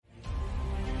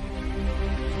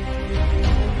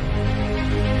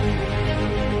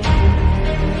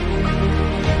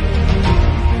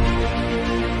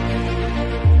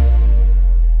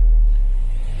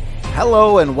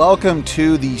Hello and welcome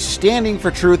to the Standing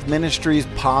for Truth Ministries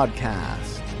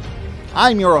podcast.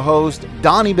 I'm your host,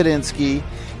 Donnie Badinsky,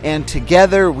 and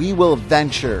together we will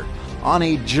venture on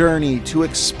a journey to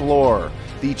explore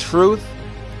the truth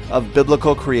of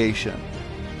biblical creation.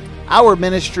 Our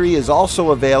ministry is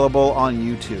also available on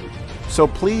YouTube, so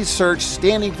please search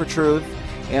Standing for Truth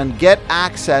and get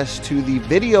access to the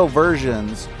video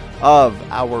versions of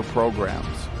our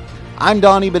programs. I'm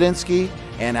Donnie Badinsky,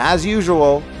 and as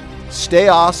usual, stay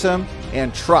awesome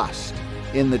and trust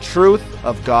in the truth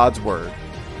of God's Word.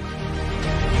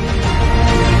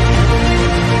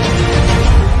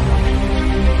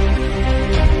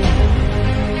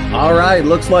 All right,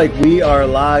 looks like we are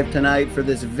live tonight for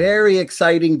this very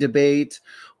exciting debate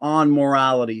on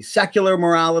morality, secular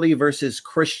morality versus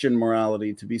Christian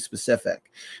morality, to be specific.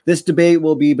 This debate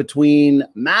will be between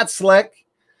Matt Slick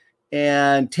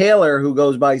and Taylor, who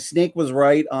goes by Snake Was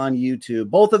Right on YouTube.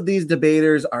 Both of these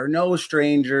debaters are no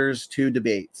strangers to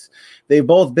debates. They've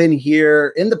both been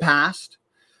here in the past.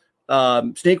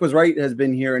 Snake Was Right has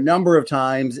been here a number of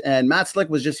times, and Matt Slick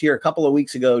was just here a couple of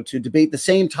weeks ago to debate the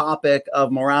same topic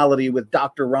of morality with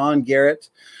Dr. Ron Garrett.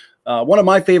 One of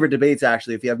my favorite debates,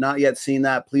 actually. If you have not yet seen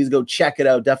that, please go check it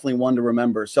out. Definitely one to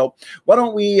remember. So why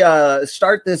don't we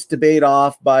start this debate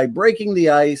off by breaking the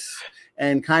ice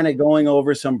and kind of going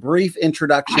over some brief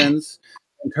introductions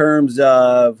in terms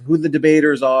of who the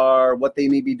debaters are, what they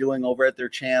may be doing over at their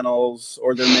channels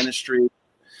or their ministry.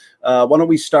 Why don't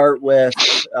we start with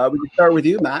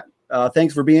you, Matt.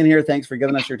 Thanks for being here. Thanks for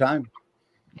giving us your time.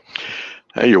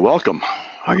 Hey, you're welcome.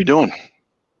 How you doing?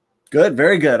 Good.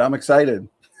 Very good. I'm excited.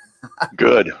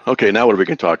 Good. Okay, now what are we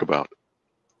going to talk about?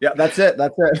 Yeah, that's it.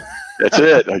 That's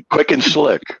it. Quick and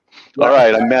slick. All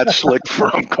right, I'm Matt Slick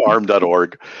from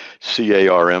carm.org,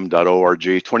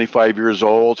 carm.org. 25 years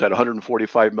old, had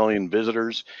 145 million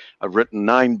visitors. I've written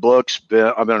 9 books.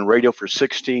 I've been on radio for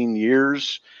 16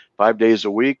 years, 5 days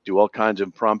a week, do all kinds of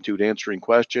impromptu answering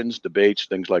questions, debates,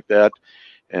 things like that,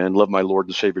 and love my Lord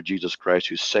and Savior Jesus Christ,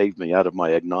 who saved me out of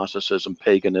my agnosticism,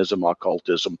 paganism,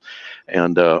 occultism,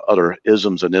 and other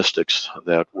isms and mystics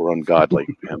that were ungodly.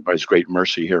 And by His great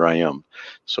mercy, here I am.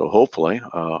 So hopefully,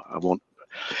 I won't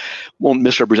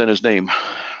misrepresent His name.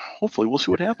 Hopefully, we'll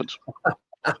see what happens.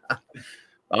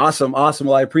 Awesome.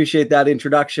 Well, I appreciate that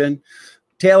introduction.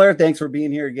 Taylor, thanks for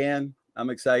being here again. I'm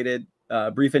excited.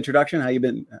 Brief introduction. How you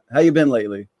been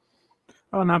lately?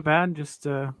 Oh, not bad. Just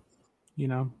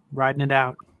riding it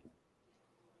out.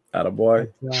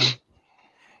 Attaboy.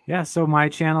 Yeah, so my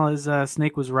channel is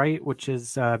Snake Was Right, which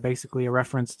is basically a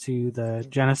reference to the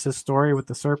Genesis story with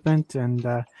the serpent.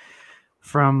 And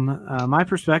from my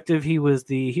perspective, he was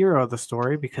the hero of the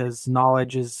story because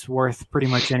knowledge is worth pretty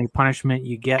much any punishment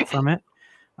you get from it.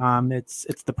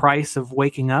 It's the price of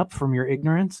waking up from your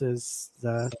ignorance. Is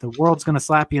the world's going to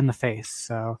slap you in the face.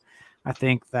 So I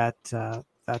think that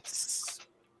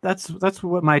that's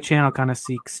what my channel kind of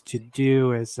seeks to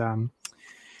do is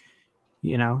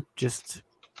just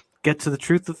get to the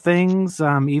truth of things,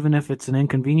 even if it's an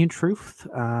inconvenient truth.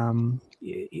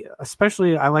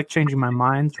 Especially, I like changing my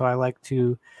mind, so I like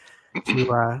to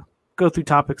go through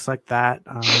topics like that.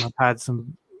 I've had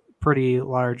some pretty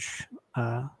large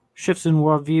shifts in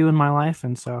worldview in my life,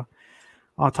 and so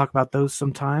I'll talk about those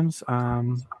sometimes.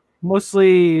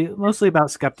 Mostly about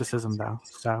skepticism, though.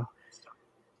 So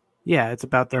yeah, it's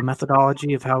about the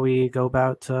methodology of how we go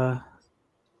about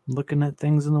looking at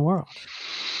things in the world.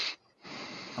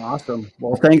 Awesome.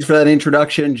 Well, thanks for that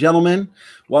introduction, gentlemen.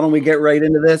 Why don't we get right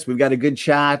into this? We've got a good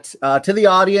chat. To the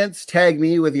audience, tag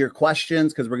me with your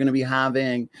questions because we're going to be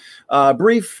having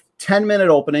brief 10-minute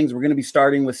openings. We're going to be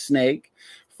starting with Snake,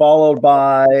 followed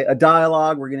by a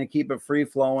dialogue. We're going to keep it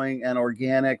free-flowing and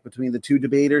organic between the two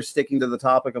debaters, sticking to the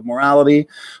topic of morality,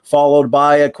 followed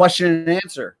by a question and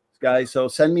answer. Guys, so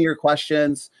send me your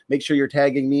questions. Make sure you're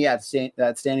tagging me at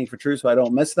Standing for Truth so I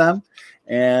don't miss them.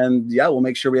 And yeah, we'll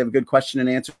make sure we have a good question and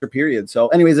answer period. So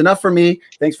anyways, enough for me.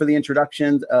 Thanks for the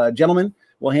introduction. Gentlemen,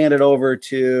 we'll hand it over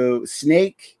to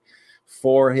Snake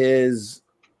for his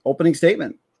opening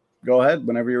statement. Go ahead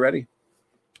whenever you're ready.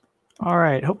 All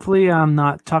right. Hopefully I'm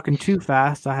not talking too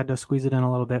fast. I had to squeeze it in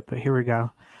a little bit, but here we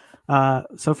go.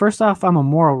 So first off, I'm a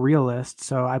moral realist,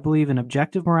 so I believe in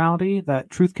objective morality, that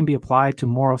truth can be applied to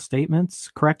moral statements,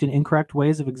 correct and incorrect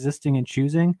ways of existing and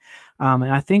choosing. And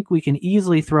I think we can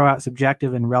easily throw out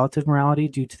subjective and relative morality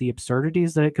due to the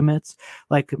absurdities that it commits,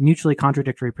 like mutually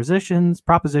contradictory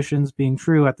propositions being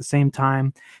true at the same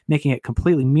time, making it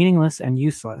completely meaningless and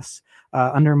useless.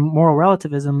 Under moral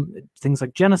relativism, things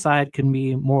like genocide can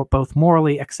be both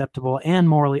morally acceptable and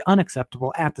morally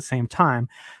unacceptable at the same time.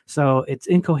 So it's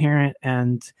incoherent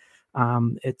and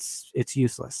it's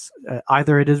useless.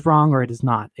 Either it is wrong or it is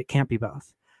not. It can't be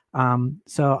both.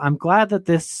 So I'm glad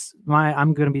that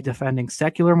I'm going to be defending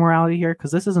secular morality here,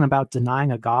 because this isn't about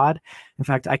denying a God. In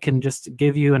fact, I can just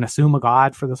give you and assume a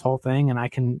God for this whole thing, and I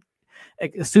can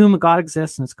assume a God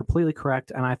exists and it's completely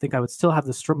correct, and I think I would still have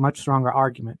this much stronger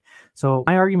argument. So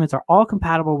my arguments are all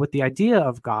compatible with the idea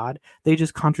of God. They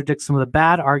just contradict some of the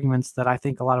bad arguments that I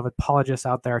think a lot of apologists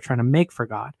out there are trying to make for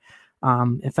God.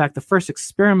 In fact, the first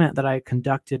experiment that I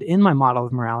conducted in my model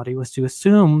of morality was to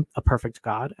assume a perfect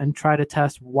God and try to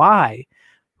test why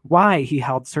he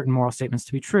held certain moral statements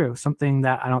to be true, something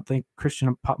that I don't think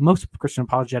most Christian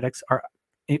apologetics are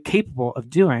capable of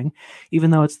doing, even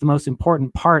though it's the most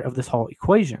important part of this whole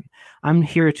equation. I'm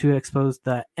here to expose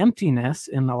the emptiness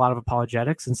in a lot of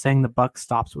apologetics and saying the buck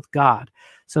stops with God.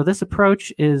 So this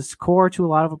approach is core to a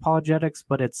lot of apologetics,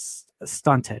 but it's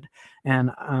stunted,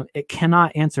 and it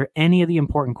cannot answer any of the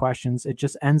important questions. It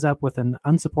just ends up with an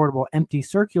unsupportable, empty,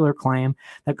 circular claim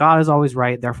that God is always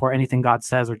right, therefore anything God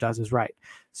says or does is right.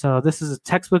 So this is a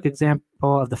textbook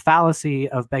example of the fallacy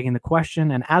of begging the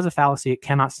question, and as a fallacy, it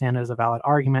cannot stand as a valid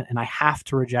argument, and I have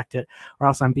to reject it, or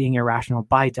else I'm being irrational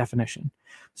by definition.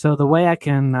 So the way I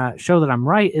can show that I'm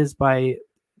right is by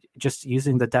just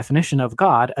using the definition of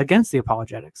God against the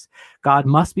apologetics. God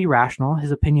must be rational.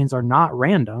 His opinions are not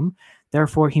random.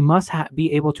 Therefore, he must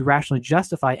be able to rationally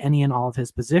justify any and all of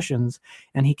his positions,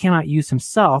 and he cannot use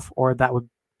himself, or that would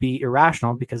be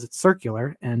irrational because it's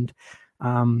circular. And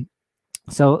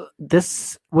so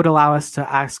this would allow us to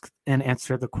ask and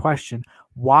answer the question,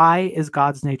 why is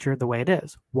God's nature the way it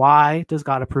is? Why does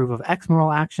God approve of X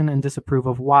moral action and disapprove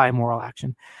of Y moral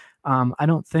action? I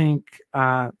don't think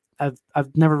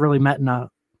I've never really met an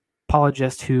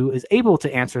apologist who is able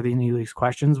to answer these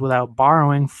questions without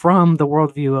borrowing from the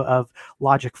worldview of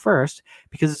logic first,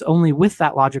 because it's only with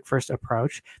that logic first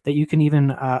approach that you can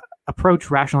even approach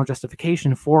rational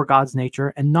justification for God's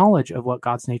nature and knowledge of what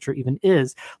God's nature even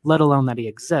is, let alone that he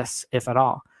exists, if at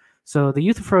all. So the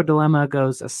Euthyphro dilemma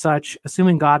goes as such: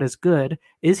 assuming God is good,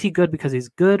 is he good because he's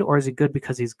good, or is he good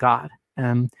because he's God?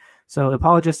 So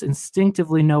apologists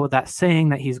instinctively know that saying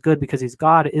that he's good because he's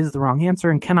God is the wrong answer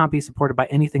and cannot be supported by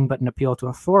anything but an appeal to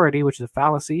authority, which is a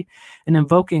fallacy, and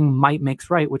invoking might makes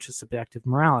right, which is subjective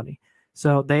morality.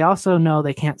 So they also know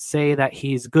they can't say that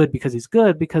he's good because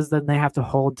then they have to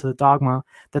hold to the dogma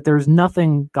that there's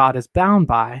nothing God is bound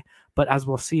by, but as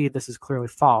we'll see, this is clearly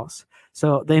false.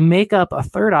 So they make up a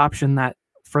third option that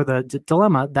for the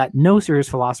dilemma that no serious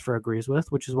philosopher agrees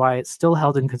with, which is why it's still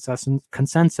held in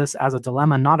consensus as a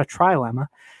dilemma, not a trilemma.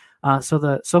 So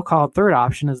the so-called third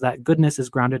option is that goodness is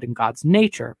grounded in God's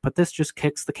nature, but this just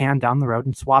kicks the can down the road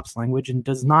and swaps language and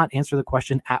does not answer the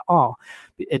question at all.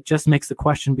 It just makes the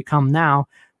question become now,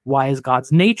 why is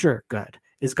God's nature good?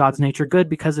 Is God's nature good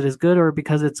because it is good, or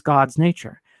because it's God's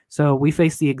nature? So we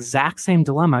face the exact same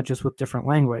dilemma, just with different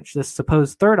language. This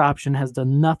supposed third option has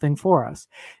done nothing for us.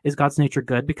 Is God's nature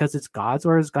good because it's God's,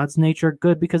 or is God's nature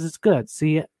good because it's good?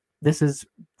 See, this is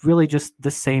really just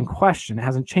the same question. It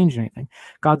hasn't changed anything.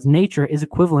 God's nature is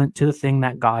equivalent to the thing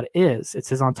that God is. It's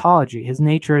his ontology. His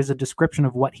nature is a description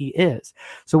of what he is.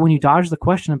 So when you dodge the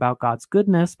question about God's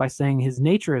goodness by saying his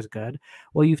nature is good,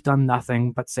 well, you've done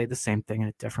nothing but say the same thing in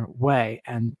a different way.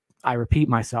 And I repeat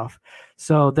myself.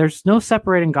 So there's no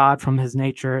separating God from his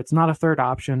nature. It's not a third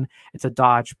option. It's a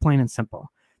dodge, plain and simple.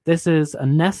 This is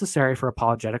necessary for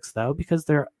apologetics, though, because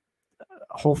their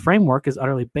whole framework is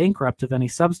utterly bankrupt of any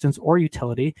substance or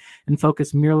utility and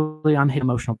focused merely on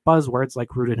emotional buzzwords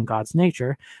like rooted in God's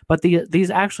nature. But these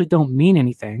actually don't mean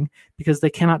anything, because they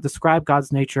cannot describe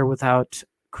God's nature without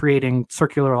creating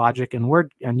circular logic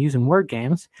and using word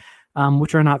games.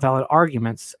 Which are not valid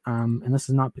arguments, and this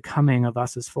is not becoming of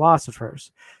us as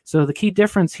philosophers. So the key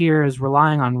difference here is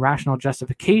relying on rational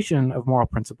justification of moral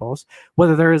principles,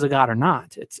 whether there is a God or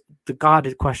not. The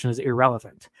God question is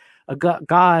irrelevant.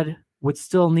 God would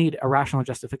still need a rational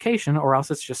justification, or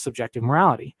else it's just subjective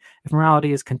morality. If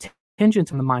morality is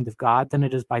contingent on the mind of God, then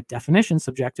it is by definition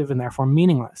subjective and therefore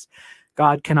meaningless.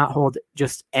 God cannot hold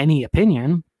just any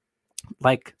opinion,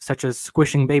 such as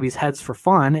squishing babies' heads for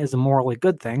fun is a morally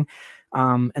good thing,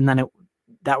 and then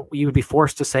that you would be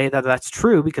forced to say that that's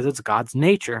true because it's God's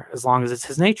nature, as long as it's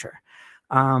his nature.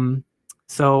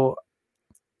 So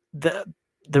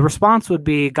the response would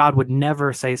be God would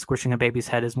never say squishing a baby's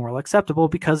head is morally acceptable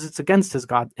because it's against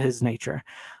his nature.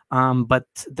 But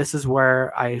this is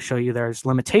where I show you there's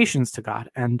limitations to God,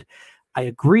 and I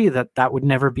agree that would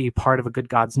never be part of a good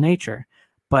God's nature,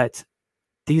 but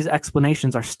these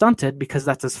explanations are stunted because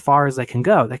that's as far as they can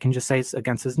go. They can just say it's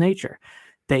against his nature.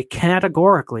 They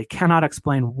categorically cannot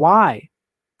explain why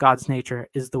God's nature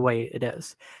is the way it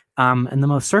is. And the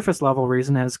most surface level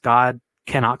reason is God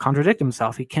cannot contradict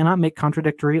himself. He cannot make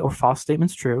contradictory or false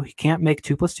statements true. He can't make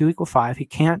 2 + 2 = 5. He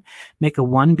can't make a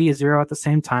 1 be a 0 at the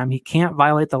same time. He can't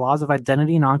violate the laws of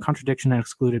identity, non-contradiction, and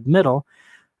excluded middle.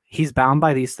 He's bound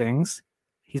by these things.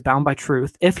 He's bound by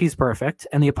truth if he's perfect.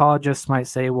 And the apologists might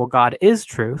say, well, God is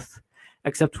truth,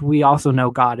 except we also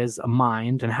know God is a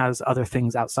mind and has other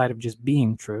things outside of just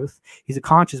being truth. He's a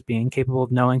conscious being capable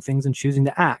of knowing things and choosing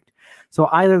to act. So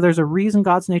either there's a reason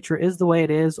God's nature is the way it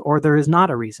is, or there is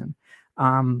not a reason.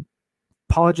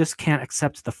 Apologists can't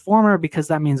accept the former because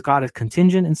that means God is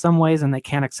contingent in some ways, and they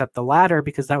can't accept the latter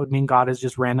because that would mean God is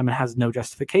just random and has no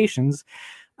justifications.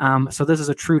 So this is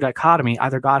a true dichotomy.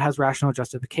 Either God has rational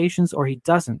justifications or he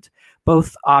doesn't.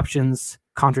 Both options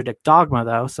contradict dogma,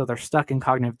 though, so they're stuck in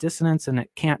cognitive dissonance, and it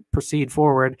can't proceed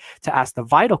forward to ask the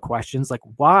vital questions like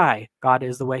why God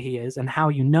is the way he is and how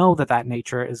you know that that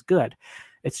nature is good.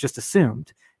 It's just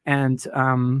assumed. And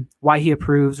why he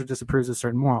approves or disapproves of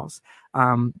certain morals.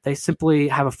 They simply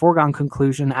have a foregone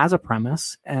conclusion as a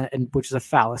premise, and which is a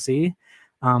fallacy.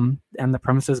 And the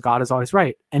premise is God is always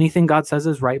right. Anything God says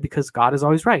is right because God is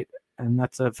always right. And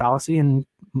that's a fallacy and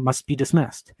must be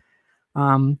dismissed.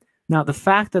 Now, the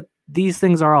fact that these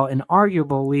things are all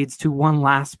inarguable leads to one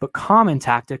last but common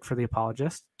tactic for the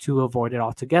apologist to avoid it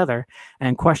altogether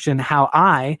and question how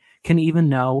I can even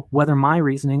know whether my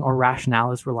reasoning or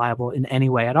rationale is reliable in any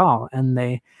way at all. And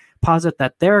they posit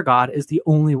that their God is the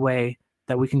only way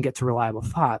that we can get to reliable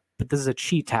thought. But this is a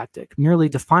cheat tactic. Merely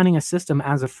defining a system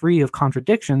as free of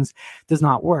contradictions does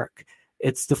not work.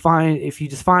 It's defined, if you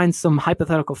define some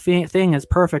hypothetical thing as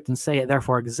perfect and say it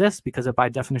therefore exists because it by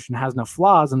definition has no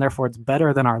flaws and therefore it's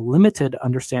better than our limited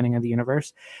understanding of the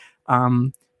universe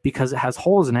because it has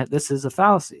holes in it, this is a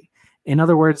fallacy. In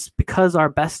other words, because our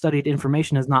best studied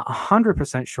information is not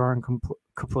 100% sure and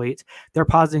complete, they're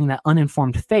positing that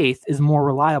uninformed faith is more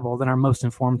reliable than our most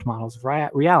informed models of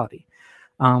reality.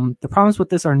 The problems with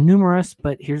this are numerous,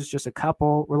 but here's just a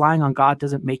couple. Relying on God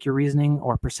doesn't make your reasoning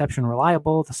or perception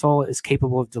reliable. The soul is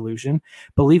capable of delusion.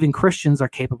 Believing Christians are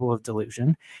capable of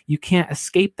delusion. You can't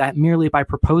escape that merely by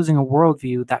proposing a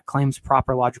worldview that claims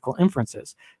proper logical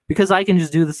inferences. Because I can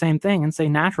just do the same thing and say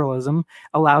naturalism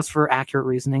allows for accurate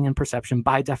reasoning and perception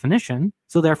by definition,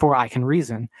 so therefore I can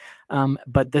reason.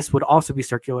 But this would also be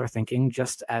circular thinking,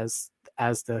 just as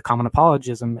the common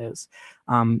apologism is.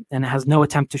 And it has no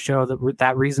attempt to show that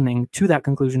that reasoning to that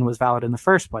conclusion was valid in the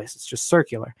first place. It's just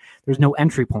circular. There's no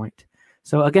entry point.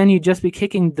 So again, you'd just be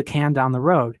kicking the can down the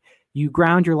road. You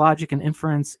ground your logic and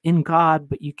inference in God,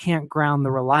 but you can't ground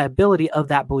the reliability of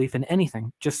that belief in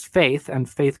anything, just faith, and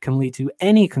faith can lead to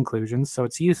any conclusions, so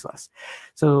it's useless.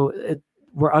 So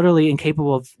we're utterly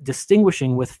incapable of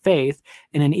distinguishing with faith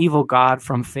in an evil God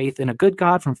from faith in a good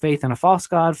God, from faith in a false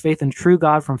God, faith in a true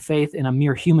God, from faith in a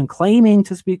mere human claiming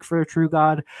to speak for a true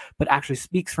God, but actually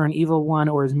speaks for an evil one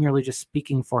or is merely just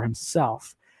speaking for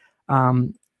himself.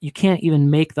 You can't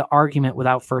even make the argument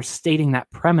without first stating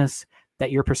that premise that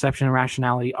your perception and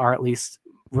rationality are at least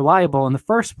reliable in the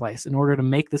first place in order to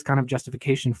make this kind of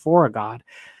justification for a God.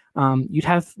 You'd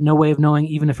have no way of knowing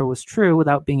even if it was true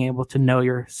without being able to know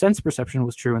your sense perception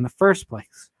was true in the first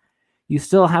place. You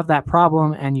still have that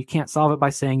problem, and you can't solve it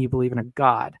by saying you believe in a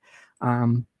God.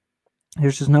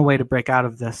 There's just no way to break out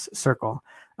of this circle.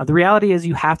 The reality is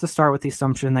you have to start with the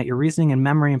assumption that your reasoning and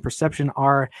memory and perception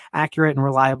are accurate and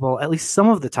reliable at least some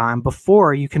of the time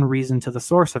before you can reason to the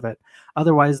source of it.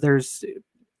 Otherwise, there's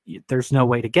no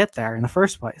way to get there in the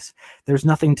first place. There's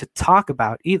nothing to talk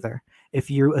about either.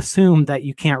 If you assume that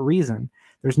you can't reason,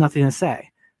 there's nothing to say.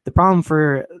 The problem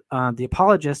for the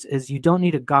apologist is you don't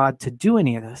need a God to do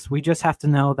any of this. We just have to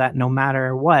know that no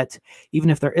matter what,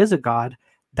 even if there is a God,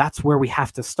 that's where we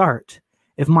have to start.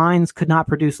 If minds could not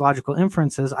produce logical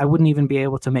inferences, I wouldn't even be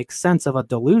able to make sense of a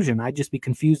delusion. I'd just be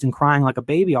confused and crying like a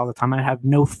baby all the time. I'd have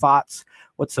no thoughts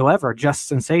whatsoever, just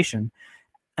sensation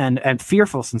and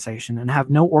fearful sensation, and have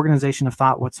no organization of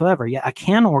thought whatsoever. Yet I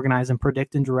can organize and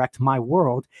predict and direct my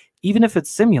world, even if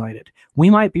it's simulated. We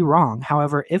might be wrong.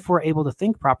 However, if we're able to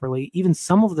think properly, even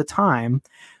some of the time,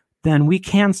 then we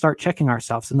can start checking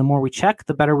ourselves. And the more we check,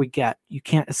 the better we get. You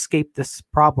can't escape this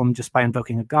problem just by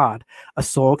invoking a God. A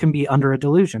soul can be under a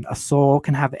delusion. A soul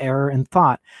can have error in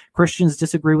thought. Christians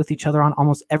disagree with each other on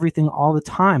almost everything all the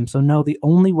time. So no, the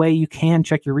only way you can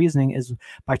check your reasoning is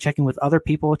by checking with other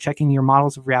people, checking your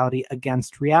models of reality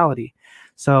against reality.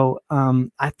 So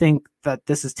I think that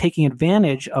this is taking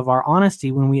advantage of our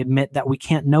honesty when we admit that we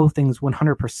can't know things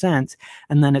 100%,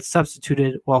 and then it's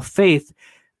substituted, well, faith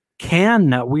can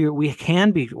know, we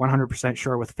can be 100%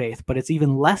 sure with faith, but it's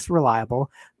even less reliable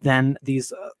than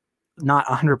these not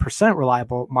 100%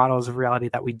 reliable models of reality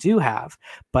that we do have,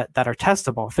 but that are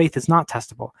testable. Faith is not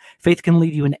testable. Faith can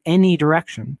lead you in any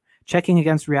direction. Checking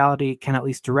against reality can at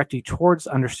least direct you towards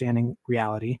understanding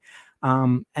reality.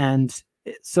 And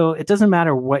so it doesn't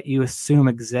matter what you assume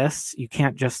exists. You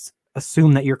can't just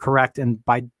assume that you're correct and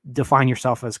by define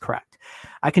yourself as correct.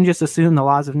 I can just assume the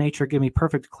laws of nature give me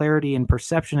perfect clarity and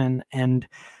perception, and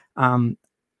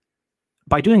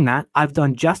by doing that, I've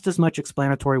done just as much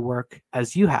explanatory work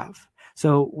as you have.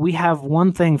 So we have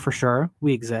one thing for sure: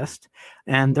 we exist,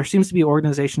 and there seems to be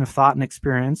organization of thought and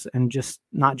experience, and just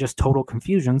not just total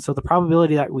confusion. So the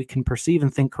probability that we can perceive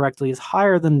and think correctly is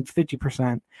higher than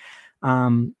 50%.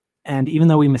 And even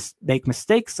though we make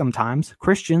mistakes sometimes,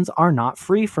 Christians are not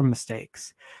free from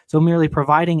mistakes. So merely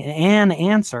providing an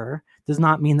answer does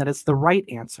not mean that it's the right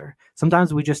answer.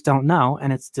 Sometimes we just don't know,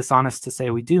 and it's dishonest to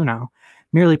say we do know.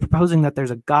 Merely proposing that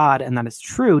there's a God and that it's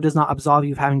true does not absolve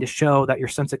you of having to show that your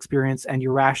sense experience and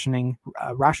your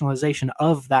rationalization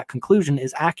of that conclusion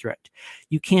is accurate.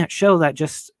 You can't show that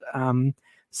just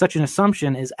such an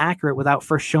assumption is accurate without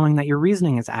first showing that your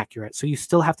reasoning is accurate. So you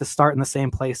still have to start in the same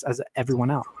place as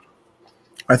everyone else.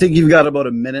 I think you've got about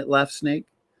a minute left, Snake.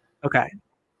 Okay.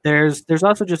 There's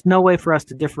also just no way for us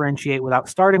to differentiate without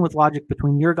starting with logic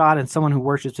between your God and someone who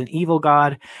worships an evil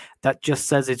God that just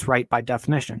says it's right by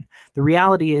definition. The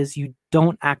reality is you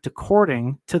don't act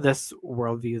according to this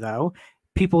worldview, though.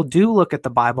 People do look at the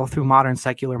Bible through modern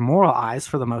secular moral eyes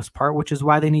for the most part, which is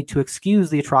why they need to excuse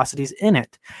the atrocities in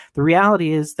it. The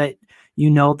reality is that you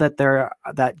know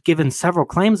that given several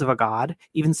claims of a God,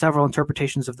 even several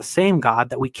interpretations of the same God,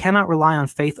 that we cannot rely on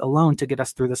faith alone to get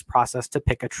us through this process to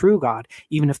pick a true God,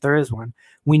 even if there is one.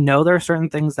 We know there are certain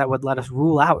things that would let us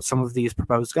rule out some of these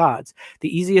proposed gods.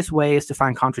 The easiest way is to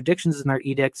find contradictions in their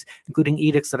edicts, including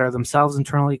edicts that are themselves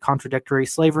internally contradictory.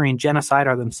 Slavery and genocide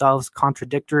are themselves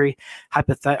contradictory,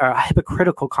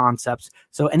 hypocritical concepts.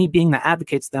 So any being that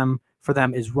advocates them for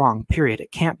them is wrong, period.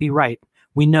 It can't be right.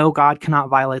 We know God cannot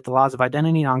violate the laws of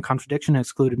identity, non-contradiction, and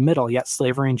excluded middle, yet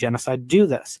slavery and genocide do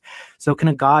this. So can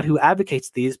a God who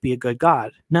advocates these be a good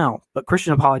God? No, but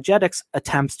Christian apologetics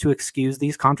attempts to excuse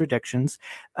these contradictions,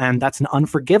 and that's an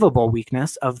unforgivable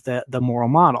weakness of the moral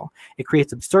model. It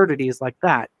creates absurdities like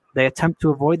that. They attempt to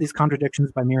avoid these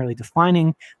contradictions by merely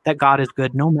defining that God is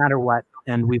good no matter what,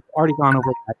 and we've already gone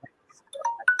over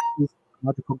that.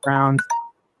 Logical grounds.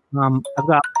 I've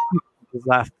got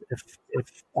left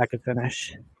if I could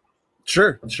finish.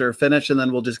 Sure. Finish, and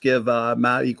then we'll just give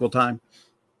Matt equal time.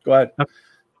 Go ahead.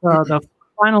 The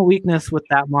final weakness with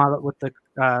that model, with the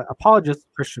apologist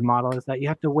Christian model, is that you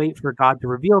have to wait for God to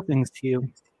reveal things to you.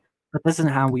 But this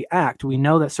isn't how we act. We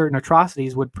know that certain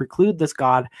atrocities would preclude this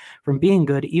God from being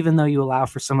good, even though you allow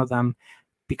for some of them,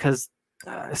 because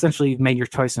essentially you've made your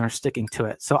choice and are sticking to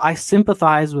it. So I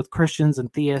sympathize with Christians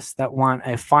and theists that want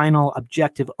a final,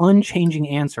 objective, unchanging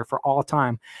answer for all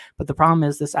time. But the problem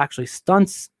is this actually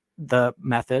stunts the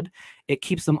method. It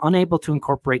keeps them unable to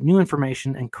incorporate new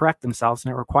information and correct themselves,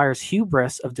 and it requires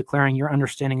hubris of declaring your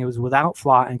understanding is without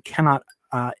flaw and cannot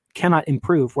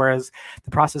improve, whereas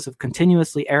the process of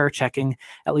continuously error checking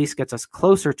at least gets us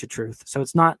closer to truth. So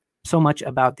it's not so much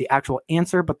about the actual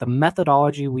answer, but the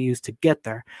methodology we use to get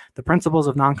there. The principles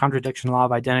of non-contradiction, law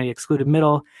of identity, excluded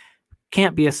middle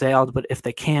can't be assailed, but if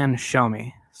they can, show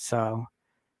me. So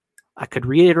I could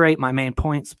reiterate my main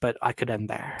points, but I could end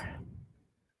there.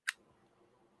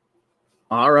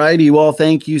 All righty. Well,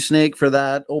 thank you, Snake, for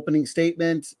that opening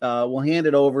statement. We'll hand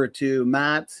it over to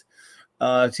Matt.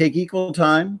 Take equal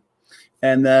time,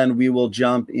 and then we will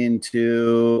jump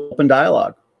into open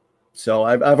dialogue. So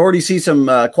I've already seen some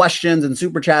questions and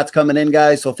super chats coming in,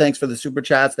 guys. So thanks for the super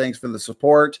chats. Thanks for the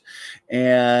support.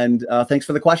 And thanks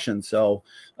for the questions. So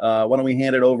why don't we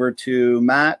hand it over to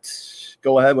Matt?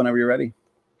 Go ahead whenever you're ready.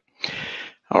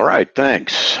 All right.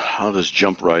 Thanks. I'll just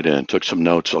jump right in. Took some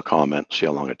notes. I'll comment, see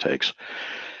how long it takes.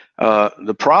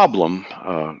 The problem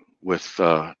with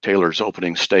Taylor's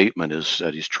opening statement is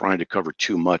that he's trying to cover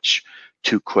too much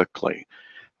too quickly.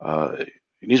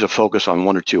 He needs to focus on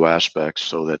one or two aspects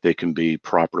so that they can be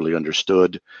properly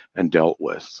understood and dealt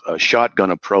with. A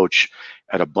shotgun approach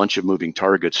at a bunch of moving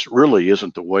targets really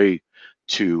isn't the way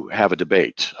to have a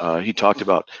debate. He talked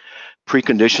about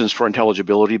preconditions for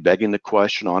intelligibility, begging the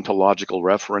question, ontological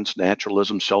reference,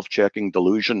 naturalism, self-checking,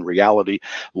 delusion, reality,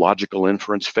 logical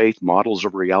inference, faith, models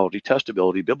of reality,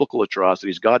 testability, biblical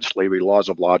atrocities, God, slavery, laws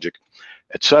of logic,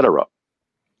 etc.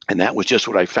 And that was just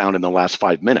what I found in the last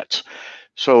 5 minutes.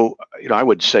 So, I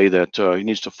would say that he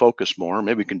needs to focus more.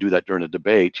 Maybe we can do that during the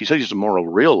debate. He said he's a moral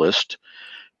realist,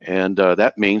 and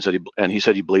that means that he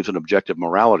said he believes in objective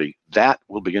morality. That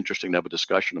will be interesting to have a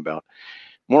discussion about.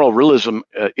 Moral realism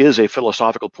is a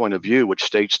philosophical point of view which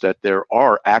states that there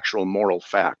are actual moral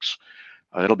facts.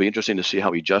 It'll be interesting to see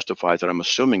how he justifies it. I'm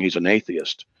assuming he's an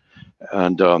atheist.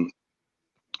 And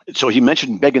so he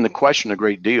mentioned begging the question a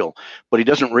great deal, but he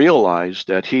doesn't realize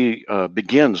that he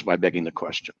begins by begging the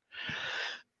question.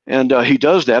 And he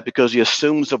does that because he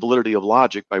assumes the validity of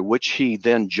logic by which he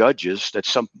then judges that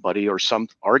somebody or some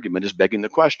argument is begging the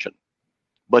question.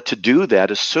 But to do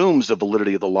that assumes the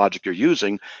validity of the logic you're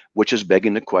using, which is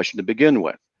begging the question to begin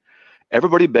with.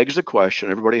 Everybody begs the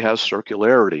question. Everybody has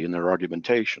circularity in their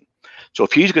argumentation. So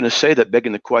if he's going to say that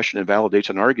begging the question invalidates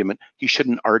an argument, he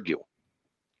shouldn't argue.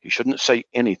 He shouldn't say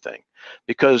anything,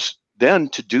 because then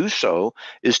to do so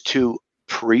is to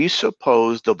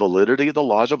presuppose the validity of the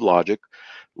laws of logic,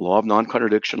 law of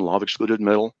non-contradiction, law of excluded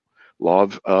middle, law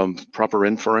of proper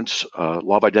inference,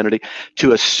 law of identity,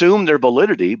 to assume their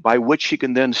validity by which he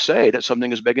can then say that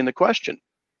something is begging the question.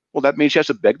 Well, that means he has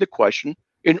to beg the question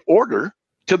in order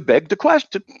to beg the question,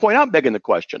 to point out begging the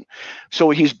question. So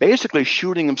he's basically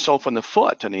shooting himself in the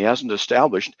foot, and he hasn't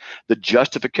established the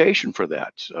justification for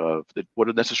that. What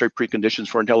are necessary preconditions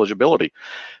for intelligibility?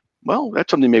 Well,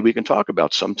 that's something maybe we can talk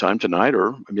about sometime tonight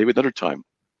or maybe another time.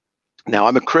 Now,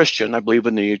 I'm a Christian. I believe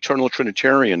in the eternal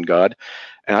Trinitarian God,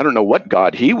 and I don't know what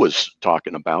God he was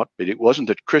talking about, but it wasn't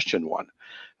the Christian one.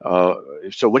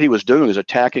 So what he was doing is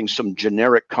attacking some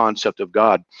generic concept of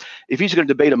God. If he's going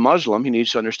to debate a Muslim, he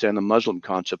needs to understand the Muslim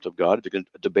concept of God. If he's going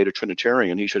to debate a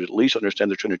Trinitarian, he should at least understand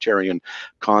the Trinitarian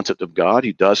concept of God.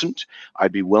 He doesn't.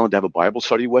 I'd be willing to have a Bible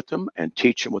study with him and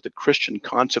teach him what the Christian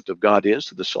concept of God is,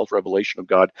 to the self-revelation of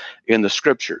God in the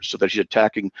scriptures, so that he's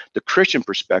attacking the Christian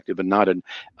perspective and not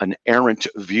an errant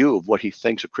view of what he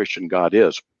thinks a Christian God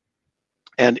is.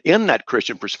 And in that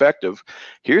Christian perspective,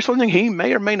 here's something he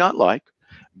may or may not like.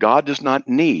 God does not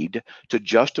need to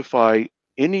justify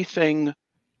anything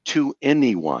to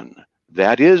anyone.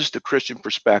 That is the Christian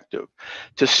perspective.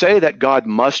 To say that God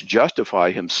must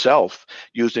justify himself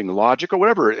using logic or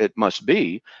whatever it must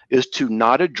be is to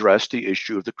not address the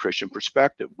issue of the Christian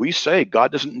perspective. We say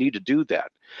God doesn't need to do that.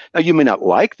 Now, you may not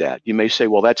like that. You may say,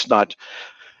 well, that's not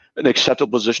an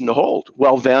acceptable position to hold.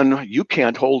 Well, then you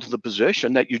can't hold to the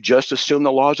position that you just assume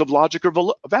the laws of logic are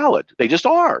valid. They just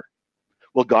are.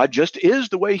 Well, God just is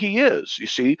the way he is. You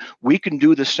see, we can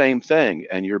do the same thing,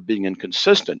 and you're being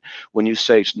inconsistent when you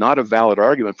say it's not a valid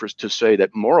argument for us to say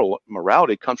that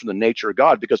morality comes from the nature of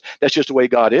God, because that's just the way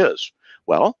God is.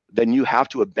 Well, then you have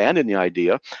to abandon the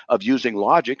idea of using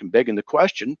logic and begging the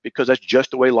question, because that's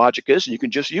just the way logic is, and you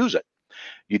can just use it.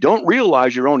 You don't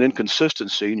realize your own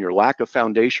inconsistency and your lack of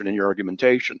foundation in your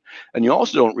argumentation. And you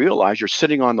also don't realize you're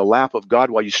sitting on the lap of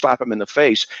God while you slap him in the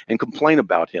face and complain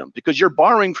about him, because you're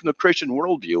borrowing from the Christian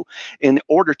worldview in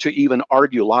order to even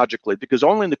argue logically, because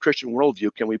only in the Christian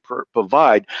worldview can we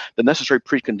provide the necessary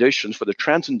preconditions for the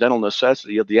transcendental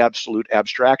necessity of the absolute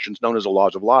abstractions known as the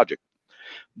laws of logic.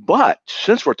 But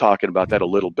since we're talking about that a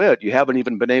little bit, you haven't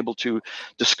even been able to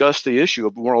discuss the issue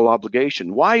of moral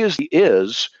obligation. Why is the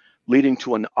is leading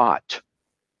to an ought?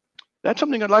 That's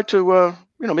something I'd like to,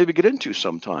 maybe get into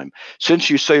sometime. Since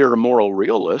you say you're a moral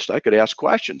realist, I could ask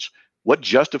questions. What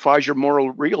justifies your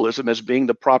moral realism as being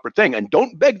the proper thing? And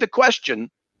don't beg the question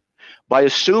by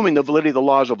assuming the validity of the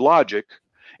laws of logic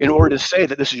in order to say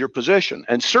that this is your position.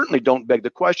 And certainly don't beg the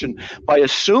question by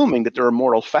assuming that there are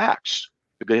moral facts,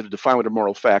 because you have to define what a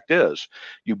moral fact is.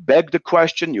 You beg the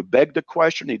question,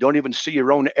 you don't even see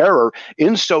your own error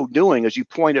in so doing as you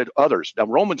point at others. Now,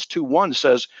 Romans 2:1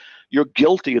 says you're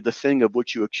guilty of the thing of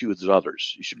which you accuse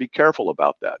others. You should be careful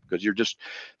about that, because you're just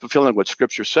fulfilling what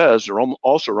Scripture says, or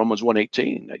also Romans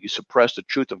 1:18, that you suppress the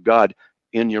truth of God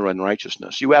in your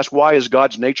unrighteousness. You ask, why is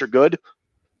God's nature good?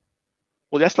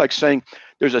 Well, that's like saying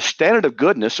there's a standard of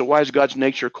goodness, so why is God's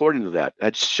nature according to that?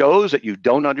 That shows that you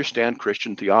don't understand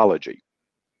Christian theology.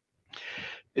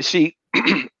 You see,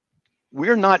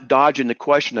 we're not dodging the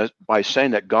question by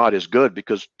saying that God is good,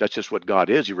 because that's just what God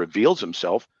is. He reveals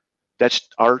himself. That's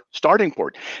our starting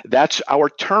point. That's our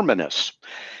terminus.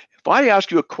 If I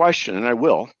ask you a question, and I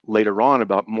will later on,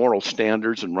 about moral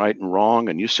standards and right and wrong,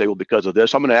 and you say, well, because of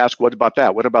this, I'm going to ask, what about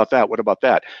that? What about that? What about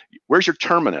that? Where's your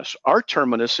terminus? Our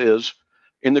terminus is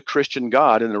in the Christian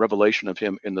God and the revelation of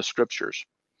him in the scriptures.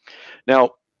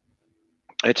 Now,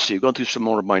 let's see, going through some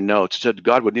more of my notes. It said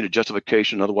God would need a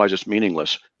justification, otherwise it's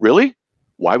meaningless. Really?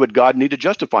 Why would God need to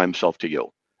justify himself to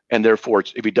you? And therefore,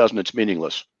 if he doesn't, it's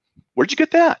meaningless. Where'd you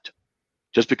get that?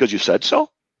 Just because you said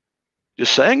so?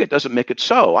 Just saying it doesn't make it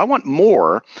so. I want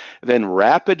more than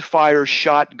rapid fire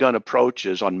shotgun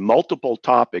approaches on multiple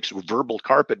topics, verbal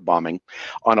carpet bombing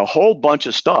on a whole bunch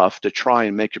of stuff to try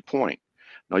and make your point.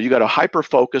 Now, you got to hyper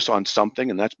focus on something,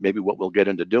 and that's maybe what we'll get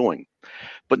into doing.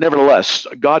 But nevertheless,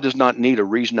 God does not need a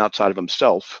reason outside of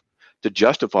himself to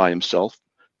justify himself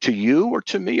to you or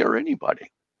to me or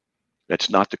anybody. That's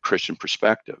not the Christian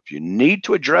perspective. You need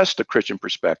to address the Christian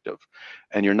perspective,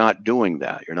 and you're not doing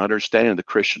that. You're not understanding the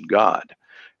Christian God.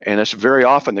 And that's very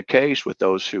often the case with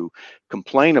those who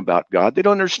complain about God. They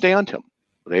don't understand him.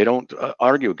 They don't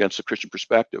argue against the Christian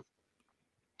perspective.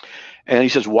 And he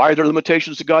says, why are there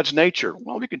limitations to God's nature?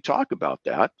 Well, we can talk about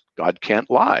that. God can't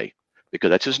lie because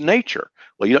that's his nature.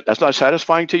 Well, that's not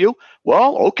satisfying to you?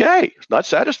 Well, okay, it's not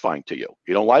satisfying to you.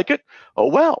 You don't like it? Oh,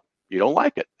 well, you don't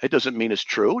like it. It doesn't mean it's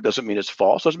true. It doesn't mean it's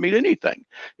false. It doesn't mean anything.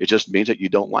 It just means that you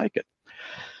don't like it.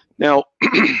 Now,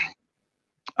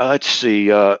 let's see.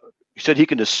 He said he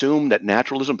can assume that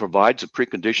naturalism provides the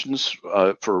preconditions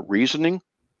for reasoning.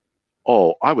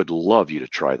 Oh, I would love you to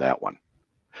try that one.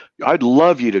 I'd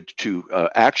love you to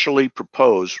actually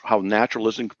propose how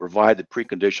naturalism can provide the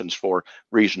preconditions for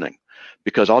reasoning,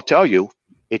 because I'll tell you,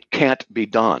 it can't be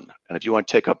done. And if you want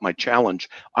to take up my challenge,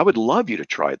 I would love you to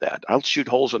try that. I'll shoot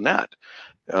holes in that.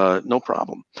 No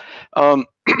problem.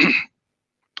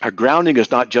 Our grounding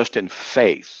is not just in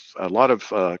faith. A lot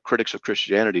of critics of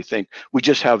Christianity think we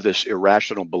just have this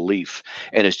irrational belief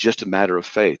and it's just a matter of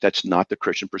faith. That's not the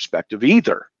Christian perspective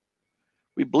either.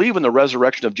 We believe in the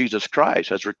resurrection of Jesus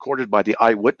Christ as recorded by the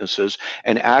eyewitnesses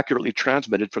and accurately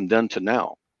transmitted from then to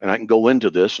now. And I can go into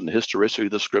this and the historicity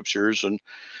of the scriptures and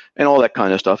all that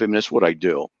kind of stuff. I mean, it's what I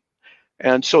do.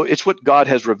 And so it's what God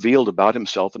has revealed about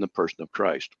himself in the person of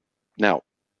Christ. Now,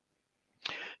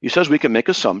 he says we can make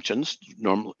assumptions,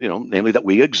 namely that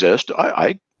we exist.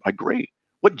 I agree.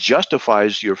 What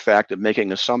justifies your fact of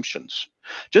making assumptions?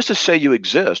 Just to say you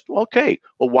exist, well, okay,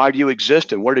 well, why do you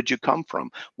exist and where did you come from?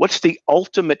 What's the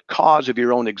ultimate cause of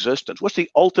your own existence? What's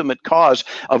the ultimate cause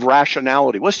of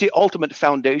rationality? What's the ultimate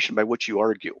foundation by which you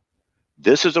argue?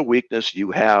 This is a weakness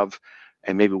you have,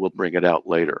 and maybe we'll bring it out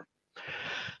later.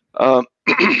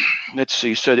 Let's see,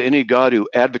 he said any God who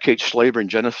advocates slavery and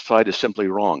genocide is simply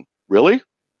wrong. Really?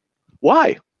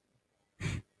 Why?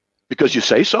 Because you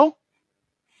say so?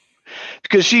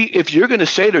 Because see, if you're going to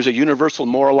say there's a universal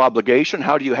moral obligation,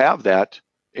 how do you have that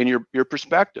in your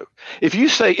perspective? If you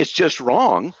say it's just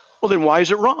wrong, well, then why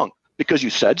is it wrong? Because you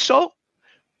said so?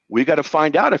 We got to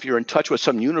find out if you're in touch with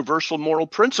some universal moral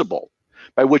principle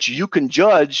by which you can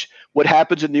judge what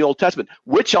happens in the Old Testament,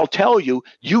 which I'll tell you,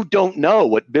 you don't know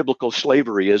what biblical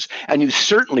slavery is, and you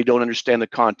certainly don't understand the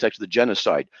context of the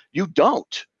genocide. You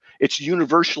don't. It's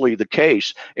universally the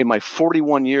case in my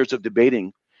 41 years of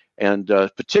debating, and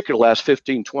particularly the last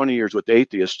 15, 20 years with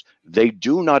atheists, they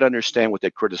do not understand what they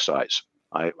criticize.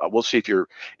 I will see if you're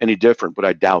any different, but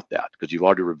I doubt that because you've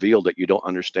already revealed that you don't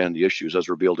understand the issues as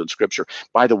revealed in Scripture.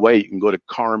 By the way, you can go to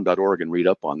carm.org and read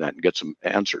up on that and get some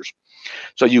answers.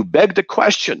 So you beg the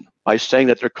question by saying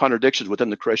that there are contradictions within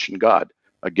the Christian God.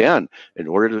 Again, in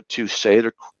order to say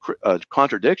there are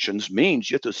contradictions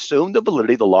means you have to assume the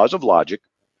validity of the laws of logic,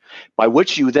 by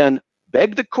which you then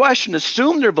beg the question,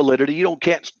 assume their validity, you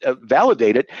can't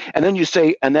validate it, and then you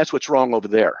say, and that's what's wrong over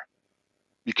there.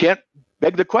 You can't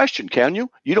beg the question, can you?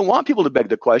 You don't want people to beg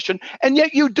the question, and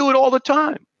yet you do it all the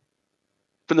time.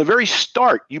 From the very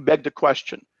start, you beg the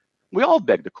question. We all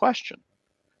beg the question.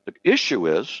 The issue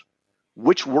is,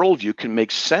 which worldview can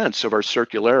make sense of our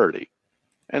circularity?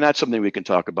 And that's something we can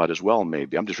talk about as well,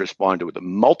 maybe. I'm just responding to the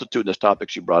multitudinous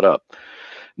topics you brought up.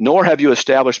 Nor have you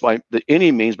established by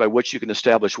any means by which you can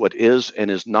establish what is and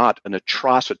is not an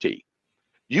atrocity.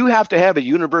 You have to have a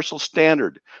universal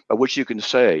standard by which you can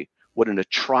say what an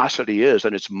atrocity is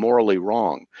and it's morally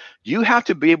wrong. You have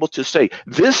to be able to say,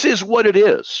 this is what it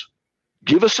is.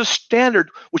 Give us a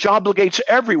standard which obligates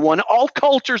everyone, all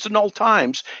cultures and all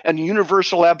times, and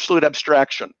universal absolute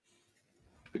abstraction.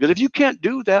 Because if you can't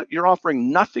do that, you're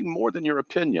offering nothing more than your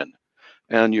opinion.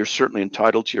 And you're certainly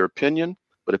entitled to your opinion,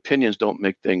 but opinions don't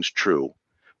make things true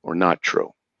or not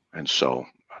true. And so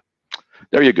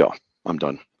there you go. I'm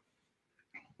done.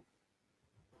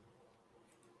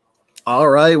 All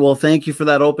right. Well, thank you for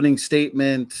that opening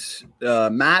statement,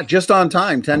 Matt. Just on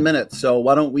time, 10 minutes. So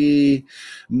why don't we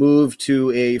move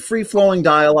to a free-flowing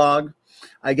dialogue?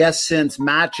 I guess since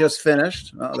Matt just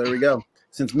finished, oh, there we go.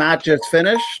 Since Matt just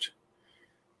finished,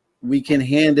 we can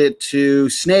hand it to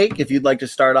Snake if you'd like to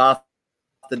start off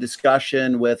the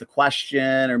discussion with a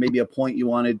question or maybe a point you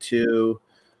wanted to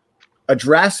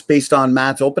address based on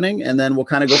Matt's opening, and then we'll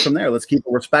kind of go from there. Let's keep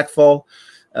it respectful.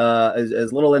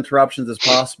 As little interruptions as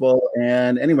possible.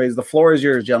 And anyways, the floor is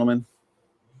yours, gentlemen.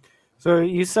 So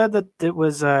you said that it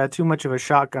was too much of a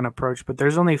shotgun approach, but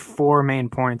there's only 4 main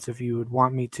points if you would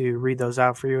want me to read those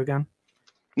out for you again.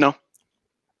 No.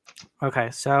 Okay,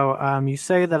 so you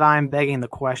say that I'm begging the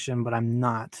question, but I'm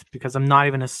not, because I'm not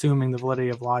even assuming the validity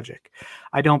of logic.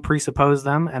 I don't presuppose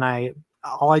them, and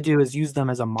all I do is use them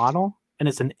as a model, and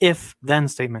it's an if-then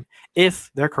statement. If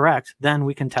they're correct, then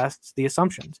we can test the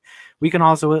assumptions. We can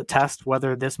also test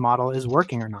whether this model is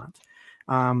working or not.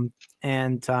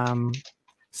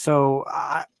 So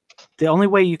the only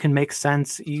way you can make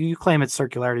sense, you claim it's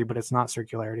circularity, but it's not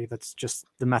circularity. That's just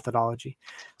the methodology.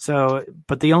 So,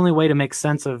 but the only way to make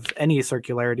sense of any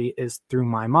circularity is through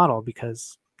my model,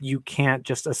 because you can't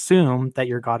just assume that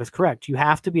your God is correct. You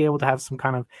have to be able to have some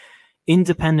kind of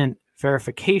independent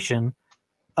verification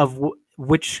of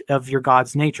which of your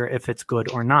God's nature, if it's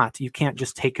good or not. You can't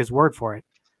just take his word for it.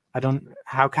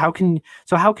 How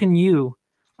can you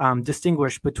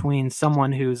distinguish between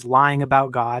someone who's lying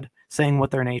about God, saying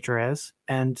what their nature is,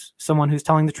 and someone who's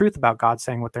telling the truth about God,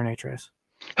 saying what their nature is?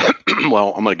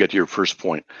 Well, I'm going to get to your first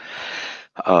point.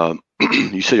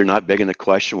 You say you're not begging the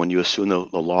question when you assume the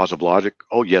laws of logic.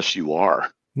 Oh, yes, you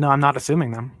are. No, I'm not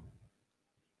assuming them.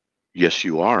 Yes,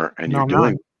 you are, and No, you're I'm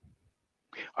doing. not.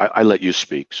 I let you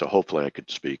speak, so hopefully I could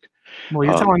speak. Well,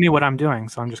 you're telling me what I'm doing,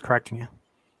 so I'm just correcting you.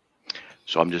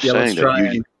 So I'm just saying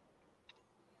that you.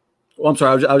 Well, I'm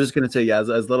sorry. I was just going to say, yeah,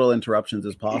 as little interruptions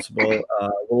as possible.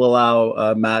 We'll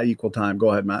allow Matt equal time. Go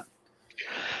ahead, Matt.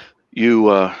 You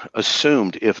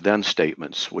assumed if-then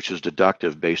statements, which is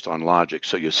deductive based on logic.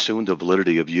 So you assumed the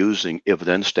validity of using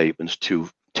if-then statements to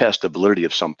test the validity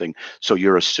of something. So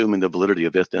you're assuming the validity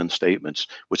of if-then statements,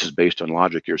 which is based on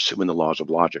logic. You're assuming the laws of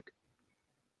logic.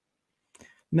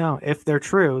 No, if they're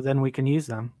true, then we can use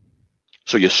them.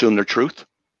 So you assume they're truth?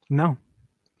 No.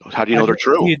 How do you know they're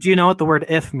true? Do you know what the word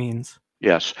if means?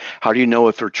 Yes. How do you know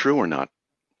if they're true or not?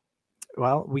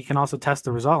 Well, we can also test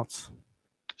the results.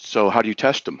 So how do you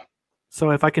test them? So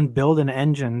if I can build an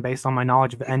engine based on my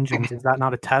knowledge of engines, is that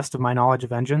not a test of my knowledge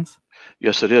of engines?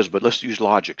 Yes, it is. But let's use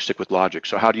logic. Stick with logic.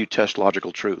 So how do you test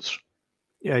logical truths?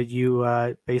 Yeah,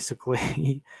 you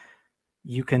basically,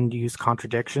 you can use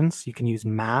contradictions. You can use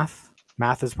math.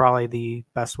 Math is probably the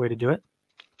best way to do it.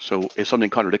 So if something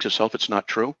contradicts itself, it's not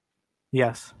true?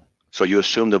 Yes. So you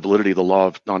assume the validity of the law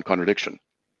of non-contradiction?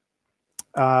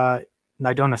 I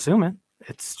don't assume it.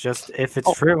 It's just if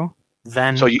it's true,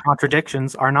 then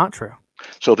contradictions are not true.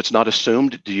 So if it's not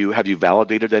assumed, have you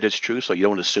validated that it's true? So you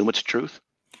don't assume it's truth?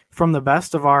 From the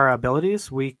best of our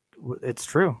abilities, it's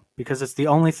true, because it's the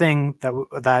only thing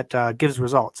that gives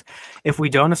results. If we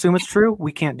don't assume it's true,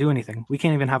 we can't do anything. We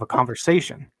can't even have a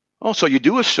conversation. Oh, so you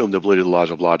do assume the validity of the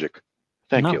laws of logic.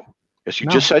 Thank you. Yes, you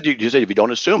just said if you don't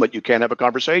assume it, you can't have a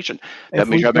conversation. That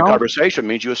means having a conversation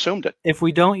means you assumed it. If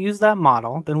we don't use that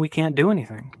model, then we can't do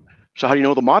anything. So how do you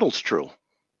know the model's true?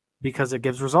 Because it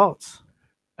gives results.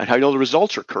 And how do you know the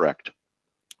results are correct?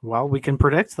 Well, we can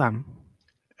predict them.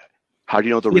 How do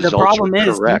you know the results are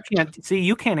correct? The problem is,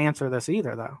 you can't answer this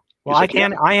either, though. Well,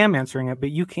 yes, I am answering it, but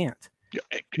you can't.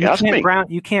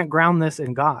 You can't ground this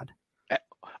in God.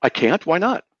 I can't? Why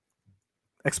not?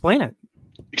 Explain it.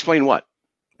 Explain what?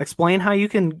 Explain how you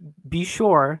can be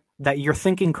sure that you're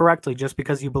thinking correctly just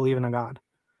because you believe in a God.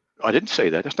 I didn't say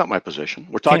that. That's not my position.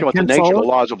 We're talking about the nature of the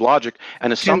laws of logic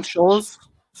and assumptions.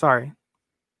 Sorry.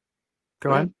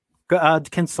 Go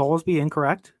ahead. Can souls be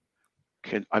incorrect?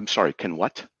 I'm sorry, can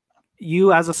what?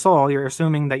 You as a soul, you're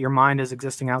assuming that your mind is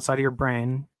existing outside of your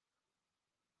brain.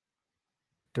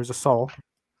 There's a soul.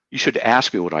 You should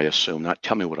ask me what I assume, not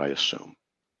tell me what I assume.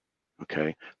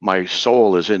 Okay? My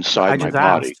soul is inside my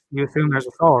body. Asked. You assume there's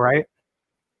a soul, right?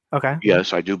 Okay.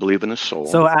 Yes, I do believe in a soul.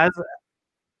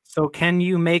 So can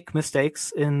you make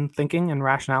mistakes in thinking and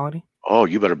rationality? Oh,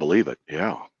 you better believe it.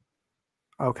 Yeah.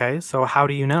 Okay. So how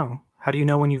do you know? How do you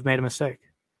know when you've made a mistake?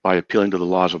 By appealing to the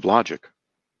laws of logic.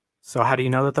 So how do you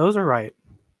know that those are right?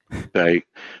 By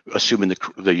assuming the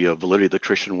validity of the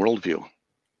Christian worldview.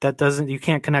 You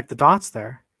can't connect the dots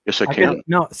there. Yes, I can.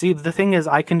 No, see, the thing is,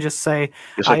 I can just say,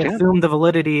 yes, I assume the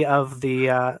validity of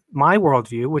my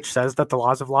worldview, which says that the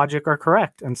laws of logic are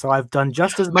correct. And so I've done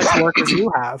just as much work as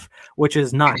you have, which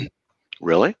is none.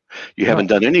 Really? You haven't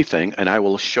done anything, and I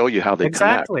will show you how they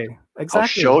connect. Exactly. I'll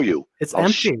show you. It's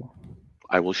empty.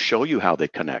 I will show you how they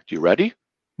connect. You ready?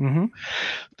 Mm-hmm.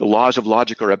 The laws of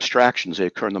logic are abstractions. They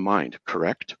occur in the mind,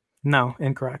 correct? No,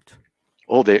 incorrect.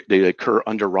 Oh, they occur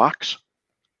under rocks?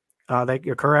 They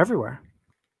occur everywhere.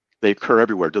 They occur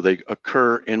everywhere. Do they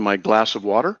occur in my glass of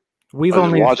water? Are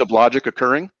the laws of logic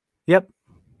occurring? Yep.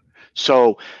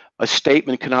 So a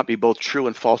statement cannot be both true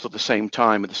and false at the same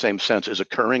time in the same sense. Is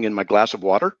occurring in my glass of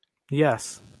water?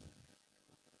 Yes.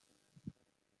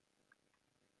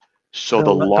 So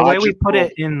the way we put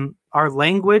it in our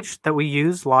language that we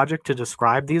use logic to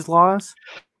describe these laws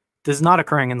is not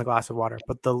occurring in the glass of water,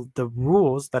 but the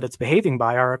rules that it's behaving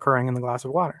by are occurring in the glass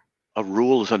of water. A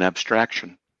rule is an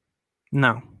abstraction.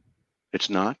 No. It's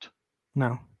not?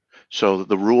 No. So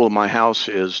the rule in my house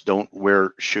is don't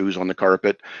wear shoes on the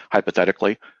carpet,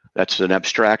 hypothetically. That's an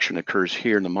abstraction that occurs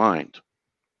here in the mind.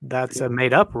 That's a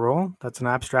made-up rule. That's an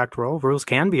abstract rule. Rules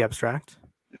can be abstract.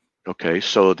 Okay,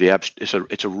 so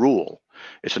it's a rule.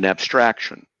 It's an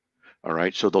abstraction. All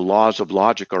right, so the laws of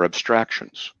logic are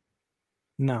abstractions.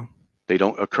 No. They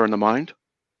don't occur in the mind?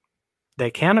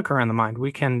 They can occur in the mind.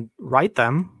 We can write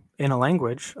them in a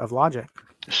language of logic.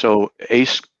 So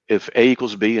if A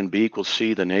equals B and B equals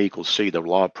C, then A equals C, the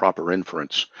law of proper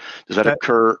inference. Does that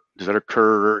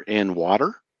occur in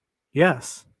water?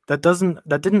 Yes. That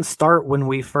didn't start when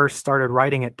we first started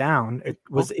writing it down. It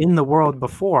was in the world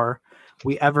before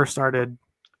we ever started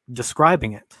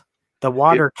describing it. The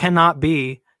water cannot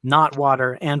be not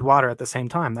water and water at the same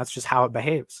time. That's just how it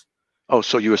behaves. Oh,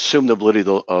 so you assume the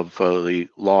validity of the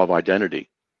law of identity?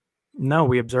 No,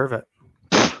 we observe it.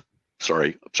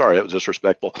 Sorry, that was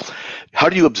disrespectful. How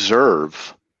do you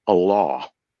observe a law?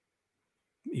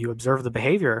 You observe the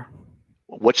behavior.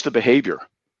 What's the behavior?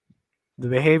 The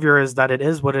behavior is that it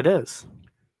is what it is.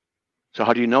 So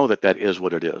how do you know that that is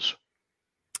what it is?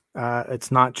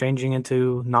 It's not changing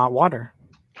into not water.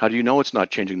 How do you know it's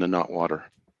not changing to not water?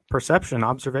 Perception,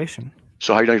 observation.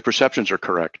 So how do you know your perceptions are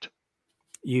correct?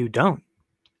 You don't.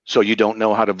 So you don't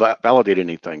know how to validate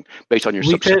anything based on your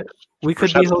We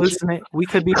could be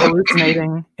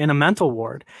hallucinating in a mental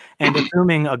ward, and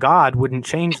assuming a god wouldn't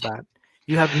change that.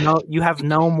 You have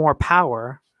no more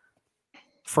power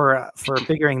for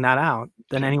figuring that out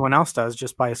than anyone else does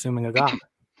just by assuming a god.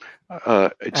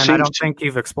 And I don't think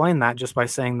you've explained that just by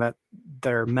saying that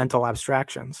they're mental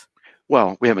abstractions.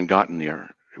 Well, we haven't gotten there.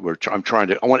 I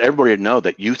want everybody to know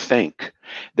that you think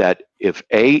that if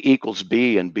A equals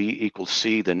B and B equals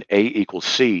C, then A equals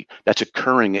C. That's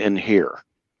occurring in here.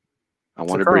 I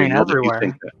want everybody to know that you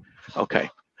think that. Okay,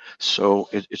 so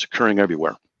it's occurring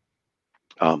everywhere.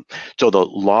 So the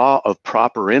law of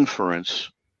proper inference,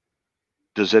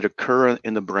 does it occur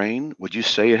in the brain? Would you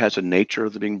say it has a nature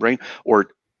of the being brain, or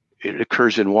it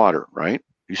occurs in water, right?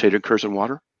 You say it occurs in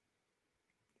water?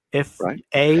 If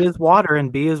A is water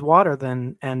and B is water,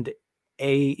 and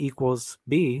A equals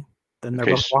B, then they're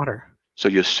both water. So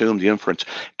you assume the inference.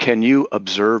 Can you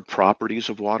observe properties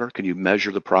of water? Can you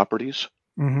measure the properties?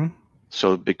 Mm-hmm.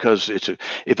 So because if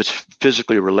it's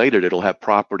physically related, it'll have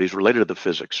properties related to the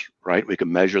physics, right? We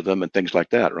can measure them and things like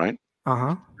that, right?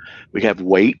 Uh-huh. We have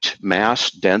weight,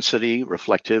 mass, density,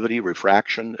 reflectivity,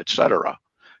 refraction, etc.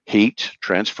 Heat,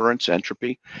 transference,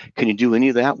 entropy. Can you do any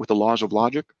of that with the laws of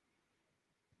logic?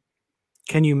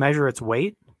 Can you measure its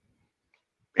weight?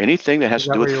 Anything that has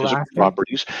to do with physical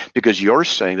properties, because you're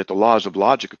saying that the laws of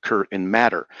logic occur in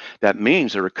matter. That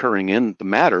means they're occurring in the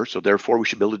matter, so therefore we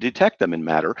should be able to detect them in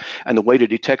matter. And the way to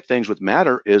detect things with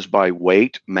matter is by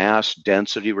weight, mass,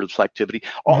 density, reflectivity,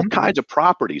 all kinds of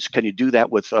properties. Can you do that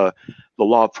with the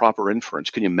law of proper inference?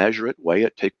 Can you measure it, weigh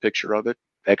it, take a picture of it,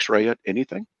 x-ray it,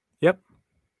 anything? Yep.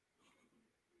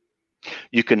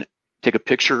 You can take a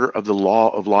picture of the law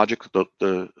of logic,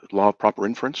 the law of proper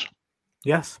inference?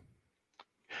 Yes.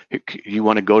 You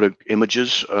want to go to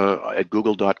images at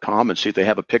google.com and see if they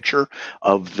have a picture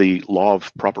of the law of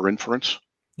proper inference?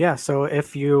 Yeah, so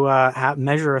if you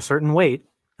measure a certain weight,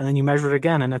 and then you measure it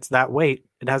again, and it's that weight,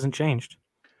 it hasn't changed.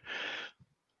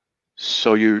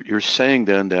 So you're saying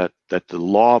then that the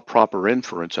law of proper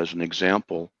inference, as an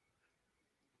example,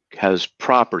 has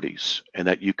properties, and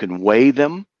that you can weigh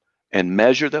them and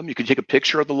measure them. You can take a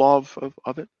picture of the law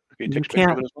of it. You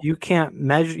can't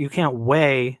measure. You can't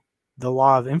weigh the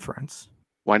law of inference.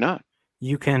 Why not?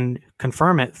 You can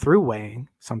confirm it through weighing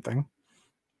something.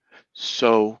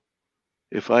 So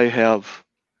if I have,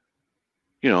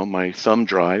 my thumb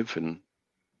drive and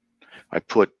I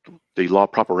put the law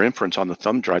of proper inference on the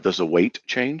thumb drive, does the weight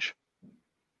change?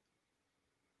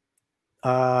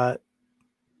 I'm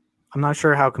not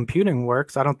sure how computing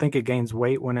works. I don't think it gains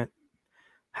weight when it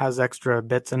has extra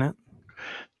bits in it.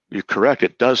 You're correct.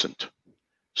 It doesn't.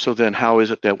 So then how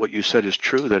is it that what you said is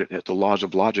true, that the laws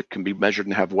of logic can be measured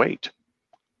and have weight?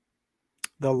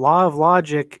 The law of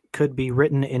logic could be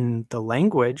written in the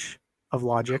language of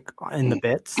logic in the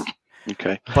bits.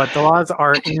 Okay. But the laws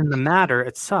are in the matter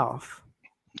itself.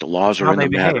 The laws are in the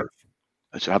matter.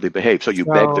 That's how they behave. So you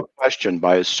beg the question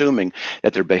by assuming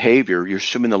that their behavior, you're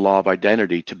assuming the law of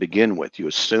identity to begin with. You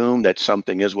assume that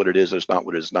something is what it is, it's not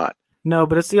what it is not. No,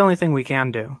 but it's the only thing we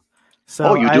can do.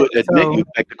 So you do it, admit you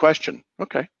beg the question.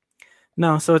 Okay.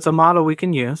 No, so it's a model we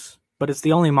can use, but it's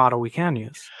the only model we can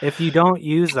use. If you don't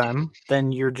use them,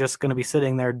 then you're just going to be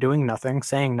sitting there doing nothing,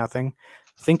 saying nothing,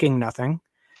 thinking nothing.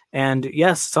 And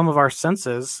yes, some of our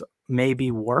senses may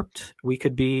be warped. We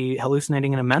could be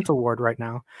hallucinating in a mental ward right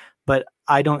now, but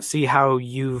I don't see how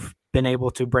you've been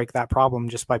able to break that problem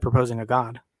just by proposing a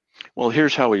God. Well,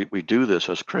 here's how we do this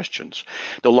as Christians.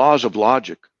 The laws of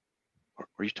logic.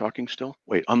 Are you talking still?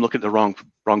 Wait, I'm looking at the wrong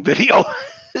video.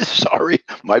 Sorry,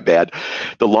 my bad.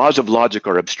 The laws of logic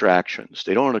are abstractions.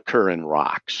 They don't occur in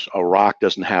rocks. A rock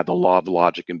doesn't have the law of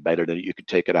logic embedded in it. You can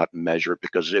take it out and measure it,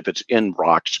 because if it's in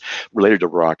rocks, related to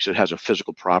rocks, it has a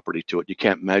physical property to it. You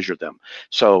can't measure them.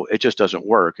 So it just doesn't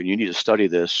work. And you need to study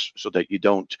this so that you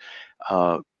don't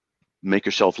make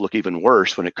yourself look even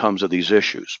worse when it comes to these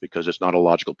issues, because it's not a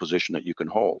logical position that you can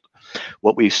hold.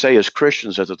 What we say as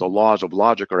Christians is that the laws of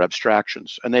logic are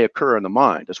abstractions, and they occur in the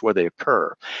mind. That's where they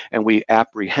occur. And we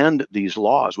apprehend these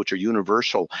laws, which are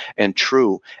universal and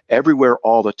true everywhere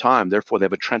all the time. Therefore, they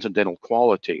have a transcendental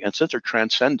quality. And since they're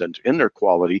transcendent in their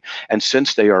quality, and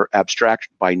since they are abstract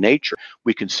by nature,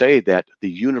 we can say that the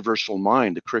universal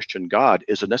mind, the Christian God,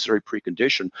 is a necessary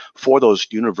precondition for those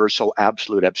universal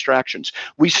absolute abstractions.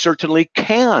 We certainly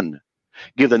can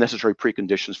give the necessary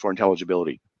preconditions for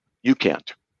intelligibility. You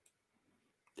can't.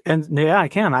 And yeah, I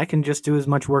can. I can just do as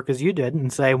much work as you did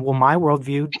and say, well, my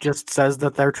worldview just says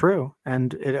that they're true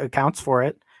and it accounts for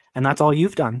it. And that's all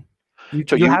you've done. You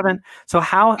haven't. So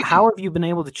how have you been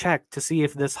able to check to see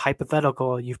if this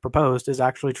hypothetical you've proposed is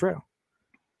actually true?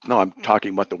 No, I'm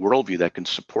talking about the worldview that can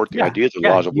support the ideas of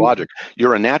laws of logic.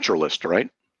 You're a naturalist, right?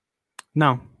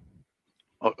 No.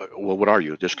 Oh, well, what are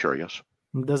you? Just curious.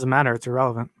 It doesn't matter. It's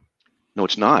irrelevant. No,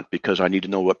 it's not, because I need to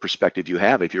know what perspective you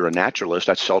have. If you're a naturalist,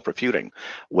 that's self-refuting.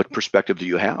 What perspective do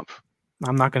you have?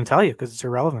 I'm not going to tell you because it's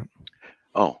irrelevant.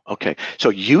 Oh, okay.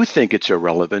 So you think it's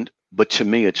irrelevant, but to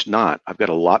me, it's not. I've got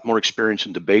a lot more experience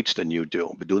in debates than you do.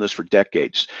 I've been doing this for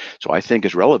decades. So I think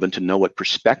it's relevant to know what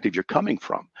perspective you're coming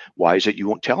from. Why is it you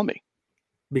won't tell me?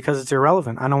 Because it's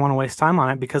irrelevant. I don't want to waste time on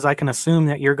it, because I can assume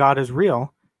that your God is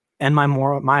real. And my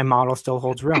model still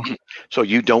holds real. So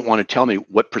you don't want to tell me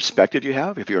what perspective you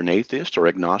have? If you're an atheist or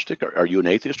agnostic, are you an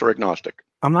atheist or agnostic?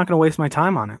 I'm not going to waste my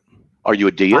time on it. Are you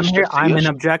a deist? I'm an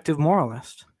objective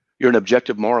moralist. You're an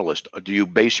objective moralist. Do you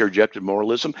base your objective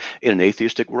moralism in an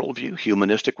atheistic worldview,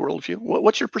 humanistic worldview?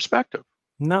 What's your perspective?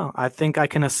 No, I think I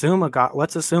can assume a God.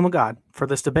 Let's assume a God for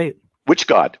this debate. Which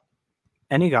God?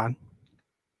 Any God.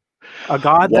 A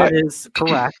God that is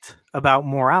correct about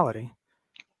morality.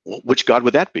 Which God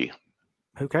would that be?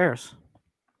 Who cares?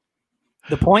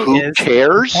 The point Who is,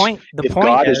 cares the if point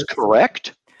God is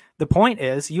correct? The point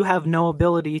is, you have no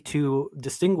ability to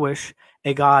distinguish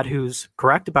a God who's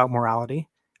correct about morality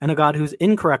and a God who's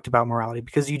incorrect about morality,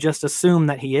 because you just assume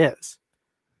that he is.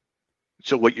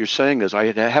 So what you're saying is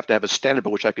I have to have a standard by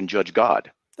which I can judge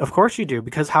God. Of course you do,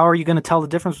 because how are you going to tell the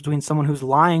difference between someone who's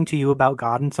lying to you about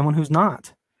God and someone who's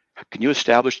not? Can you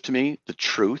establish to me the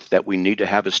truth that we need to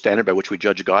have a standard by which we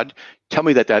judge God? Tell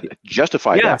me that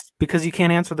justify that. Yes, because you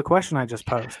can't answer the question I just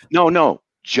posed. No.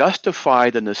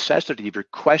 Justify the necessity of your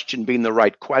question being the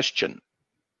right question.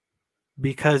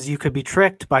 Because you could be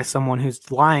tricked by someone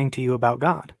who's lying to you about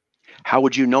God. How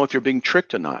would you know if you're being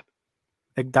tricked or not?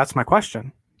 That's my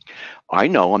question. I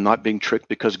know I'm not being tricked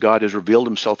because God has revealed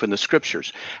himself in the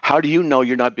scriptures. How do you know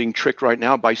you're not being tricked right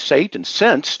now by Satan?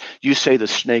 Since you say the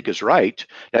snake is right,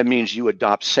 that means you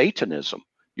adopt Satanism.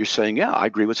 You're saying, yeah, I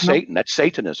agree with Satan. That's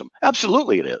Satanism.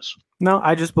 Absolutely it is. No,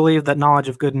 I just believe that knowledge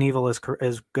of good and evil is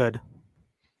good.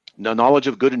 The knowledge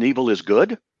of good and evil is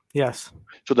good? Yes.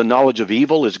 So the knowledge of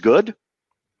evil is good?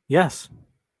 Yes.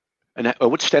 And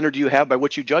what standard do you have by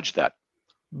which you judge that?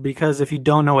 Because if you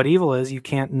don't know what evil is, you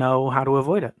can't know how to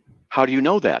avoid it. How do you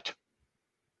know that?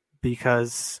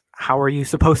 Because how are you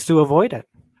supposed to avoid it?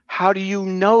 How do you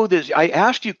know this? I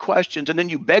asked you questions, and then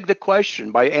you beg the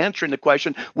question by answering the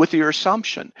question with your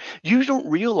assumption. You don't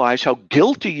realize how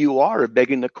guilty you are of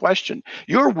begging the question.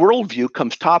 Your worldview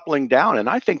comes toppling down, and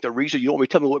I think the reason you don't want me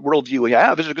to tell me what worldview you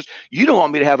have is because you don't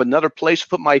want me to have another place to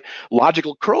put my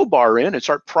logical crowbar in and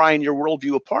start prying your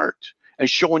worldview apart and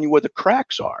showing you where the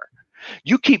cracks are.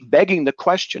 You keep begging the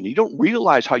question. You don't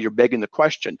realize how you're begging the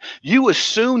question. You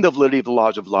assume the validity of the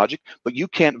laws of logic, but you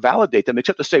can't validate them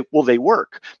except to say, well, they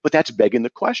work. But that's begging the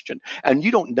question. And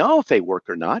you don't know if they work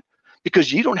or not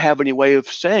because you don't have any way of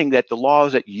saying that the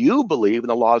laws that you believe and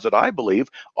the laws that I believe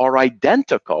are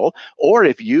identical, or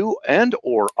if you and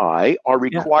or I are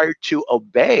required to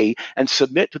obey and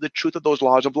submit to the truth of those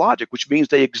laws of logic, which means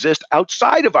they exist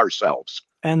outside of ourselves.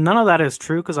 And none of that is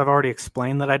true because I've already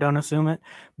explained that I don't assume it.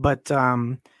 But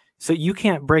so you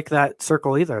can't break that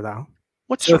circle either, though.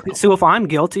 What circle? So if I'm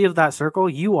guilty of that circle,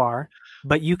 you are,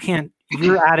 but you can't.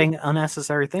 You're adding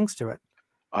unnecessary things to it.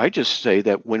 I just say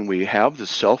that when we have the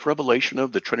self-revelation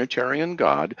of the Trinitarian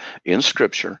God in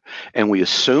Scripture and we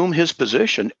assume his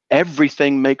position,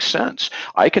 everything makes sense.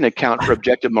 I can account for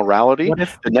objective morality, What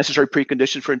if the necessary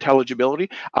preconditions for intelligibility,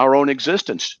 our own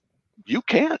existence. You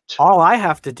can't. all I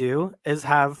have to do is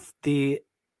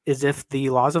if the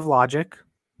laws of logic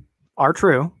are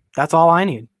true, that's all I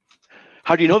need.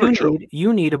 How do you know they're true?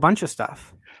 You need a bunch of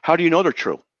stuff. How do you know they're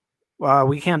true?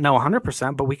 We can't know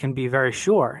 100%, but we can be very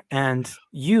sure. And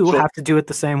you have to do it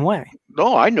the same way.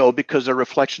 No, I know because they're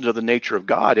reflections of the nature of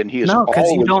God, and he is No, because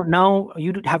always... you don't know.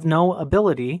 You have no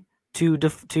ability to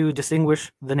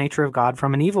distinguish the nature of God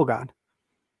from an evil God.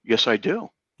 Yes, I do.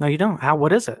 No, you don't.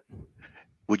 What is it?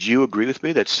 Would you agree with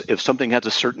me that if something has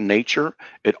a certain nature,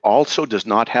 it also does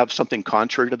not have something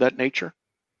contrary to that nature?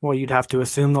 Well, you'd have to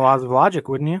assume the laws of logic,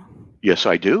 wouldn't you? Yes,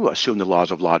 I do assume the laws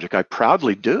of logic. I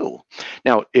proudly do.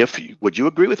 Now, would you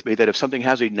agree with me that if something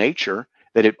has a nature,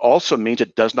 that it also means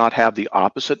it does not have the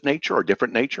opposite nature or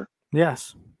different nature?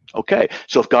 Yes. Okay,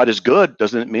 so if God is good,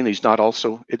 doesn't it mean he's not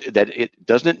also, it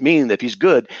doesn't mean that if he's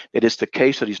good, that it's the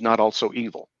case that he's not also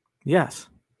evil? Yes.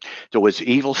 So is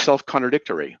evil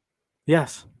self-contradictory?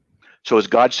 Yes. So is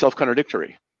God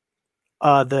self-contradictory?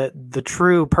 The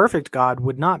true perfect God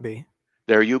would not be.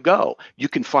 There you go. You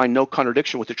can find no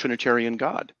contradiction with the Trinitarian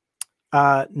God.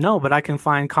 No, but I can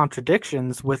find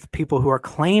contradictions with people who are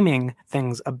claiming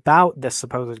things about this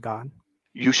supposed God.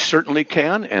 You certainly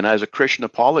can, and as a Christian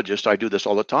apologist, I do this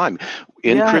all the time,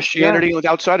 in Christianity and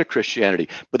outside of Christianity.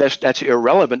 But that's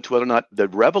irrelevant to whether or not the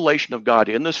revelation of God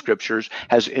in the Scriptures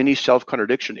has any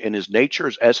self-contradiction in his nature,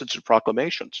 his essence, and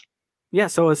proclamations. Yeah,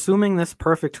 so assuming this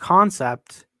perfect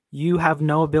concept, you have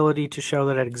no ability to show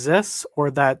that it exists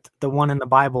or that the one in the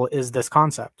Bible is this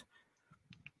concept.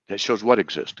 That shows what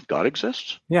exists. God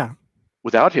exists? Yeah.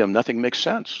 Without him, nothing makes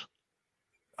sense.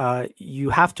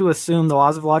 You have to assume the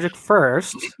laws of logic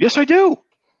first. Yes, I do.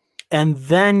 And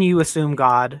then you assume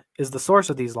God is the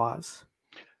source of these laws.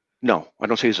 No, I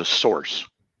don't say he's a source.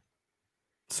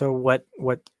 So what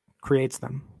creates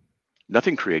them?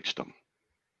 Nothing creates them.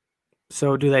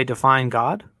 So do they define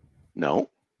God? No.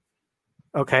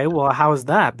 Okay, well, how is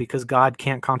that? Because God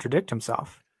can't contradict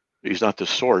himself. He's not the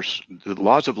source. The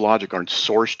laws of logic aren't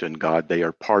sourced in God. They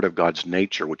are part of God's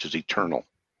nature, which is eternal.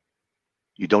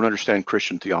 You don't understand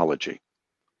Christian theology.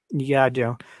 Yeah, I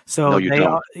do. So no, you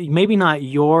don't. Maybe not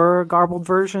your garbled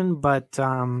version, but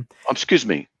excuse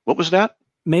me. What was that?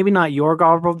 Maybe not your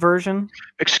garbled version.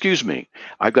 Excuse me.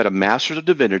 I've got a Master's of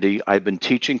Divinity. I've been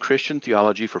teaching Christian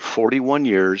theology for 41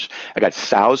 years. I got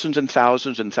thousands and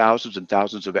thousands and thousands and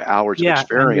thousands of hours of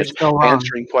experience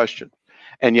answering questions.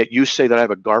 And yet you say that I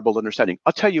have a garbled understanding.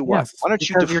 I'll tell you what. Yes, why don't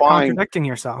you define? You're contradicting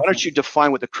yourself. Why don't you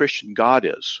define what the Christian God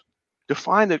is?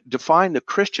 Define the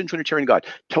Christian Trinitarian God.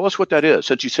 Tell us what that is.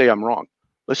 Since you say I'm wrong,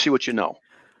 let's see what you know.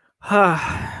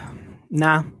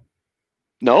 Nah.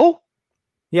 No.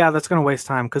 Yeah, that's going to waste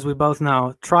time because we both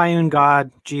know triune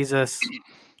God, Jesus,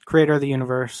 creator of the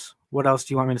universe. What else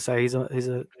do you want me to say? He's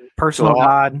a personal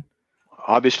God.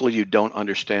 Obviously, you don't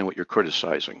understand what you're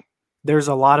criticizing. There's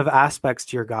a lot of aspects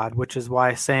to your God, which is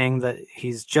why saying that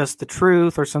he's just the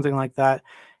truth or something like that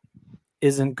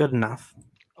isn't good enough.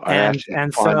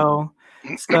 So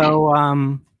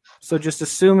just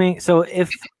assuming, so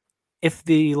if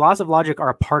the laws of logic are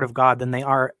a part of God, then they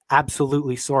are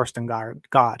absolutely sourced in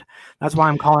God. That's why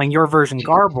I'm calling your version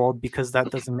garbled, because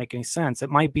that doesn't make any sense. It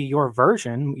might be your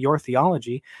version, your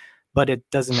theology, but it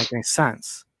doesn't make any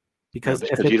sense because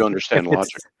if you don't understand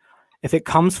logic. If it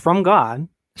comes from God,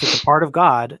 if it's a part of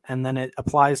God, and then it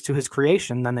applies to his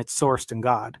creation, then it's sourced in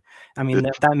God. I mean,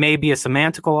 that may be a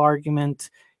semantical argument.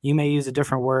 You may use a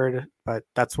different word, but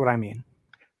that's what I mean.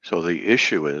 So the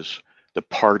issue is the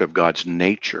part of God's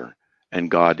nature, and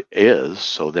God is,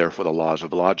 so therefore the laws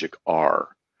of logic are,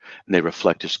 and they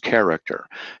reflect his character.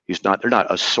 They're not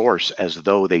a source as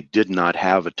though they did not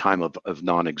have a time of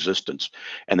non-existence,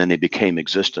 and then they became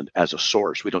existent as a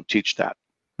source. We don't teach that.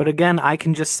 But again, I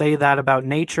can just say that about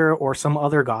nature or some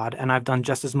other God, and I've done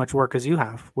just as much work as you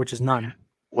have, which is none.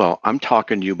 Well, I'm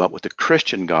talking to you about what the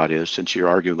Christian God is, since you're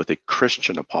arguing with a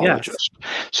Christian apologist.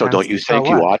 Yes. So don't you think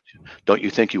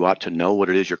you ought to know what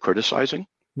it is you're criticizing?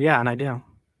 Yeah, and I do.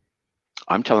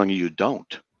 I'm telling you, you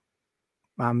don't.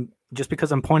 Just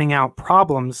because I'm pointing out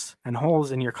problems and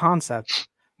holes in your concept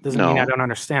doesn't mean I don't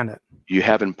understand it. You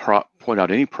haven't pointed out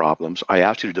any problems. I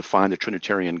asked you to define the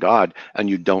Trinitarian God, and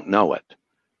you don't know it.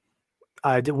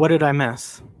 What did I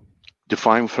miss?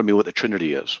 Define for me what the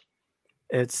Trinity is.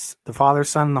 It's the Father,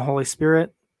 Son, and the Holy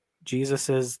Spirit. Jesus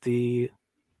is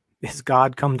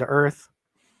God come to earth.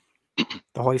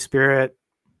 The Holy Spirit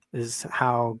is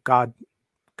how God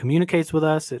communicates with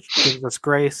us. It gives us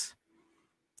grace.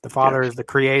 The Father is the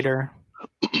creator.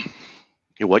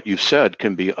 What you've said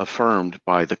can be affirmed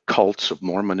by the cults of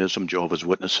Mormonism, Jehovah's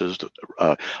Witnesses,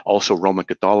 also Roman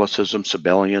Catholicism,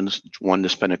 Sabellians,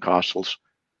 Oneness Pentecostals.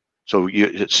 So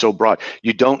it's so broad.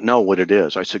 You don't know what it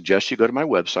is. I suggest you go to my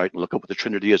website and look up what the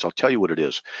Trinity is. I'll tell you what it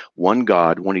is. One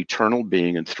God, one eternal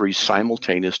being, and three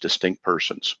simultaneous distinct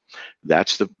persons.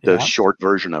 That's the short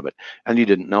version of it. And you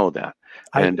didn't know that.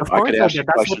 And of if I course could I ask did. you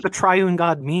That's questions, what the triune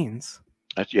God means.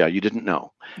 yeah, you didn't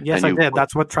know. Yes, I did.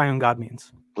 That's what triune God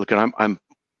means. Look, I'm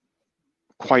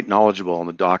quite knowledgeable on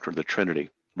the doctrine of the Trinity.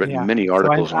 Written many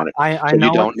articles on it. I So know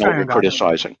you don't know what you're God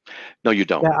criticizing. No, you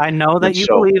don't. Yeah, I know that And you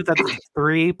believe that there's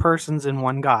three persons in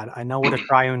one God. I know what a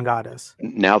triune God is.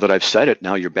 Now that I've said it,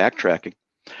 now you're backtracking.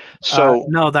 So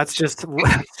no, that's just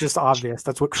obvious.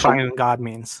 That's what triune God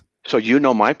means. So you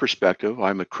know my perspective.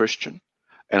 I'm a Christian,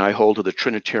 and I hold to the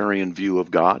Trinitarian view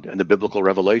of God and the biblical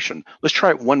revelation. Let's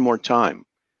try it one more time.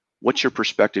 What's your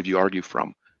perspective you argue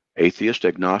from? Atheist,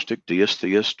 agnostic, deist,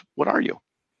 theist? What are you?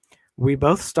 We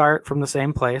both start from the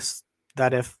same place,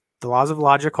 that if the laws of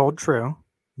logic hold true,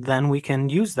 then we can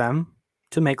use them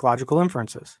to make logical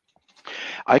inferences.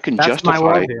 That's justify my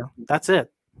worldview. That's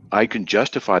it. I can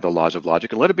justify the laws of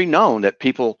logic and let it be known that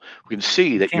people can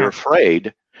see that you're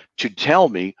afraid to tell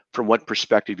me from what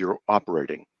perspective you're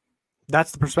operating.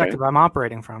 That's the perspective I'm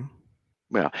operating from.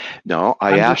 Yeah. No,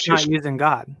 I'm just not using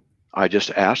God. I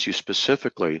just asked you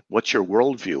specifically, what's your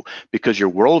worldview? Because your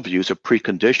worldview is a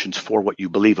preconditions for what you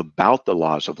believe about the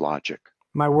laws of logic.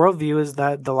 My worldview is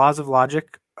that the laws of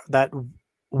logic, that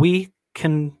we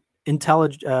can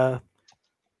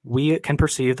we can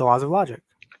perceive the laws of logic.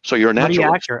 So you're a naturalist.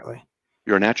 Pretty accurately.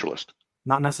 You're a naturalist.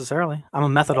 Not necessarily. I'm a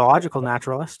methodological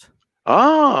naturalist.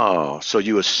 Oh, so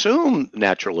you assume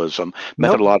naturalism,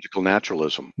 methodological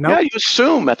naturalism. Nope. Yeah, you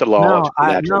assume methodological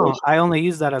naturalism. No, I only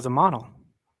use that as a model.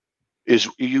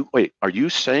 Are you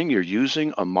saying you're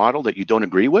using a model that you don't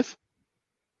agree with?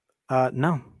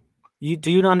 No.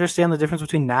 Do you understand the difference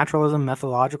between naturalism,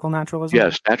 methodological naturalism?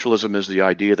 Yes, naturalism is the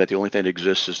idea that the only thing that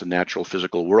exists is the natural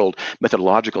physical world.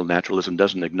 Methodological naturalism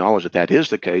doesn't acknowledge that that is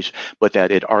the case, but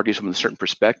that it argues from a certain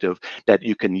perspective that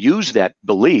you can use that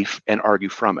belief and argue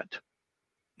from it.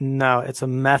 No, it's a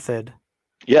method.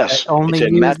 Yes, it only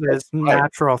uses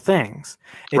natural things.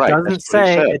 It doesn't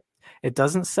say it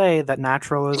doesn't say that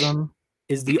naturalism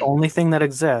is the only thing that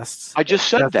exists. I just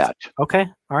said that. Okay,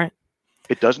 all right.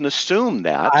 It doesn't assume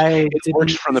that. It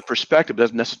works from the perspective,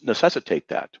 doesn't necessitate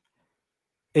that.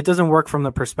 It doesn't work from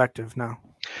the perspective, no.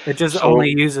 It just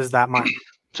only uses that much.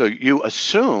 So you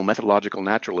assume methodological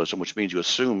naturalism, which means you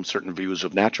assume certain views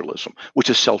of naturalism,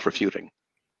 which is self-refuting.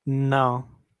 No.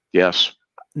 Yes.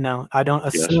 No, I don't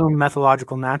assume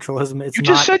methodological naturalism. You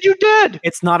just said you did.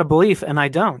 It's not a belief, and I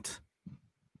don't.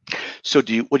 So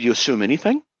would you assume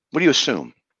anything? What do you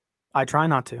assume? I try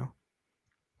not to.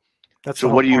 That's so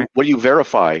what do you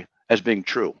verify as being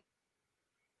true?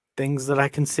 Things that I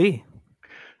can see.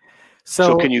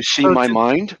 So can you see my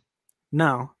mind?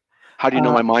 No. How do you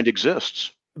know my mind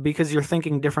exists? Because you're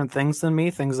thinking different things than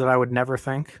me, things that I would never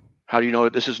think. How do you know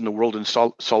that this isn't the world in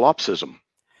solipsism?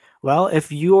 Well,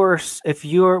 if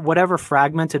you're whatever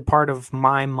fragmented part of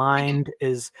my mind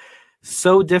is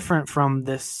so different from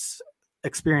this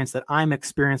experience that I'm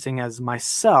experiencing as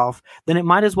myself, then it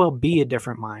might as well be a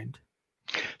different mind.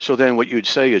 So then what you'd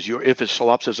say is if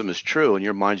solipsism is true and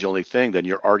your mind's the only thing, then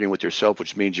you're arguing with yourself,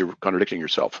 which means you're contradicting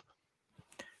yourself.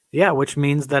 Yeah, which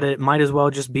means that it might as well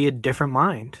just be a different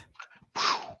mind.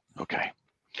 Okay.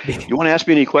 You want to ask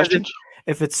me any questions?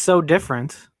 If it's so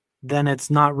different, then it's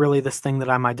not really this thing that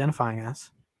I'm identifying as.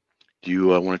 Do you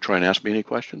want to try and ask me any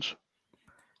questions?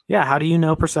 Yeah, how do you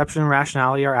know perception and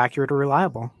rationality are accurate or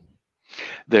reliable?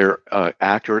 They're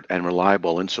accurate and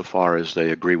reliable insofar as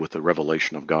they agree with the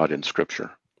revelation of God in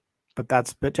Scripture. But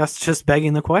that's just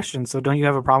begging the question. So don't you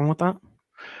have a problem with that?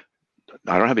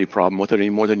 I don't have any problem with it any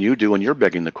more than you do when you're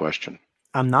begging the question.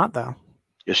 I'm not, though.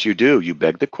 Yes, you do. You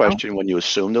beg the question when you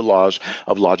assume the laws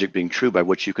of logic being true, by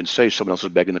which you can say someone else is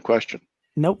begging the question.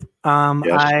 Nope.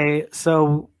 Yes.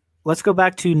 So let's go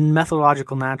back to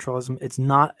methodological naturalism. It's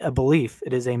not a belief.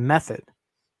 It is a method.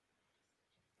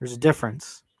 There's a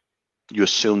difference. You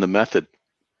assume the method.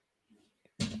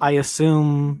 I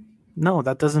assume... No,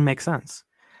 that doesn't make sense.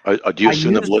 Do you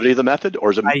assume the validity of the method,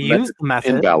 or is it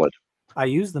invalid? I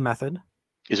use the method.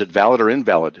 Is it valid or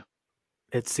invalid?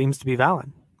 It seems to be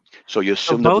valid. So you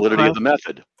assume the validity of the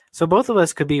method. So both of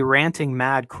us could be ranting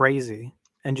mad crazy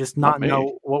and just not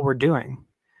know what we're doing.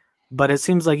 But it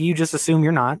seems like you just assume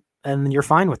you're not, and you're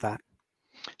fine with that.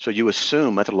 So you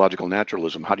assume methodological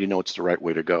naturalism. How do you know it's the right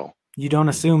way to go? You don't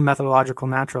assume methodological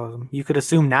naturalism. You could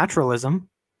assume naturalism.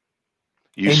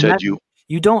 You said you...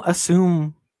 You don't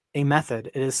assume a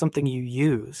method. It is something you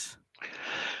use.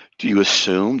 Do you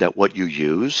assume that what you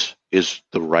use is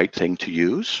the right thing to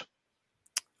use?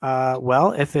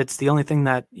 Well, if it's the only thing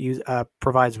that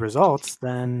provides results,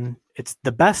 then it's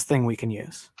the best thing we can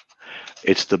use.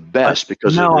 It's the best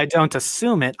because no, I don't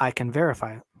assume it. I can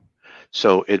verify it.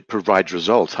 So it provides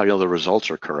results. How do you know the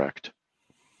results are correct?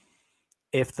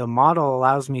 If the model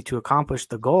allows me to accomplish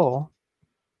the goal,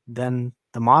 then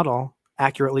the model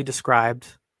accurately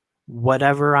described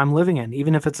whatever I'm living in,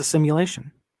 even if it's a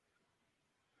simulation.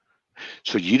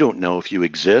 So you don't know if you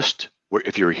exist, or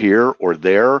if you're here or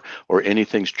there, or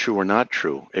anything's true or not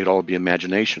true. It'd all be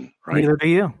imagination, right? Neither do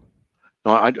you.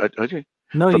 No, I do.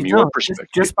 No, From you your don't. perspective,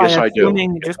 Just by yes,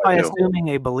 assuming, I do. assuming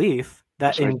a belief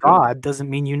that Yes, I in do. God doesn't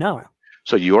mean you know it.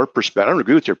 So your perspective, I don't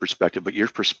agree with your perspective, but your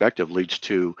perspective leads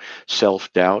to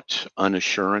self-doubt,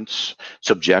 unassurance,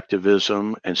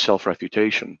 subjectivism, and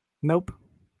self-refutation. Nope.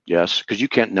 Yes, because you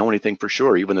can't know anything for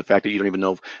sure. Even the fact that you don't even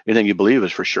know if anything you believe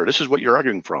is for sure. This is what you're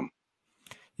arguing from.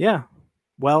 Yeah.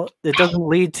 Well, it doesn't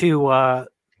lead to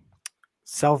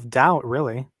self-doubt,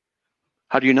 really.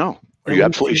 How do you know? Are you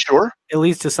absolutely sure? It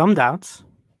leads to some doubts.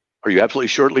 Are you absolutely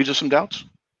sure it leads to some doubts?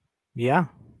 Yeah.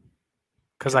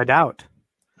 Because I doubt.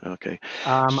 Okay.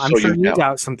 I'm sure you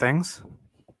doubt some things.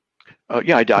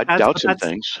 Yeah, I doubt some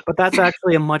things. But that's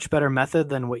actually a much better method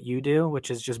than what you do, which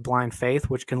is just blind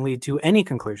faith, which can lead to any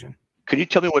conclusion. Can you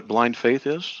tell me what blind faith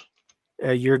is?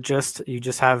 You just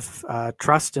have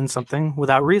trust in something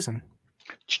without reason.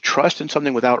 Trust in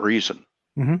something without reason.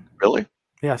 Mm-hmm. Really?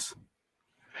 Yes.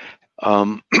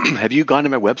 Have you gone to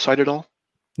my website at all?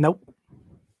 Nope.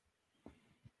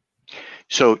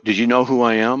 So did you know who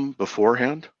I am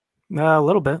beforehand? A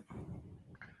little bit.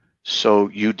 So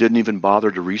you didn't even bother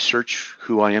to research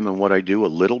who I am and what I do a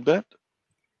little bit?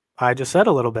 I just said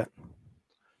a little bit.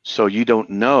 So you don't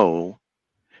know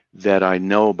that I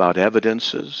know about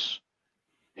evidences,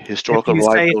 historical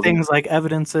reliability. If you say things like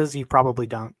evidences, you probably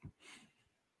don't.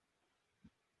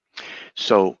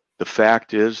 So the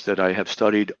fact is that I have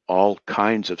studied all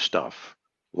kinds of stuff.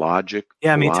 Logic.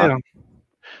 Yeah, me too.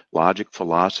 Logic,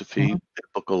 philosophy,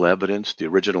 biblical evidence, the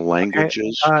original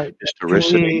languages,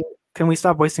 historicity. Can we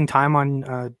stop wasting time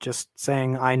on just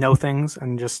saying I know things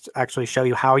and just actually show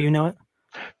you how you know it?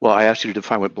 Well, I asked you to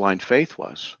define what blind faith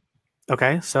was.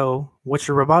 Okay, so what's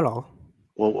your rebuttal?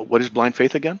 Well, what is blind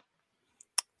faith again?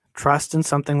 Trust in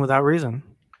something without reason.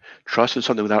 Trust in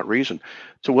something without reason.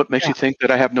 So what makes you think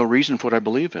that I have no reason for what I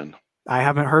believe in? I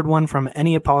haven't heard one from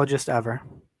any apologist ever.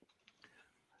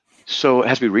 So it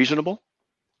has to be reasonable?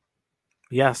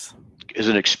 Yes. Is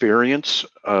an experience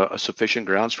a sufficient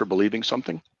grounds for believing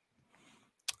something?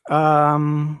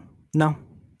 No,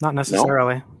 not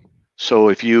necessarily. No? So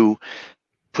if you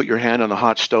put your hand on a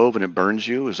hot stove and it burns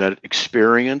you, is that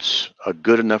experience a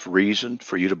good enough reason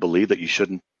for you to believe that you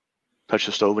shouldn't touch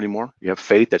the stove anymore? You have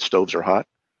faith that stoves are hot?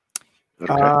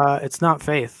 Okay. It's not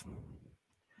faith.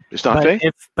 It's not faith?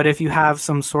 But if you have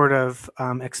some sort of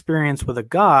experience with a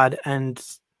God and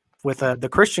with the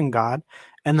Christian God,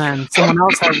 and then someone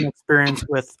else has an experience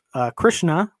with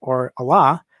Krishna or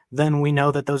Allah, then we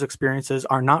know that those experiences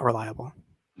are not reliable.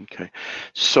 Okay.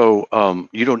 So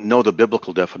you don't know the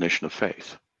biblical definition of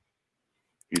faith.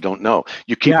 You don't know.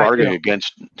 You keep arguing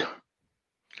against.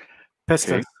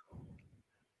 Pistis. Okay.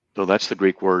 So that's the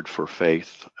Greek word for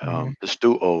faith.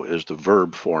 Pisteuo is the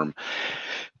verb form.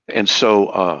 And so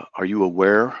are you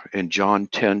aware in John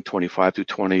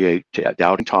 10:25-28,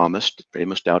 doubting Thomas,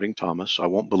 famous doubting Thomas, I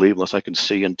won't believe unless I can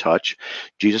see and touch.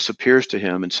 Jesus appears to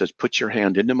him and says, put your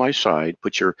hand into my side,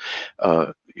 put your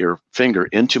finger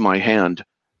into my hand,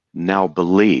 now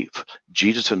believe.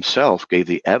 Jesus himself gave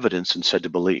the evidence and said to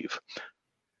believe.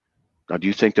 Now, do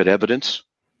you think that evidence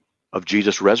of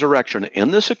Jesus' resurrection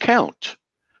in this account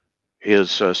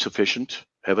is sufficient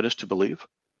evidence to believe?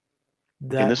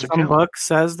 That some book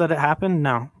says that it happened?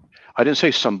 No. I didn't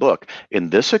say some book. In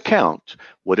this account,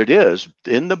 what it is,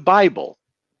 in the Bible,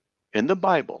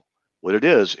 what it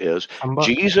is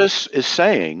Jesus is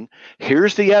saying,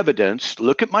 here's the evidence.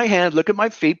 Look at my hand, look at my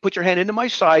feet, put your hand into my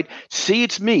side, see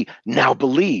it's me, now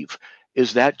believe.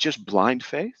 Is that just blind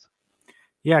faith?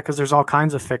 Yeah, because there's all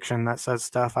kinds of fiction that says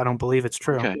stuff. I don't believe it's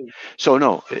true. Okay. So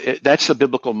no, that's the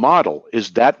biblical model.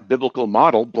 Is that biblical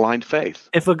model blind faith?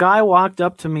 If a guy walked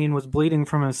up to me and was bleeding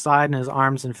from his side and his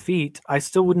arms and feet, I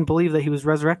still wouldn't believe that he was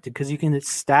resurrected because you can get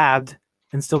stabbed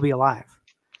and still be alive.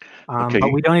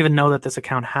 But we don't even know that this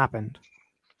account happened.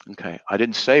 Okay. I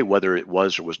didn't say whether it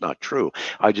was or was not true.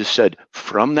 I just said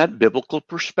from that biblical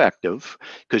perspective,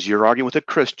 because you're arguing with a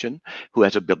Christian who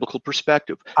has a biblical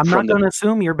perspective. I'm From not going to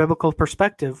assume your biblical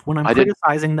perspective when I'm I didn't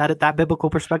criticizing that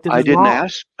biblical perspective I is didn't wrong.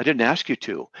 ask you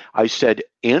to. I said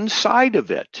inside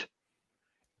of it,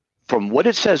 from what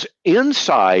it says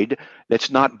inside,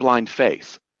 that's not blind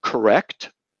faith.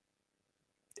 Correct?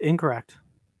 Incorrect.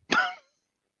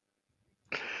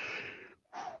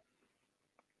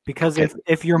 Because Okay.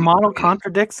 if your model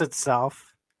contradicts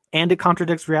itself and it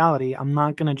contradicts reality, I'm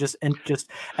not going to just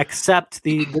accept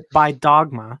by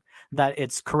dogma that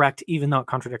it's correct, even though it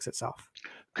contradicts itself.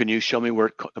 Can you show me where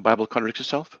the Bible contradicts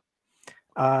itself?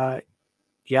 Yeah,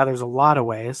 there's a lot of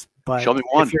ways, but Show me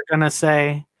one. if you're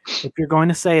going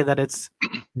to say that it's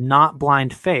not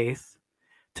blind faith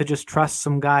to just trust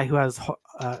some guy who has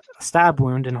a stab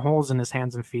wound and holes in his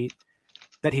hands and feet,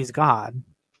 that he's God,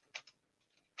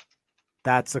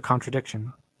 that's a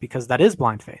contradiction, because that is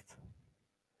blind faith.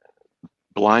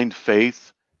 Blind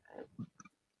faith,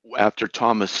 after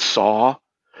Thomas saw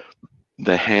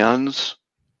the hands,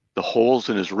 the holes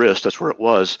in his wrist, that's where it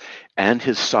was, and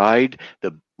his side,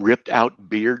 the ripped out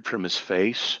beard from his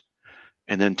face.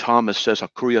 And then Thomas says,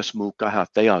 "Akuriasmu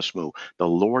kahatheasmu," the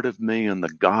Lord of me and the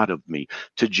God of me,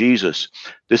 to Jesus.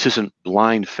 This isn't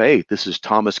blind faith. This is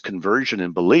Thomas' conversion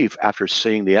and belief after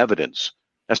seeing the evidence.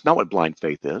 That's not what blind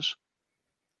faith is.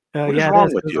 What is wrong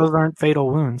with you? Those aren't fatal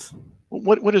wounds.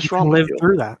 What is wrong with you? Live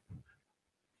through that.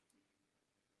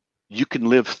 You can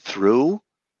live through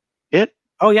it?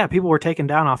 Oh yeah, people were taken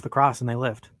down off the cross and they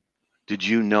lived. Did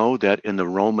you know that in the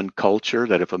Roman culture,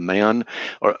 that if a man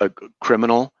or a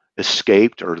criminal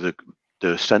escaped, or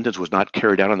the sentence was not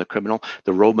carried out on the criminal,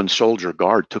 the Roman soldier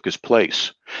guard took his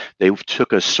place. They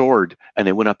took a sword and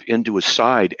they went up into his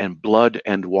side, and blood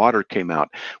and water came out,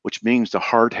 which means the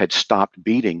heart had stopped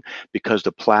beating because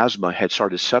the plasma had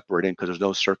started separating because there's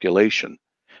no circulation.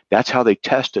 That's how they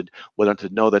tested whether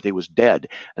to know that he was dead,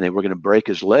 and they were going to break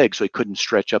his leg so he couldn't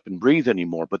stretch up and breathe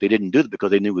anymore, but they didn't do it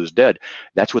because they knew he was dead.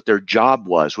 That's what their job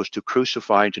was to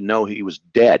crucify and to know he was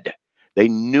dead. They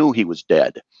knew he was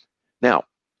dead. Now,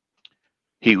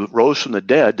 he rose from the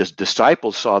dead. The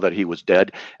disciples saw that he was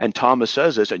dead, and Thomas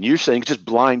says this, and you're saying it's just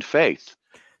blind faith.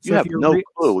 You have no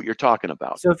clue what you're talking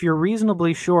about. So if you're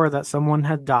reasonably sure that someone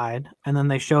had died and then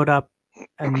they showed up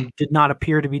and did not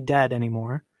appear to be dead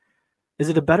anymore, is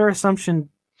it a better assumption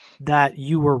that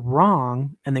you were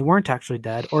wrong and they weren't actually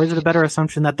dead, or is it a better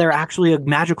assumption that they're actually a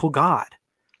magical god?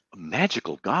 A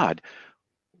magical god?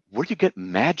 Where do you get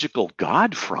magical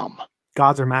god from?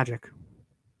 Gods are magic.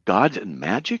 Gods and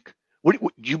magic? What,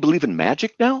 do you believe in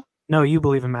magic now? No, you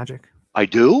believe in magic. I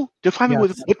do? Define me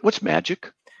with what's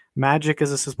magic? Magic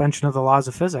is a suspension of the laws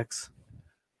of physics.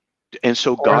 And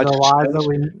so God, the laws that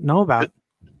we know about.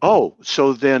 Oh,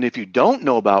 so then if you don't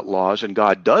know about laws and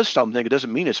God does something, it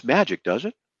doesn't mean it's magic, does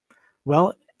it?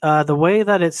 Well, the way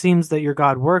that it seems that your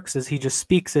God works is he just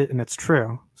speaks it and it's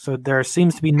true. So there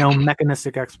seems to be no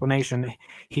mechanistic explanation.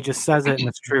 He just says it and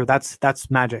it's true.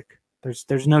 That's magic.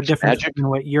 There's no difference between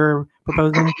what you're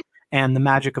proposing and the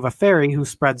magic of a fairy who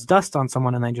spreads dust on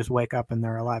someone and they just wake up and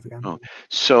they're alive again. Oh.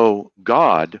 So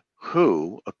God,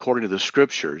 who, according to the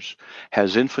scriptures,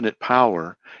 has infinite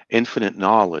power, infinite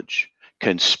knowledge,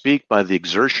 can speak by the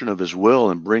exertion of his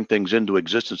will and bring things into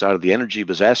existence out of the energy of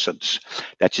his essence.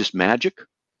 That's just magic?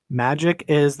 Magic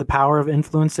is the power of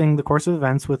influencing the course of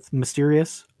events with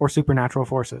mysterious or supernatural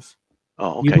forces.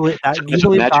 Oh, okay. You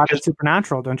believe God is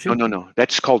supernatural, don't you? No.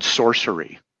 That's called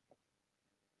sorcery.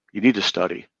 You need to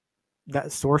study.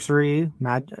 That sorcery,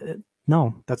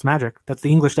 no, that's magic. That's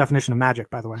the English definition of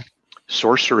magic, by the way.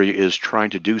 Sorcery is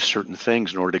trying to do certain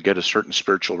things in order to get a certain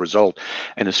spiritual result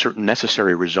and a certain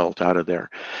necessary result out of there.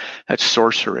 That's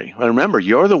sorcery. Well, remember,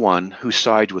 you're the one who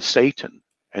sides with Satan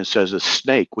and says a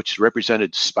snake, which is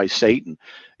represented by Satan,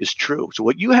 is true. So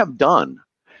what you have done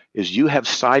is you have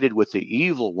sided with the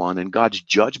evil one, and God's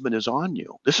judgment is on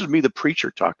you. This is me, the preacher,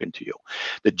 talking to you.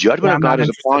 The judgment of God is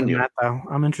upon you.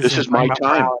 I'm interested. This is my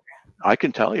time. I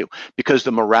can tell you, because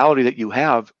the morality that you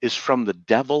have is from the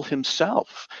devil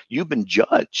himself. You've been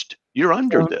judged. You're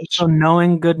under this. So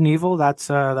knowing good and evil,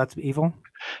 that's evil.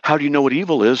 How do you know what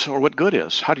evil is or what good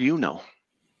is? How do you know?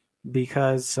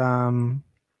 Because,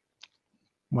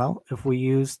 well, if we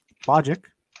use logic,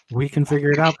 we can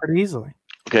figure it out pretty easily.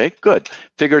 Okay, good.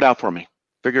 Figure it out for me.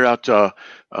 Figure out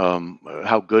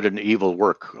how good and evil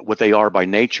work, what they are by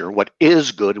nature, what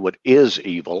is good, what is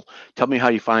evil. Tell me how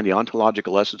you find the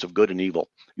ontological essence of good and evil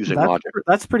using logic.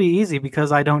 That's pretty easy,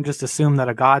 because I don't just assume that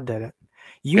a God did it.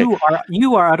 You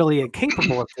are utterly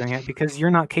incapable of doing it, because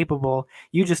you're not capable.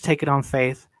 You just take it on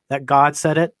faith that God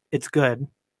said it. It's good.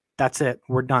 That's it.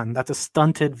 We're done. That's a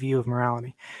stunted view of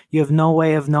morality. You have no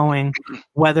way of knowing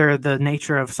whether the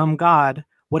nature of some God,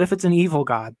 what if it's an evil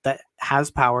God that has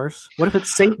powers? What if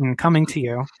it's Satan coming to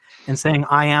you and saying,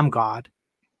 I am God?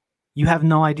 You have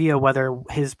no idea whether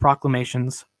his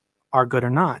proclamations are good or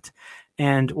not.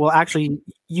 And well, actually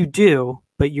you do,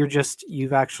 but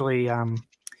you've actually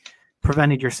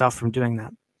prevented yourself from doing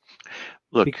that.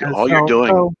 Look, Because all you're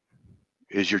doing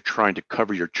is you're trying to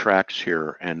cover your tracks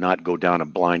here and not go down a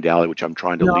blind alley, which I'm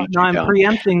trying to lead you down. I'm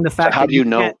preempting the fact that you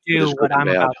can't do what I'm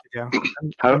about to do.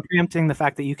 I'm preempting the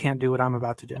fact that you can't do what I'm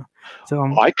about to do. So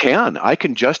I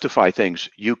can justify things.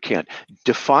 You can't.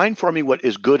 Define for me what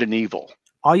is good and evil.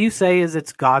 All you say is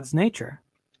it's God's nature.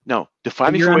 No,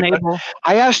 define me for me.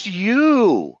 I asked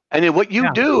you, and then what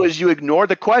you do is you ignore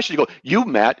the question. You go,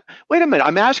 Matt, wait a minute,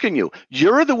 I'm asking you.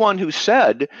 You're the one who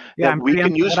said that we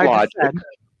can use logic.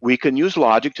 We can use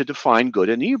logic to define good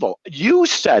and evil. You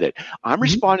said it. I'm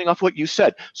responding off what you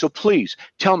said. So please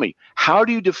tell me, how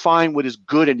do you define what is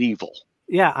good and evil?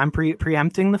 Yeah, I'm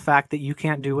preempting the fact that you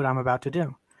can't do what I'm about to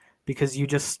do because you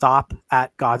just stop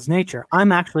at God's nature.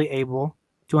 I'm actually able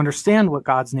to understand what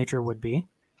God's nature would be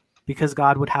because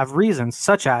God would have reasons,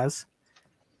 such as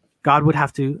God would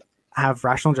have to have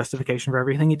rational justification for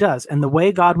everything he does. And the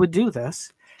way God would do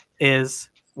this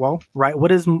is, well, right.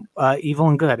 What is evil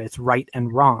and good? It's right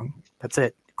and wrong. That's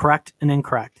it. Correct and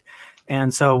incorrect.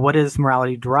 And so what is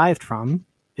morality derived from?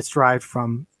 It's derived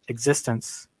from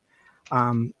existence.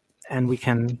 And we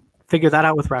can figure that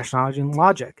out with rationality and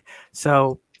logic.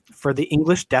 So for the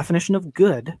English definition of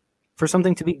good, for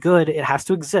something to be good, it has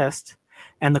to exist.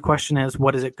 And the question is,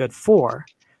 what is it good for?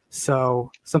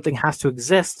 So something has to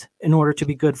exist in order to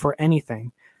be good for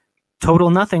anything. Total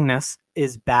nothingness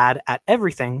is bad at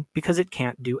everything because it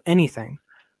can't do anything.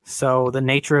 So the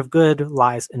nature of good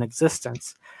lies in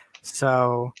existence.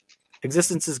 So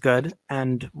existence is good.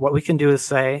 And what we can do is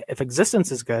say, if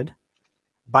existence is good,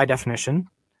 by definition,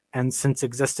 and since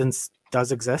existence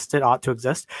does exist, it ought to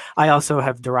exist. I also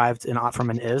have derived an ought from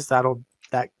an is.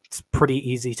 That's pretty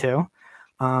easy too.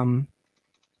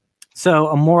 So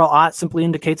a moral ought simply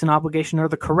indicates an obligation or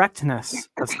the correctness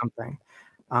of something.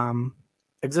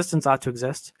 Existence ought to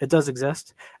exist. It does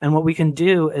exist. And what we can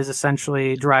do is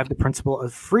essentially derive the principle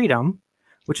of freedom,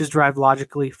 which is derived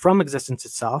logically from existence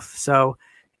itself. So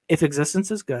if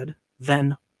existence is good,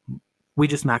 then we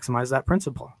just maximize that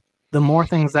principle. The more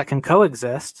things that can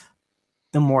coexist,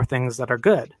 the more things that are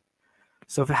good.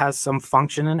 So if it has some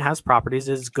function and has properties,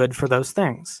 it's good for those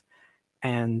things.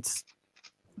 And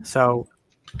so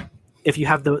if you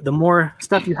have the more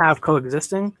stuff you have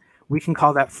coexisting, we can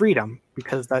call that freedom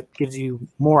because that gives you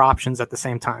more options at the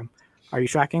same time. Are you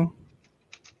tracking?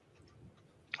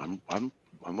 I'm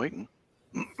waiting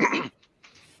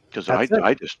because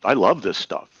I love this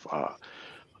stuff.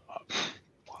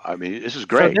 I mean, this is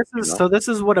great. So this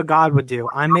is what a God would do.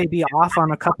 I may be off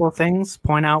on a couple of things,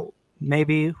 point out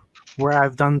maybe where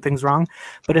I've done things wrong.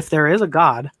 But if there is a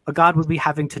God would be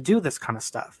having to do this kind of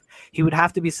stuff. He would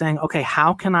have to be saying, okay,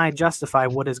 how can I justify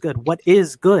what is good? What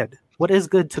is good? What is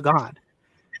good to God?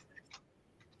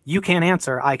 You can't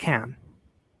answer, I can.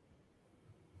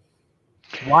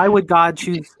 Why would God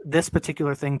choose this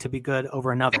particular thing to be good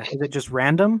over another? Is it just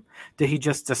random? Did he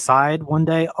just decide one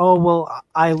day, oh, well,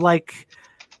 I like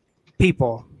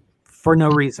people for no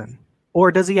reason?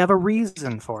 Or does he have a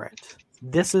reason for it?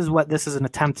 This is what this is an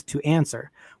attempt to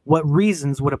answer. What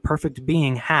reasons would a perfect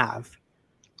being have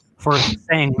for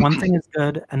saying one thing is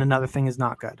good and another thing is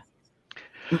not good?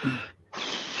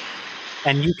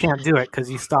 And you can't do it because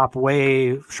you stop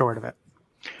way short of it.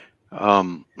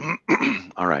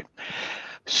 All right.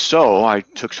 So I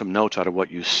took some notes out of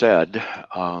what you said,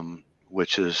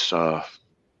 which is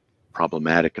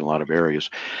problematic in a lot of areas.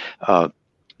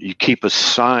 You keep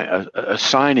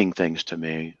assigning things to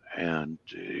me, and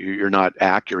you're not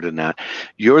accurate in that.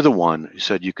 You're the one who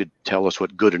said you could tell us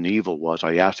what good and evil was.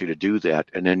 I asked you to do that,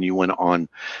 and then you went on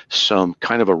some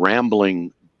kind of a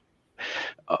rambling